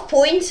like 12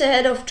 points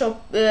ahead of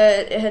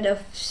ahead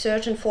of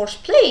certain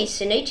fourth place.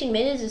 In 18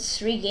 minutes, it's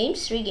 3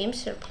 games. 3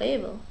 games are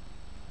playable.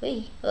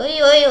 Oi,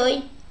 oi, oi,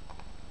 oi,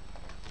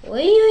 oi,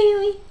 oi,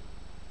 oi.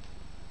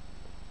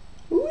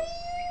 Oi,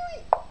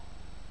 oi.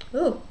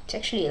 Oh, it's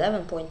actually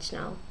 11 points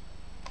now.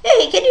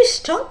 Hey, can you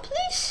stop,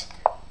 please?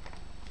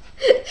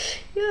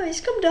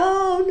 Guys, come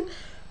down.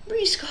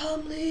 Breathe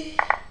calmly.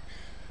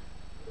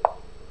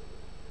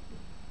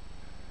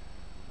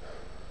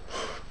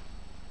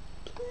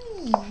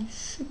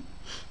 Please.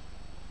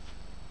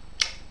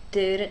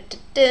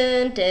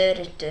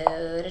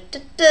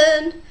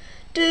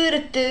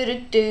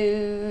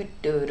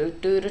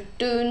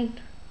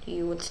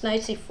 He wants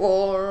knight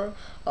c4.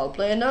 I'll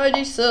play knight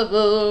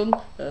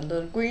e7 and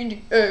then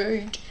queen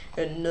d8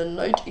 and then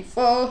knight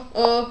e5.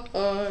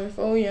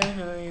 Oh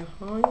yeah.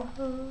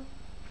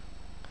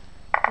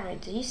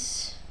 Right,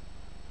 this.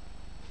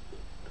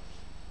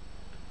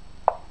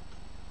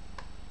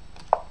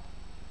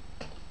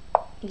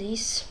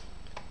 This.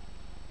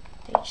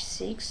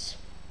 h6.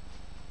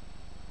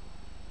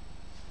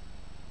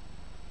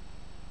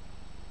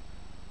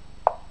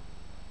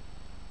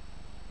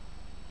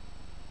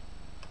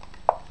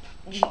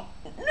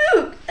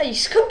 No!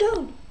 Ace, come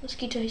down!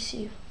 Mosquito, I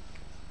see you.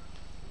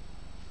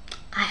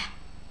 Ah,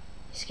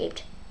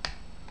 escaped.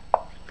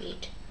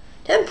 Beat.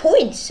 10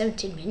 points,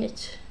 17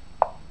 minutes.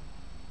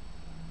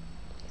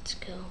 Let's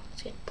go,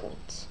 let's get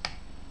points.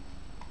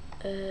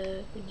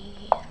 We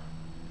need.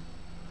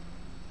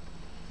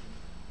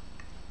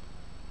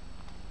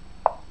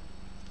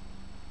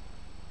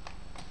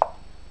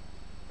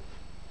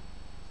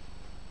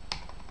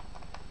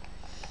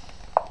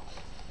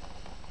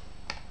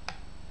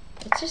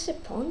 It's just a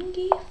pawn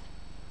gift.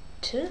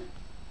 I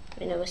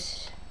mean, I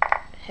was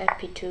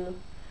happy to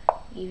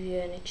give you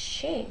an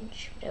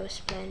exchange, but I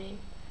was planning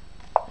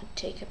to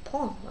take a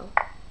pawn.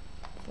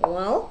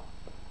 Well,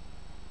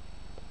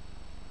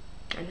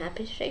 I'm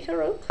happy to take a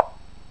rook.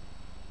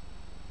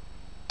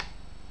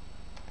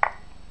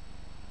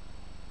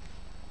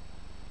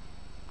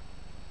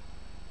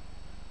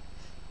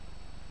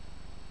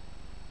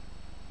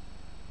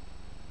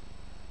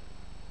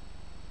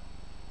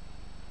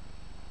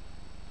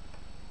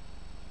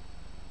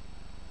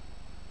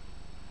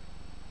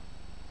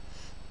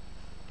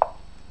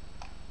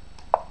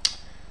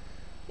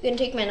 You can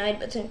take my knight,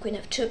 but then queen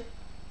f2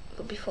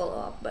 will be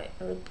followed up by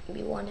rook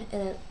b1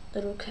 and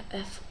then rook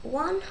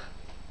f1.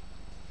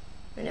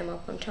 And I'm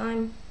up on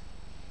time.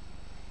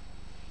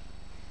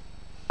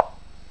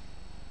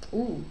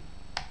 Ooh.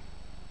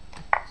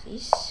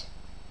 This.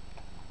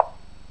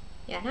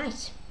 Yeah,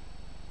 nice.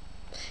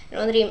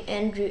 Another team,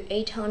 Andrew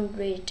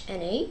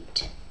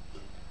 808.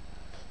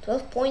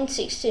 12 points,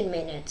 16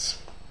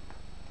 minutes.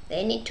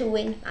 They need to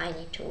win. I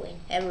need to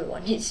win.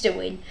 Everyone needs to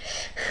win.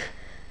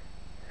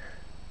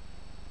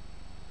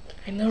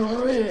 I'm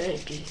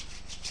ready.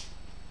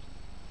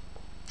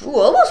 Ooh,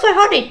 almost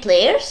 500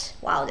 players.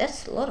 Wow,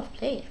 that's a lot of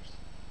players.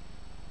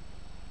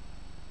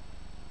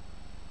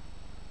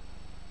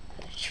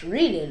 That's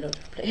really a lot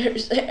of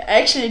players. I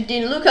actually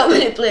didn't look how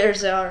many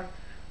players there are.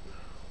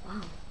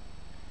 Wow.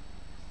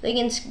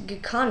 Against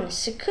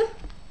PeshkaCh.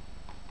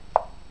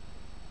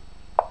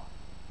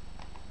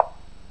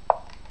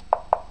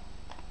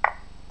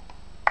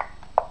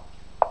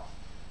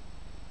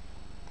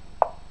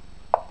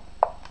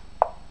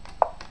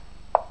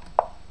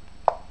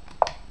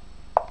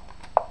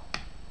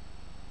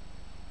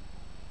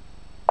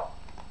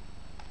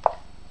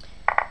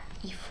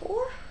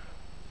 e4.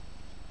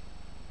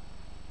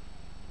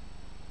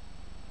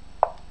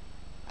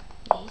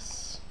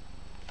 This.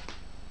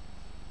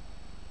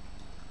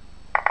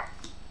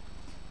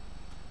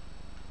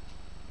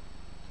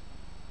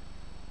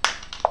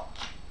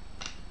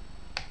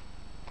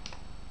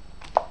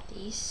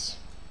 This.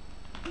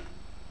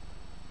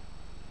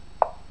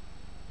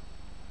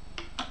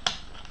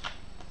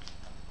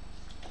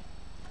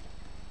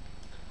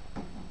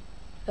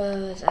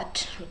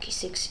 That rook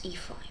e6,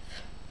 e5.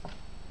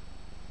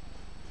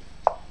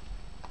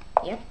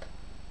 Yep.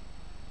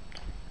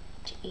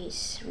 It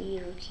is 3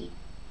 rook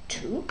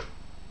e2.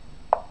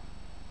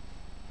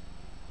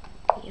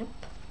 Yep.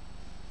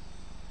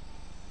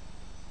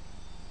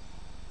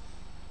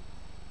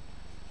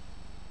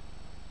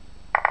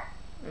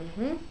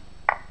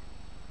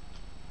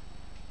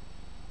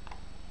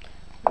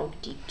 Rook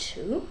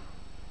d2.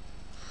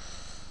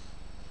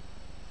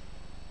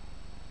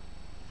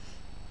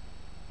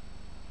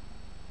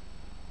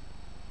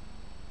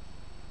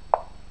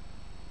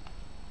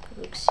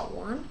 Rook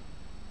c1.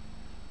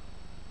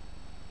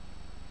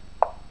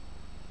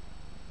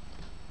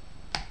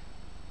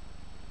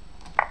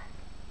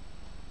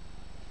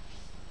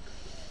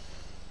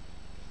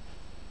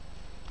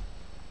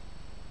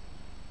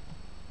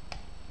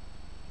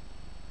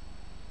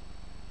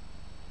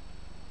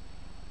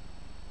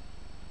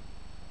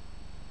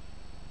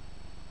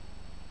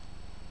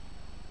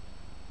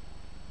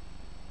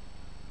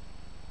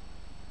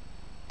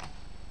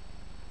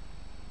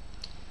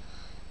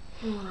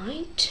 All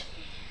right.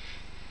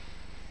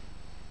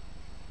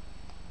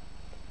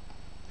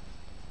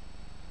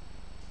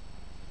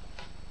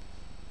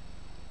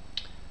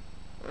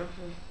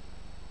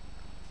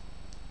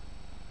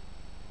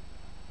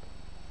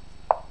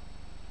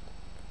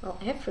 Well,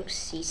 I have rook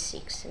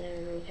c6 and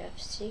then rook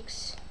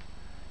f6.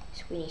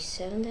 Is queen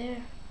e7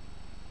 there?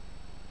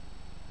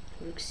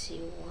 Rook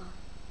c1.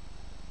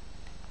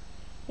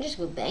 Just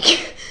go back.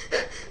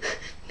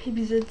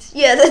 Maybe that's,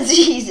 yeah, that's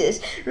Jesus.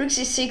 Rook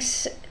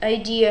c6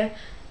 idea.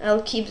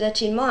 I'll keep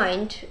that in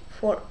mind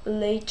for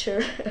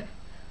later.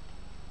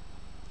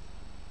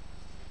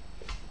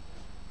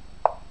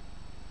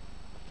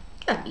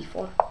 Ah,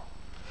 b4.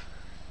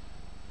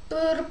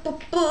 Boom, boom,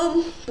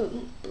 boom,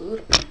 boom,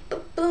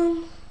 boom,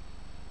 boom.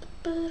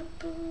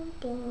 boom,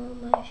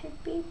 boom. I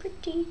should be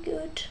pretty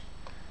good.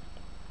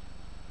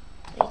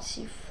 Knight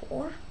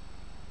c4.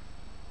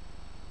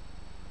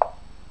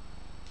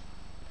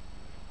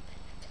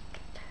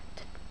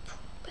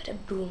 Bada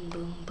boom,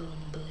 boom, boom,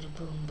 bada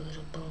boom,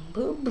 bada boom,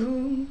 boom,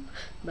 boom.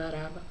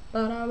 Bada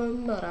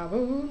boom, bada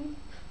boom.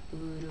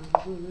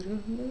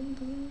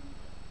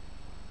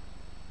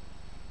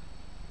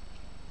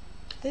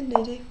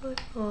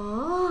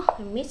 Oh,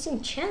 I'm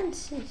missing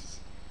chances.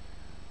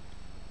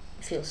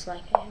 Feels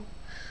like I am.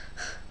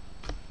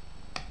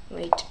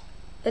 Wait,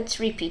 let's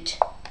repeat.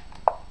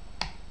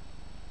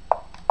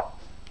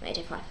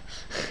 95.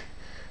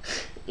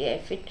 Yeah,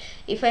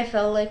 if I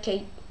felt like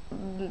I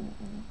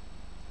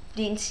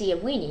didn't see a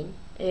winning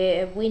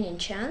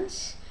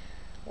chance,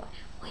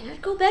 why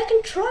not go back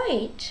and try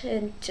it?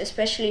 And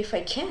especially if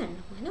I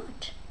can, why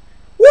not?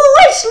 Whoa,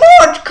 it's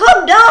Lord!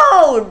 Calm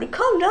down!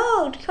 Calm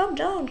down! Calm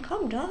down!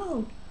 Calm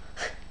down!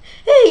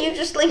 Hey, you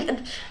just like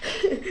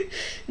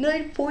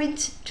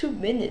 9.2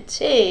 minutes.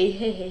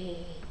 Hey.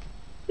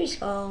 Please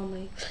calm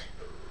me.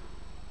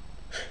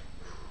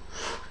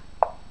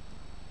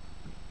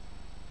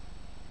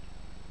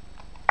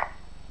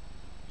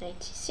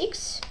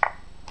 96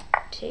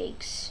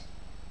 takes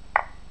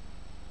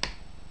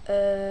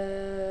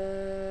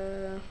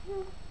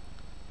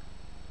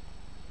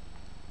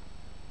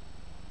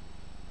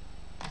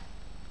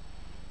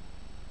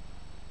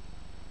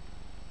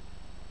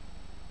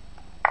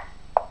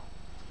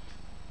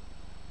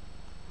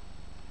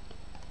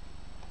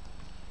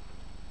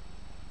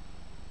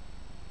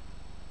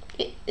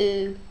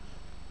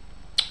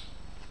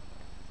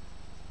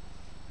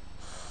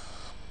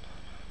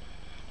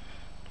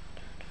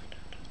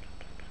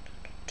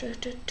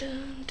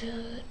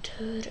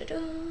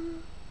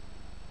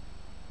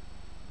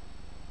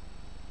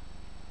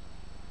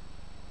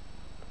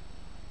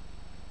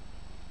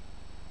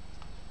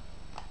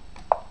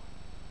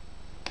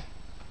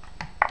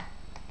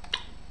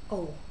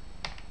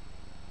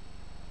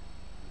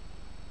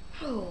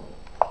Oh,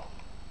 I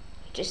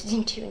just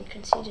didn't even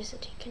consider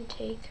that he can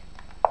take.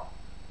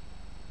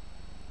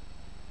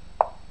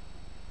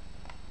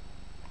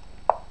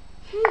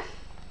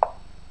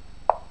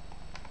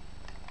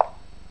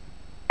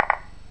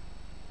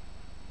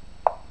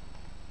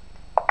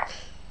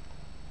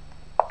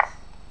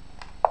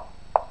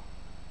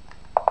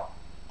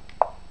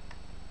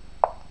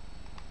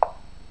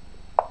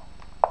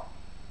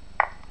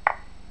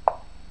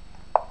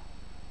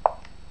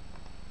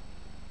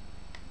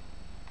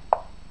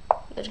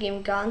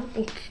 Game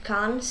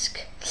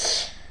Kansk.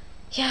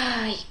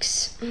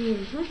 Yikes.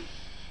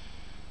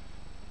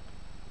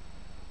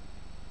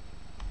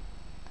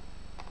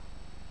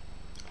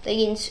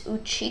 Against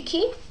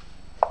Uchiki.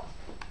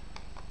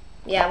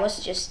 Yeah, it was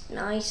just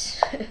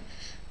nice.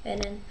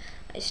 And then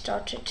I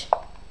started.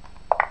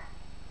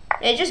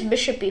 Yeah, just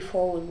bishop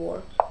e4 would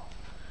work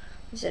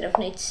instead of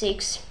knight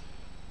 6.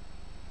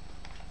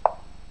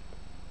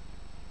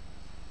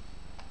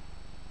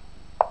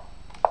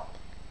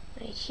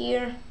 Right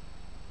here.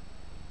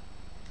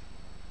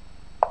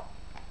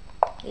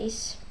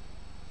 This.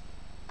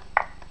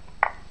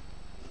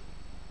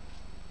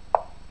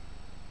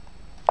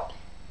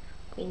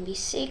 Queen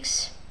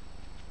b6.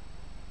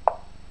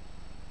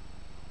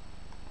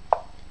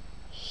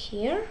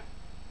 Here.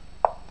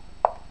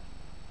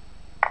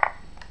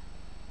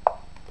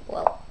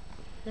 Well,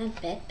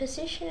 not bad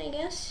position, I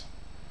guess.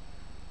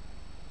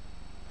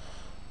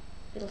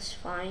 Feels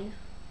fine.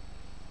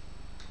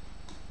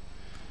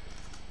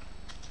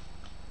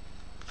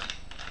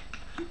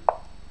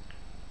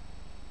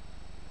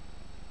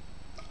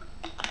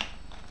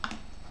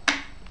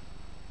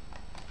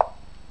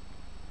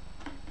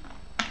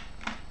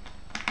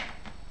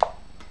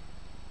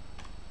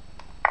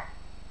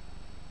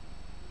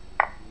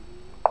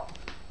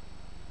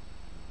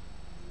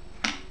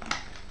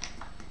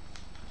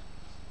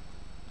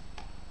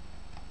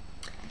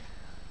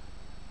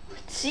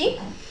 See?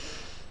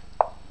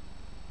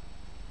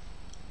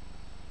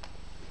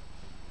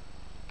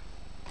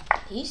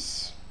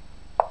 This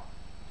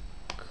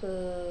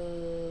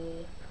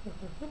Queen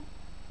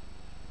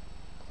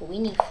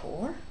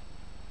e4.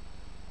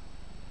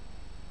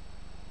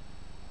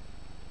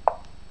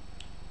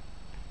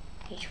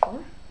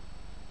 H4.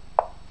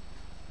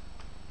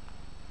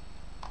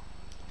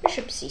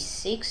 Bishop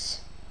c6.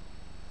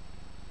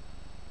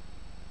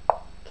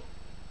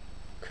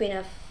 Queen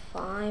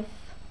f5.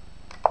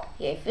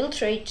 Yeah,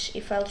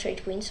 if I'll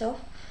trade queens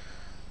off,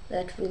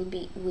 that will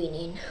be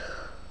winning.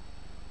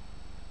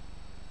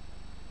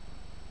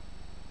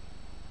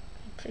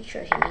 I'm pretty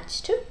sure he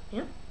needs to,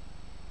 yeah.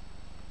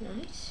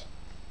 Nice.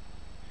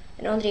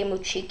 And Andrei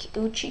Uchiki,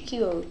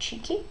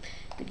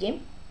 good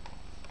game.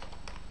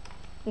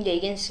 Yeah,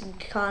 against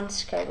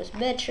Kansk I was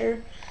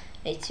better.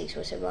 Knight 6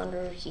 was a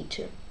blunder, he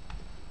too.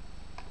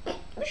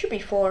 Bishop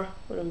e4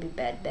 wouldn't be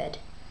bad.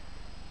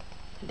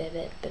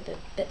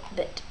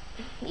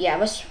 Yeah, I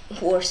was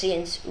worse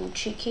against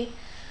Uchiki.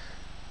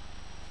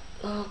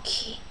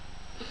 Okay.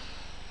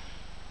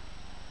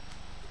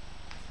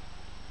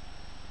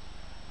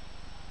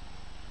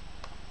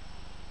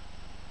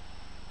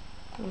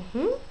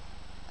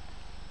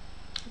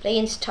 Play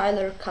against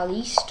Tyler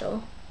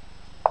Callisto.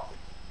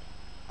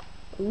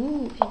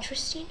 Ooh,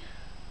 interesting.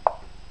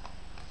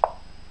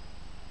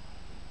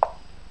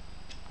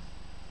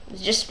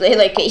 Just play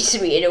like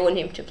a3. I don't want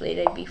him to play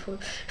like b4.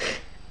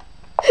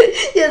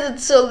 Yeah,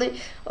 that's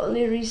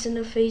only reason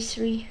of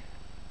a3.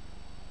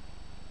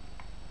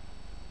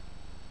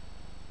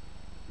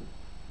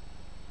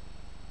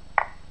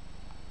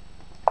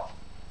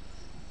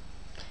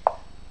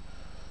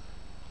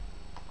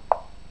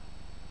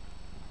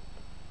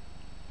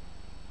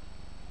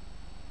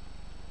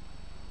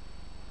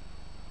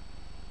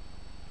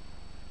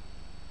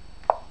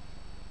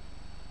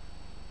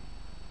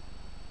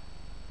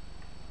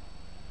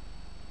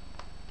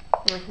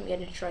 I'm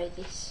gonna try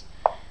this.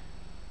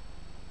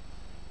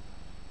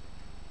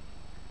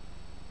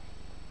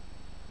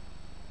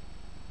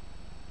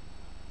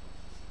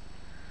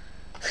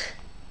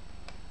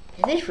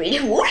 Does it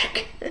really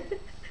work?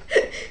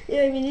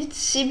 Yeah, I mean, it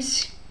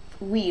seems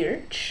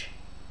weird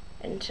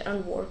and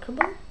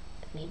unworkable.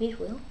 Maybe it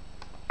will.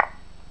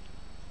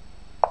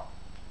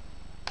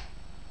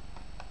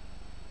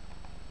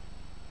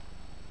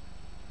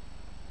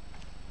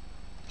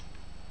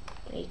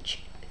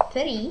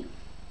 H3.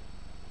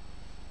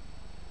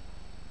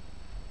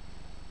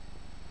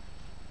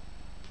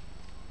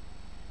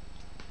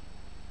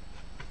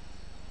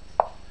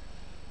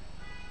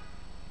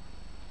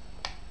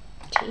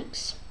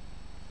 Takes.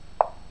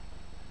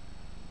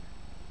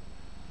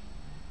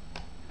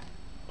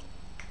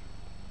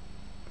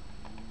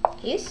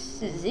 Yes,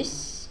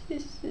 this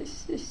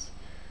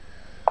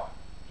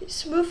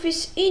move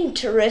is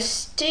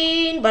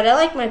interesting, but I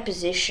like my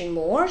position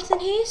more than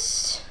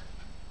his.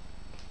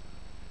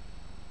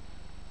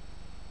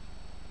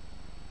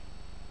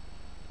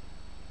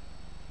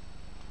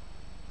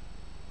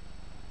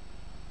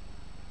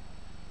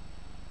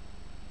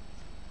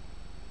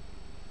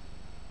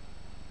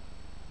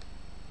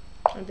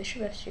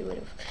 Bishop f3 would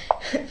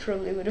have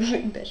probably would have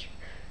been better.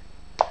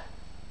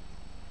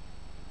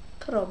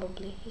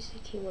 Probably is the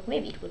keyword.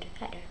 Maybe it would.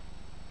 I don't know.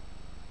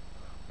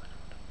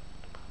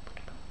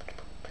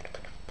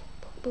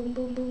 Boom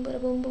boom boom,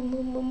 bada boom boom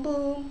boom boom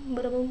boom,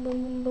 bada boom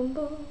boom boom boom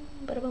boom,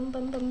 bada bum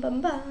bum bum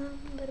bum bum,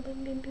 bada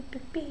bum bum bum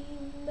bum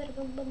bum, bada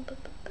bum bum bum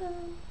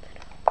bum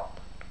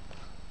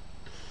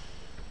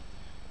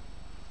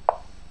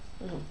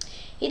bum.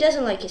 He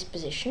doesn't like his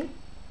position.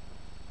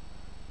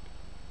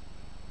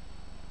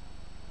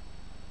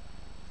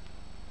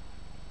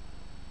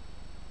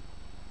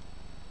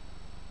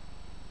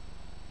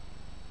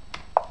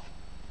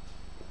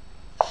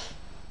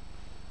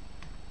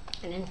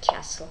 And then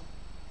castle.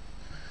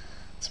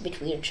 It's a bit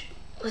weird.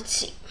 Let's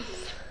see.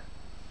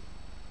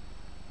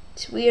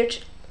 It's weird.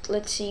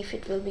 Let's see if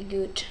it will be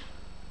good.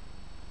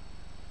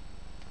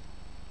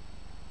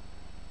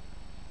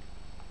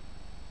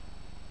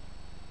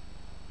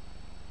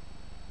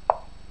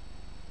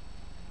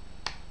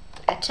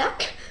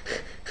 Attack.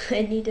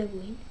 I need a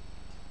win.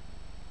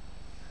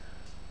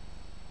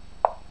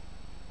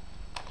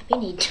 We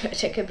need to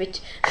attack a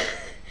bit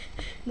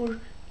more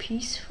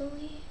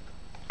peacefully.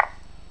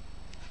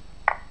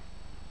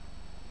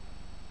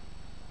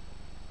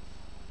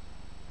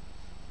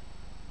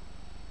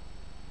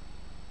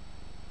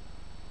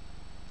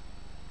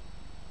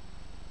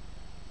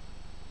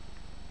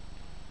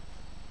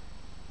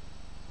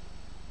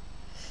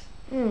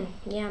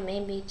 Yeah,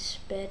 maybe it's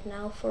bad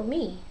now for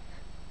me.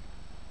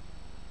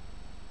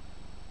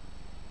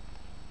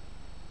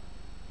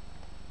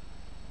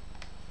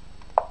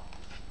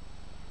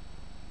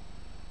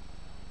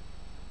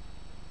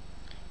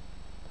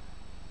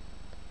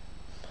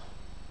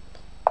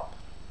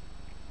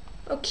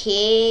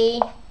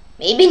 Okay,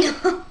 maybe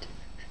not.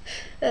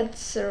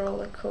 That's a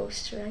roller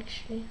coaster,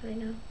 actually. I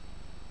know.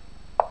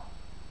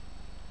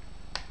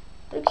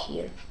 Look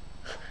here.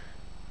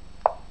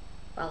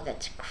 Wow,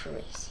 that's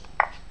crazy.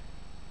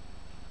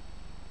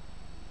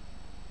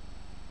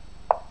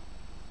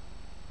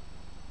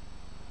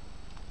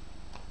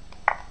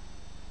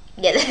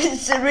 Yeah,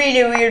 that's a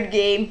really weird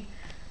game.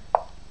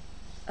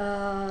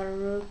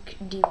 Rook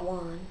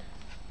d1.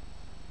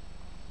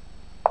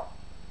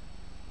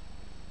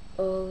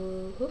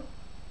 Oh.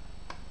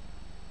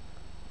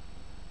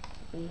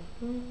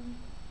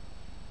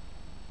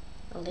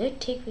 I'll let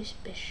it take this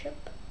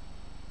bishop.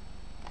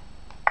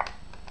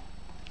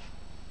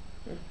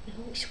 No,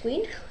 it's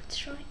queen. Let's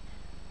try.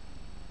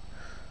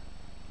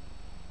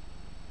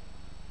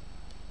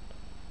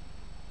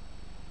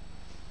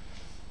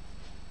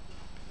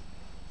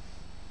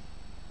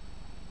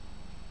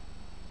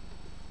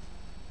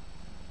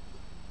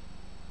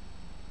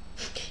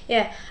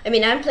 Yeah, I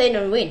mean, I'm playing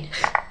on win.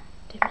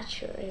 I'm not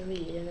sure. I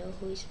really don't know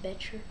who is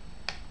better.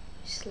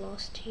 Who's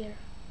lost here?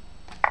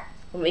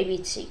 Or maybe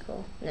it's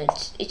equal. No,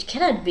 it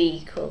cannot be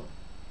equal.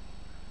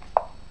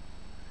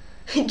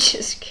 It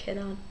just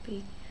cannot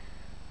be.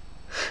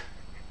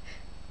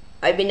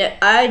 I mean,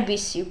 I'd be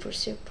super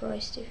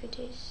surprised if it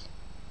is.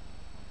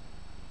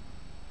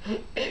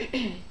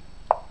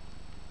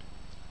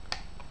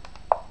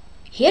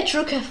 He had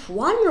rook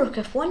f1,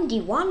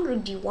 d1,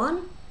 rook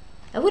d1.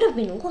 I would have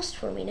been lost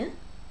for me, no?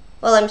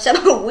 Well, I'm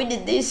somehow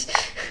winning this.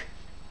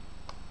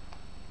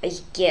 I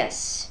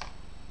guess.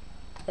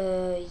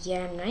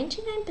 Yeah, I'm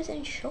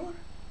 99% sure.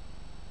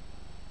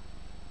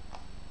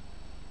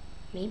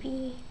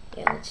 Maybe,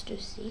 yeah, let's do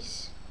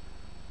this.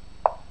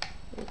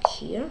 Look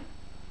here.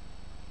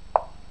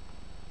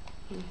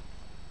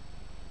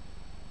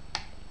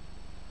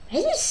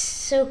 This is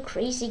so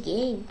crazy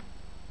game.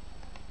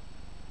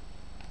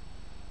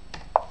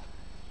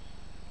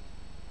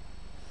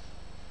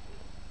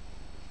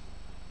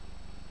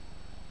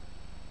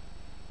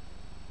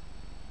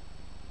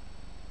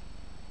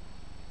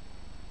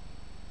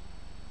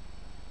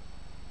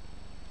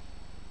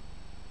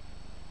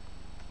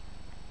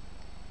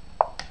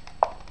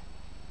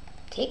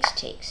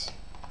 Takes.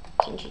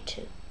 King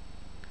G2.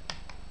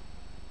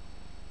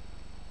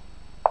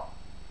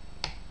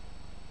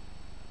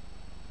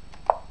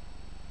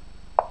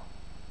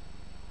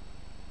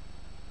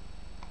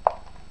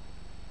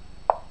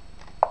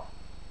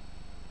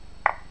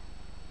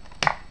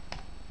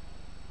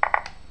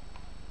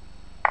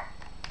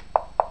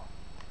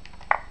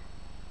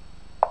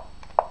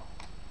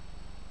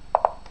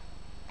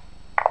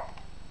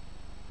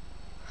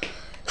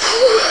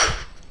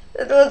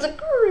 That was a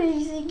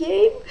crazy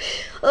game.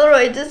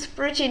 Alright, that's a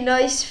pretty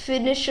nice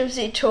finish of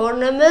the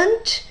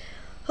tournament.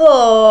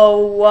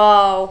 Oh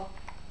wow.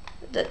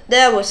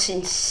 That was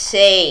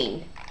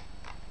insane.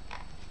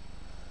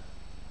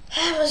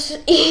 That was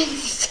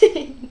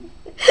insane.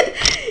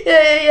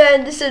 yeah,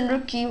 and this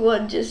rookie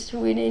one just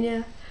winning,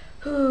 yeah.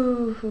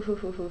 Alright,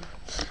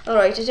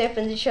 to tap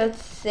in the chat,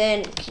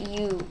 thank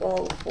you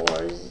all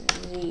for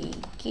the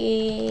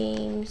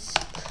games.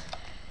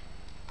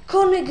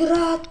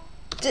 Congrats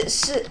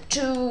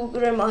to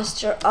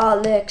Grandmaster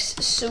Alex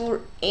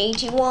Sur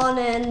 81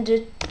 and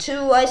to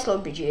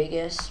LiveStream, I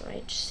guess,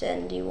 right?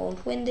 Sandy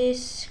won't win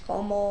this.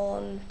 Come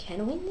on,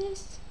 can win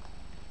this?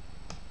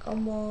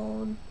 Come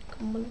on.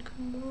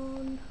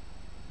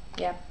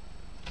 Yeah.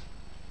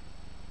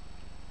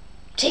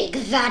 Take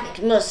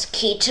that,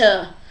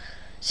 mosquito.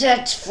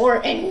 That's for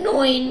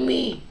annoying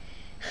me.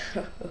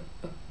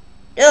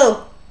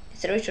 No,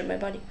 it's a reach on my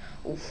body.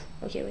 Oof.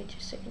 Okay, wait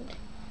just a second.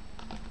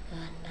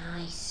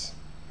 Nice.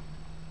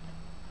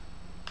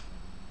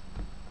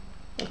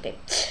 Okay,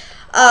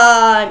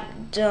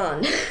 I'm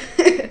done.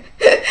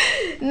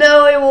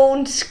 No, I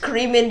won't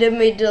scream in the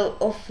middle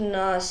of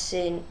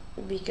nothing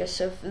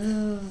because of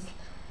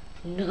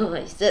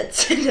nice.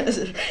 That's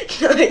another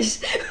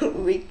nice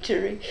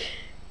victory.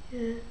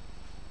 Yeah.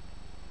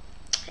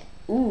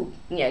 Ooh,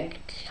 yeah,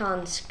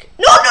 can't.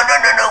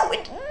 No!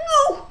 Wait,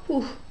 no!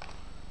 Ooh.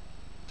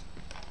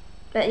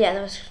 But yeah,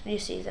 that was, you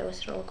see, that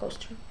was a roller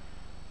coaster.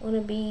 Wanna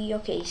be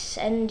okay?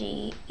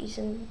 Sandy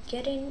isn't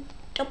getting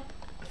top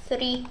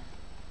 3.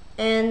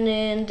 And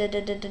then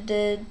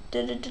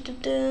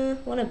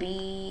wanna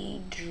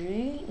be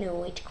Drew? No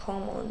wait,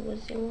 come on,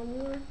 what's the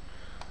one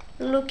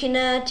we're looking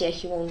at? Yeah,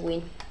 he won't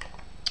win.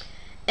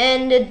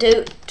 And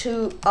the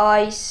 2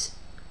 Ice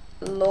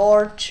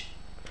Lord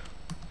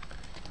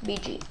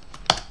BG.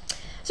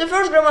 So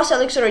first Grandmaster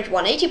Alex Sur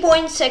 180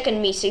 points,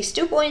 second me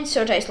 62 points,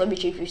 third Ice Lord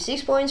BG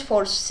 56 points,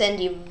 fourth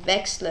Sandy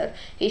Wexler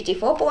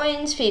 54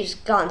 points,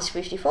 fifth Guns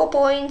 54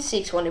 points,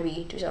 sixth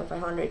wannabe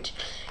 2500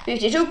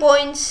 52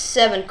 points,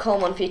 7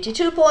 Common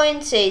 52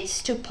 points, 8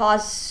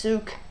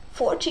 Stupazuk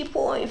 50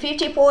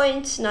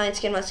 points, 9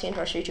 Skinmaster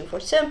Rush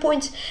 47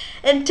 points,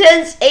 and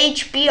 10th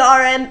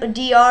HBRM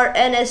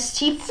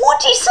NST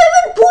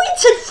 47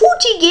 points at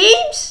 40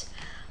 games?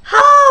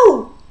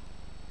 How?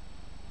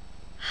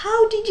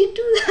 How did you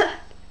do that?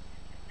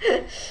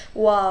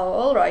 Wow,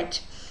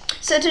 alright.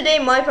 So today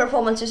my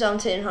performance is on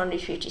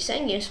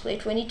 1057 games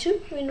played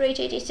 22, win rate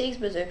 86,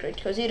 berserk rate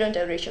because you don't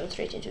have ratio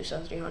straight in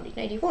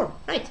 2394.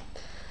 Right.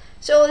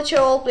 So let's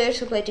show all players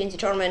who played in the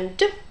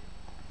tournament.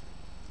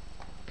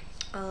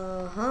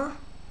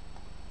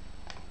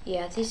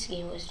 Yeah, this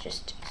game was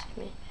just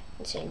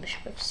insane.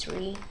 Bishop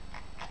f3.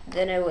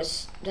 Then that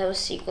was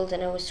sequel,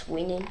 then I was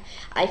winning.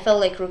 I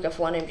felt like rook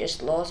f1 I'm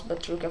just lost,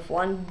 but rook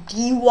f1,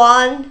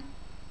 d1.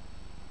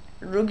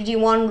 Rook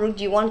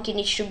d1, king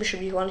h2, bishop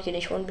d1, king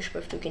h1,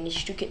 bishop f2, king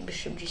h2,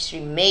 bishop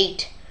g3,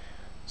 mate.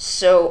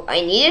 So I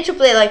needed to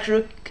play like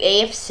rook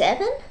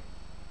af7.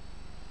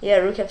 Yeah,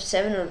 rook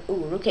f7 or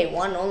rook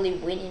a1 only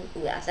winning.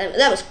 Ooh, yeah,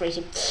 that was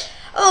crazy.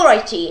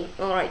 Alrighty.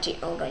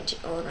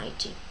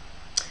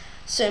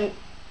 So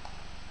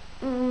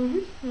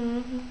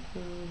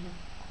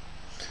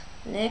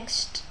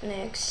next.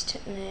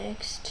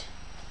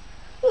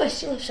 Oh, I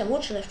still have some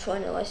watch left for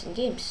analyzing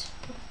games.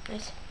 Oh,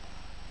 nice.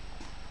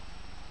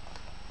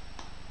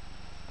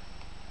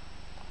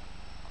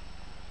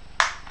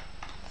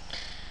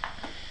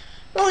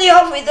 Only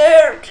halfway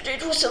there. Today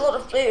it was a lot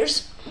of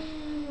players.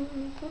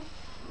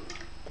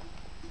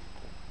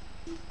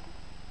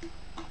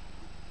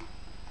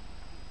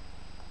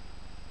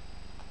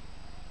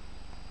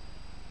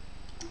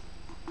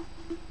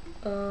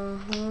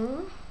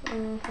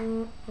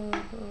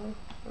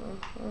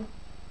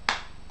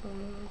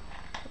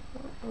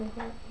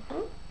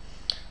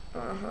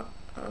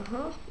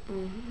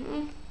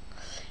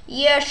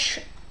 Yes,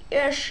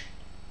 yes,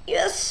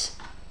 yes,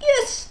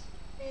 yes,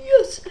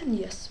 yes, and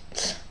yes.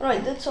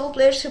 Alright, that's all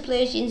players who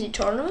played in the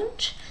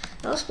tournament.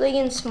 I was playing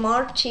against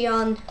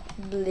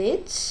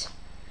MartianBlitz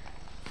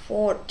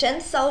for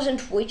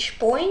 10,000 witch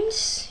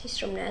points. He's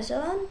from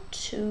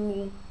Netherlands.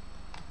 2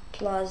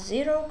 +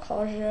 0,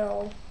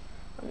 casual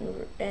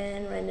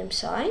and random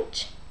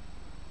site.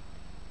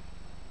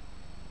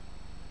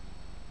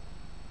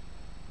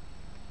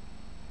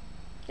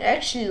 I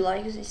actually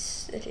like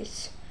this, that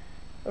it's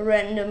a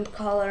random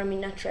color, I mean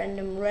not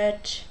random,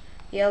 red,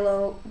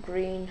 yellow,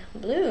 green,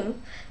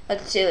 blue, but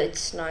still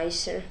it's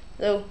nicer.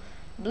 Though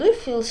blue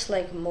feels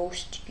like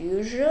most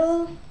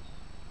usual,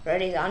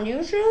 red is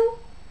unusual,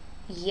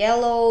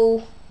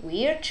 yellow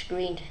weird,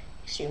 green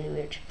extremely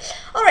weird.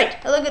 Alright,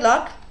 hello, good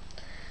luck.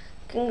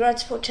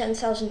 Congrats for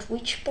 10,000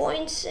 witch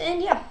points,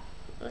 and yeah,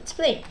 let's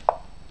play.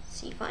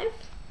 C5.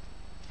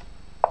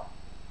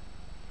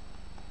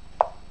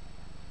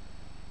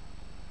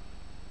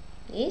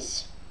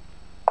 This.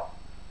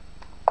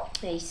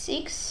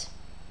 A6.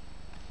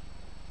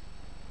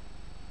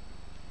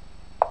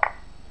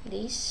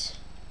 This.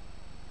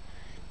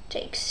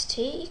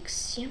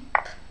 Takes, yep.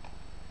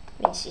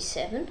 Queen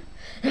C7.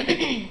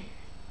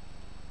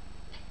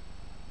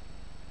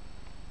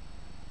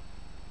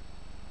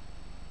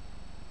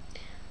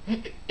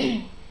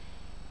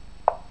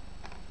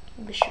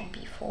 Bishop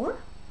B4.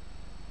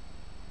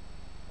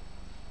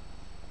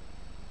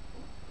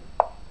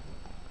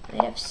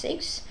 I have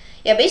 6.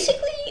 Yeah,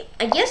 basically,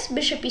 I guess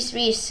Bishop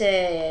E3 is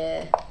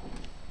a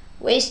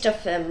waste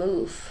of a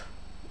move.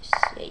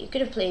 Yeah, you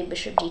could have played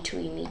Bishop D2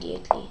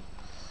 immediately.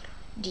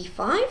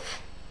 D5.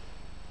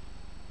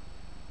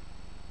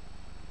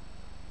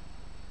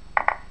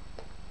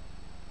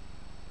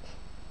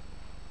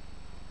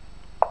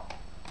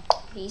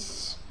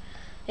 This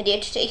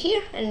idea to take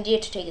here and idea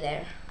to take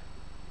there.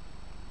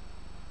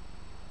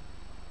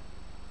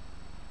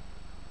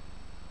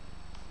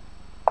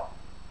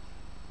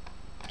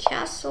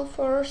 Castle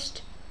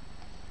first,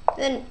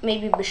 then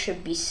maybe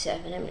Bishop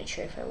B7. I'm not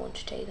sure if I want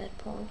to take that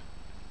pawn.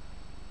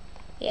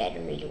 Yeah, I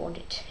don't really want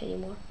it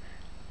anymore.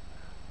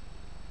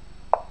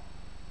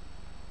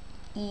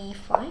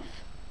 E5.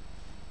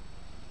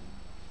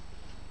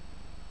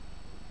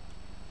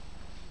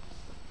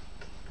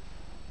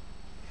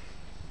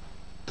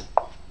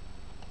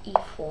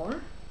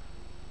 E4.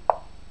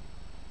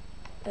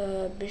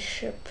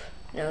 Bishop,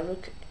 no,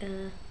 rook,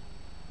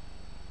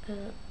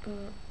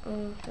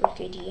 rook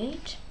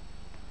A8.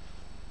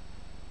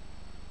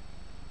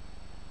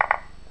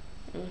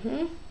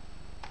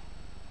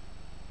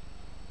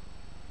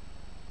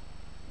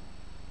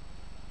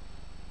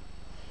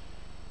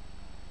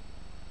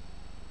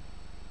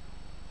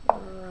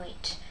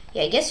 Right.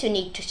 Yeah, I guess you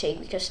need to take,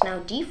 because now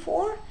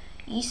D4,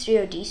 E3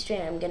 or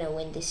D3, I'm gonna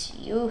win this.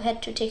 You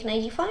had to take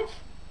knight E5,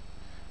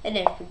 and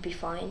then it would be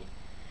fine.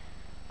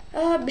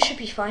 Bishop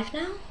E5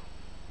 now.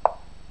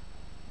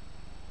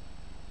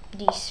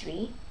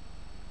 D3.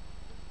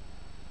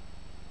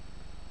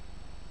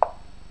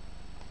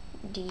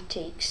 D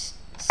takes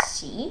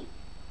C.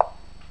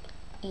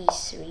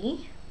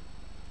 E3.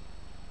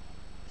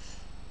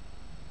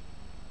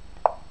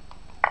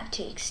 E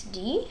takes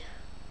D.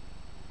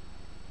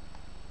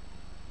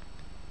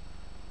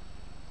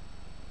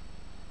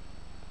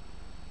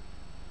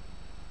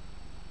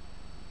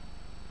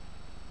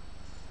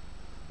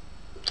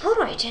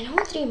 Alright, and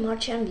all 3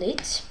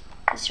 MartianBlitz.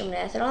 He's from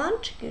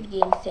Netherlands. Good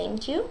game,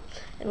 thank you.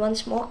 And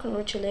once more,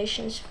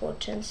 congratulations for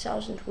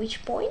 10,000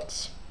 witch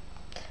points.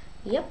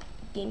 Yep,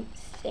 game,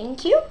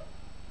 thank you.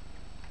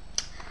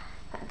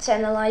 Let's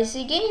analyze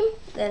the game,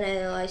 then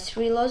analyze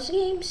 3 lost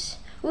games.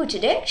 Ooh,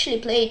 today I actually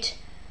played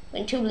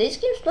 2 Blitz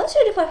games, plus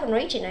 35 on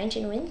rating,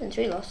 19 wins and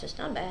 3 losses.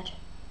 Not bad.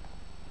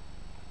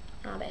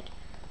 Not bad.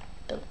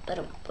 Boom,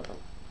 boom, boom,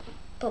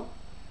 boom,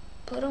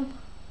 boom,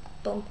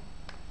 boom,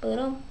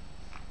 boom,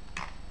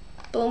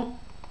 boom,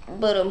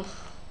 boom.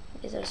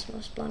 These are the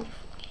most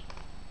wonderful game.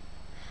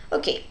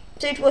 Okay,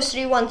 so it was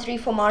 3-1-3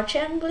 for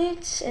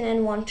MartianBlitz, and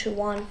then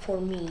 1-1 for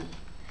me.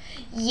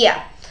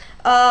 Yeah.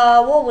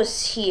 What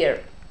was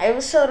here? I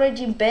was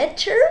already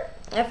better.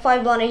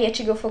 F5 blind, I had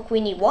to go for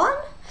Queen E1.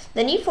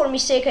 Then E4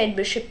 mistake, I had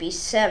Bishop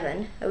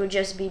E7. I would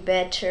just be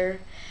better.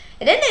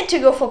 And then I had to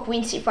go for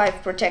Queen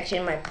C5,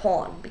 protecting my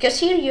pawn. Because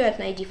here you had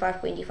Knight D5,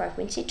 Queen D5,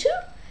 Queen C2.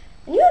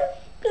 And you're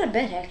not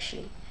bad,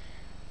 actually.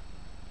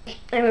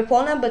 And my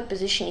pawn up, but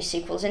position is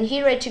equals. And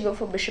here I had to go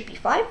for Bishop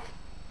E5.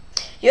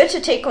 You had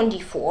to take on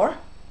D4.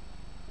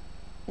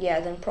 Yeah,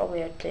 then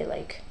probably I'd play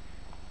like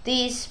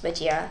these, but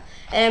yeah.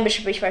 And then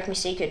Bishop H5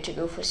 mistake, I had to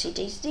go for C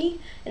takes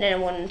D. And then I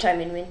won time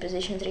in win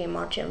position 3 in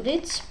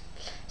MartianBlitz.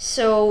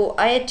 So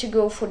I had to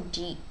go for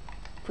D,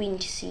 Queen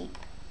C,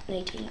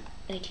 Knight E,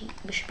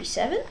 Bishop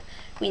E7,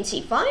 Queen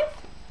C5,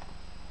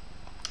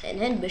 and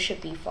then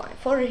Bishop E5.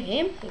 For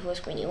him, it was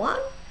Queen E1.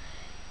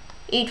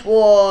 It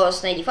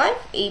was Knight E5,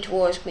 it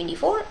was Queen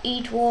D4,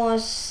 it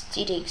was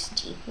C takes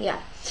D. Yeah.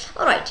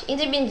 Alright, it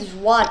had been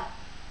Zwartal.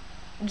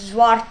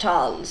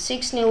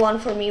 6-0, 1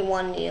 for me,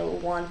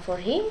 1-0, 1 for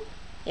him.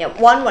 Yeah,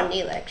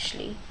 1-1-0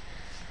 actually.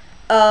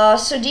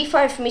 So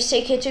d5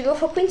 mistake, had to go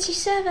for queen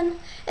c7,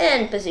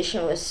 and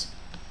position was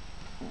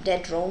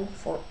dead drawn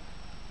for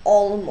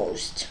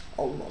almost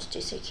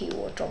is a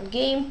keyword of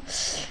game.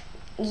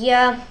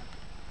 Yeah.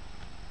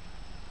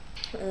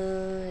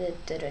 Yeah,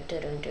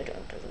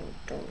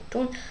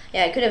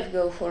 I could have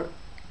go for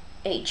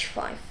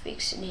h5,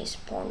 fixing his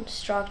pawn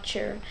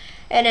structure,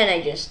 and then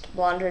I just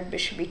blundered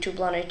bishop b2,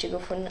 blundered to go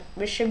for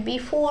bishop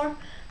b4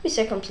 with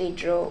a complete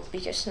draw,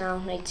 because now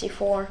knight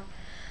c4.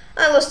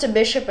 I lost a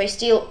bishop. I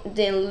still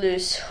didn't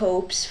lose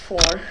hopes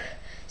for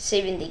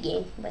saving the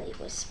game, but it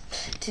was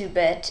too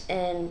bad,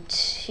 and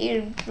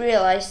he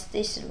realized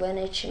this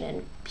advantage and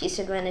then his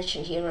advantage,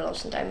 and here I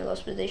lost some time, I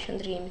lost position,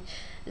 dream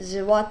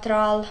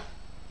Zwatral.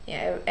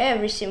 Yeah,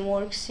 everything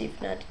works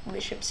if not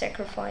bishop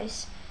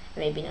sacrifice,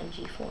 maybe not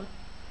g4.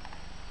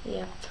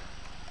 Yeah.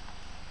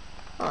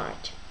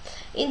 Alright.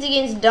 In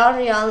against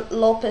Darian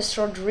Lopez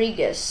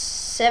Rodriguez,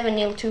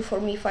 7-0-2 for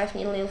me,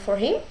 5-0 for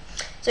him.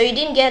 So he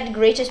didn't get the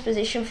greatest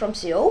position from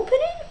the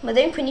opening, but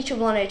then queen e2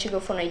 blunder to go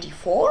for knight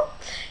d4,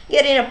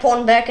 getting a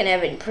pawn back and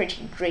having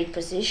pretty great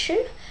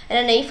position,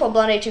 and then a4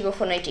 blunder to go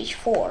for knight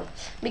h4,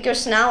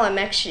 because now I'm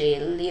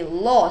actually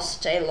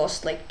lost. I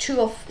lost like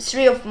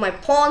 3 of my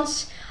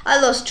pawns, I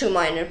lost 2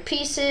 minor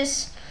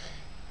pieces,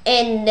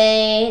 and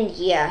then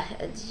yeah,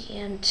 at the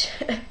end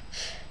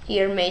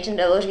here mate in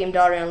the last game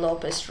Darian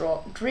Lopez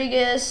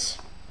Rodriguez.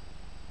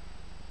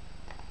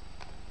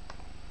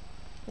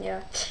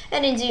 Yeah,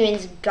 and in the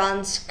wins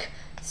Gansk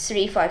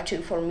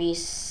 3-5-2 for me,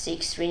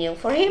 6-3-0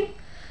 for him.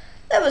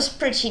 That was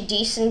pretty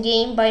decent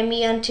game by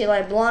me until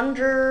I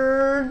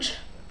blundered.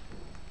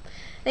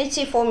 Knight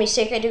c4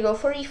 mistake, I had to go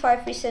for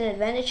e5 with an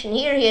advantage, and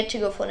here he had to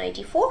go for knight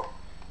e4.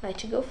 I had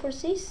to go for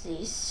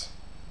this,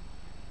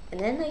 and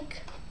then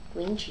like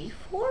queen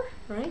g4,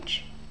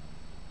 right?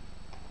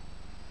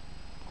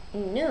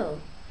 No,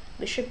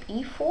 bishop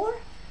e4,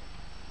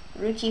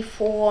 rook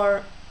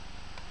e4,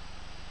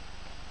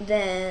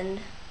 then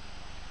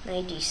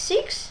knight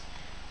d6,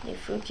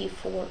 if rook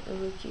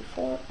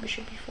e4,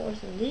 bishop e4,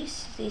 then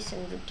this,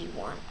 and rook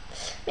d1.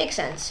 Makes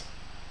sense.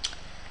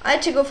 I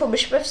had to go for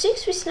bishop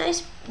f6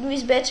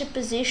 with better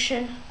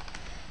position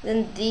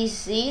than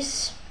this.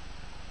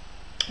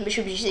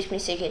 Bishop g6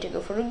 mistake, I had to go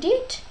for rook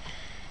d8,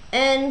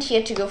 and he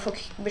had to go for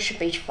bishop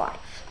h5.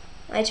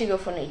 I had to go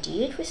for knight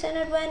d8 with an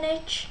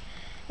advantage,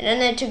 and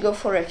then I had to go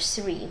for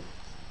f3.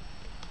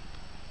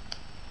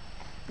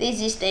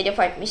 This is knight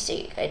f5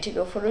 mistake, I had to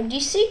go for rook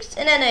d6,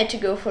 and then I had to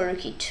go for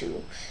rook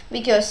e2,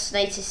 because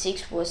knight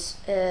c6 was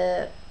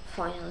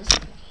finalist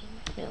game.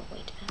 No,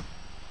 wait,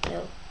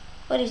 no.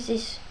 What is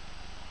this?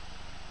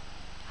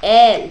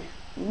 L.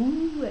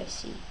 Ooh, I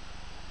see.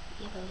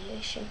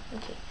 Evaluation.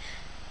 Okay.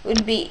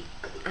 Would be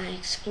I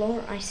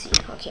explore. I see.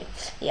 Okay.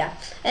 Yeah.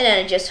 And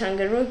then I just hung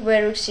a rook by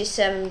rook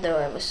c7, though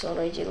I was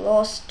already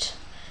lost.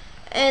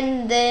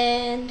 And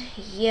then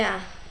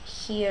yeah,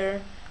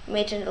 here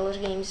made in those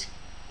games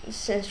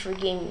since for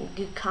game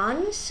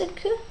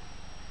PeshkaCh.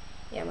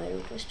 Yeah, my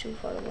rook was too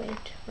far away.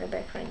 My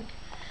back rank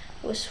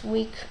was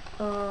weak.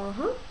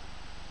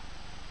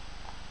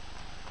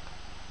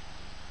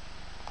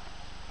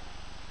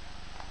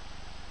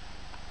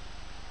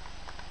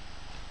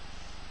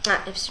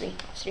 F3,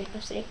 F3,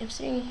 F3,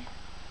 F3,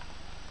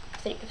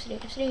 F3, F3,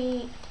 F3,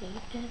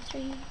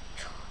 F3,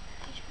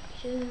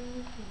 F3,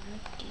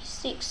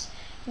 D6,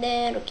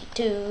 then rook e2,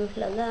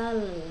 la la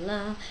la la,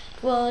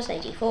 it was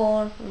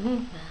 94,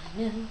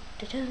 then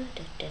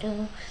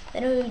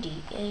rook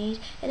d8,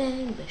 and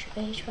then bishop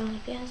h5,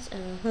 yes,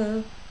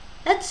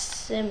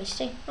 That's a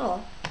mistake.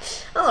 Oh,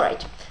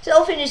 alright. So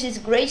I'll finish this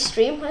great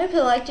stream. I hope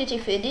you liked it.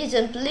 If you did,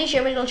 then please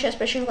share my little chat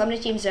special how many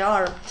teams there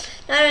are.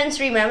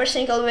 903 members,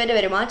 thank you all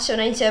very much. So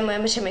 97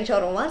 members and make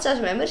total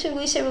 1000 members, and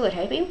please say will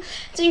help him.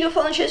 Thank you for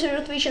following, shares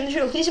on Twitch and the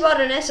show. Please about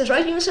the next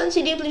right news on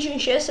CD, please join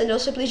shares, and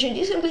also please join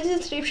this and please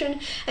description.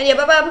 And yeah,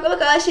 bye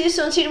bye, see you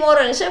soon, see you tomorrow,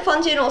 and have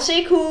fun, and I'll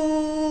say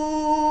cool.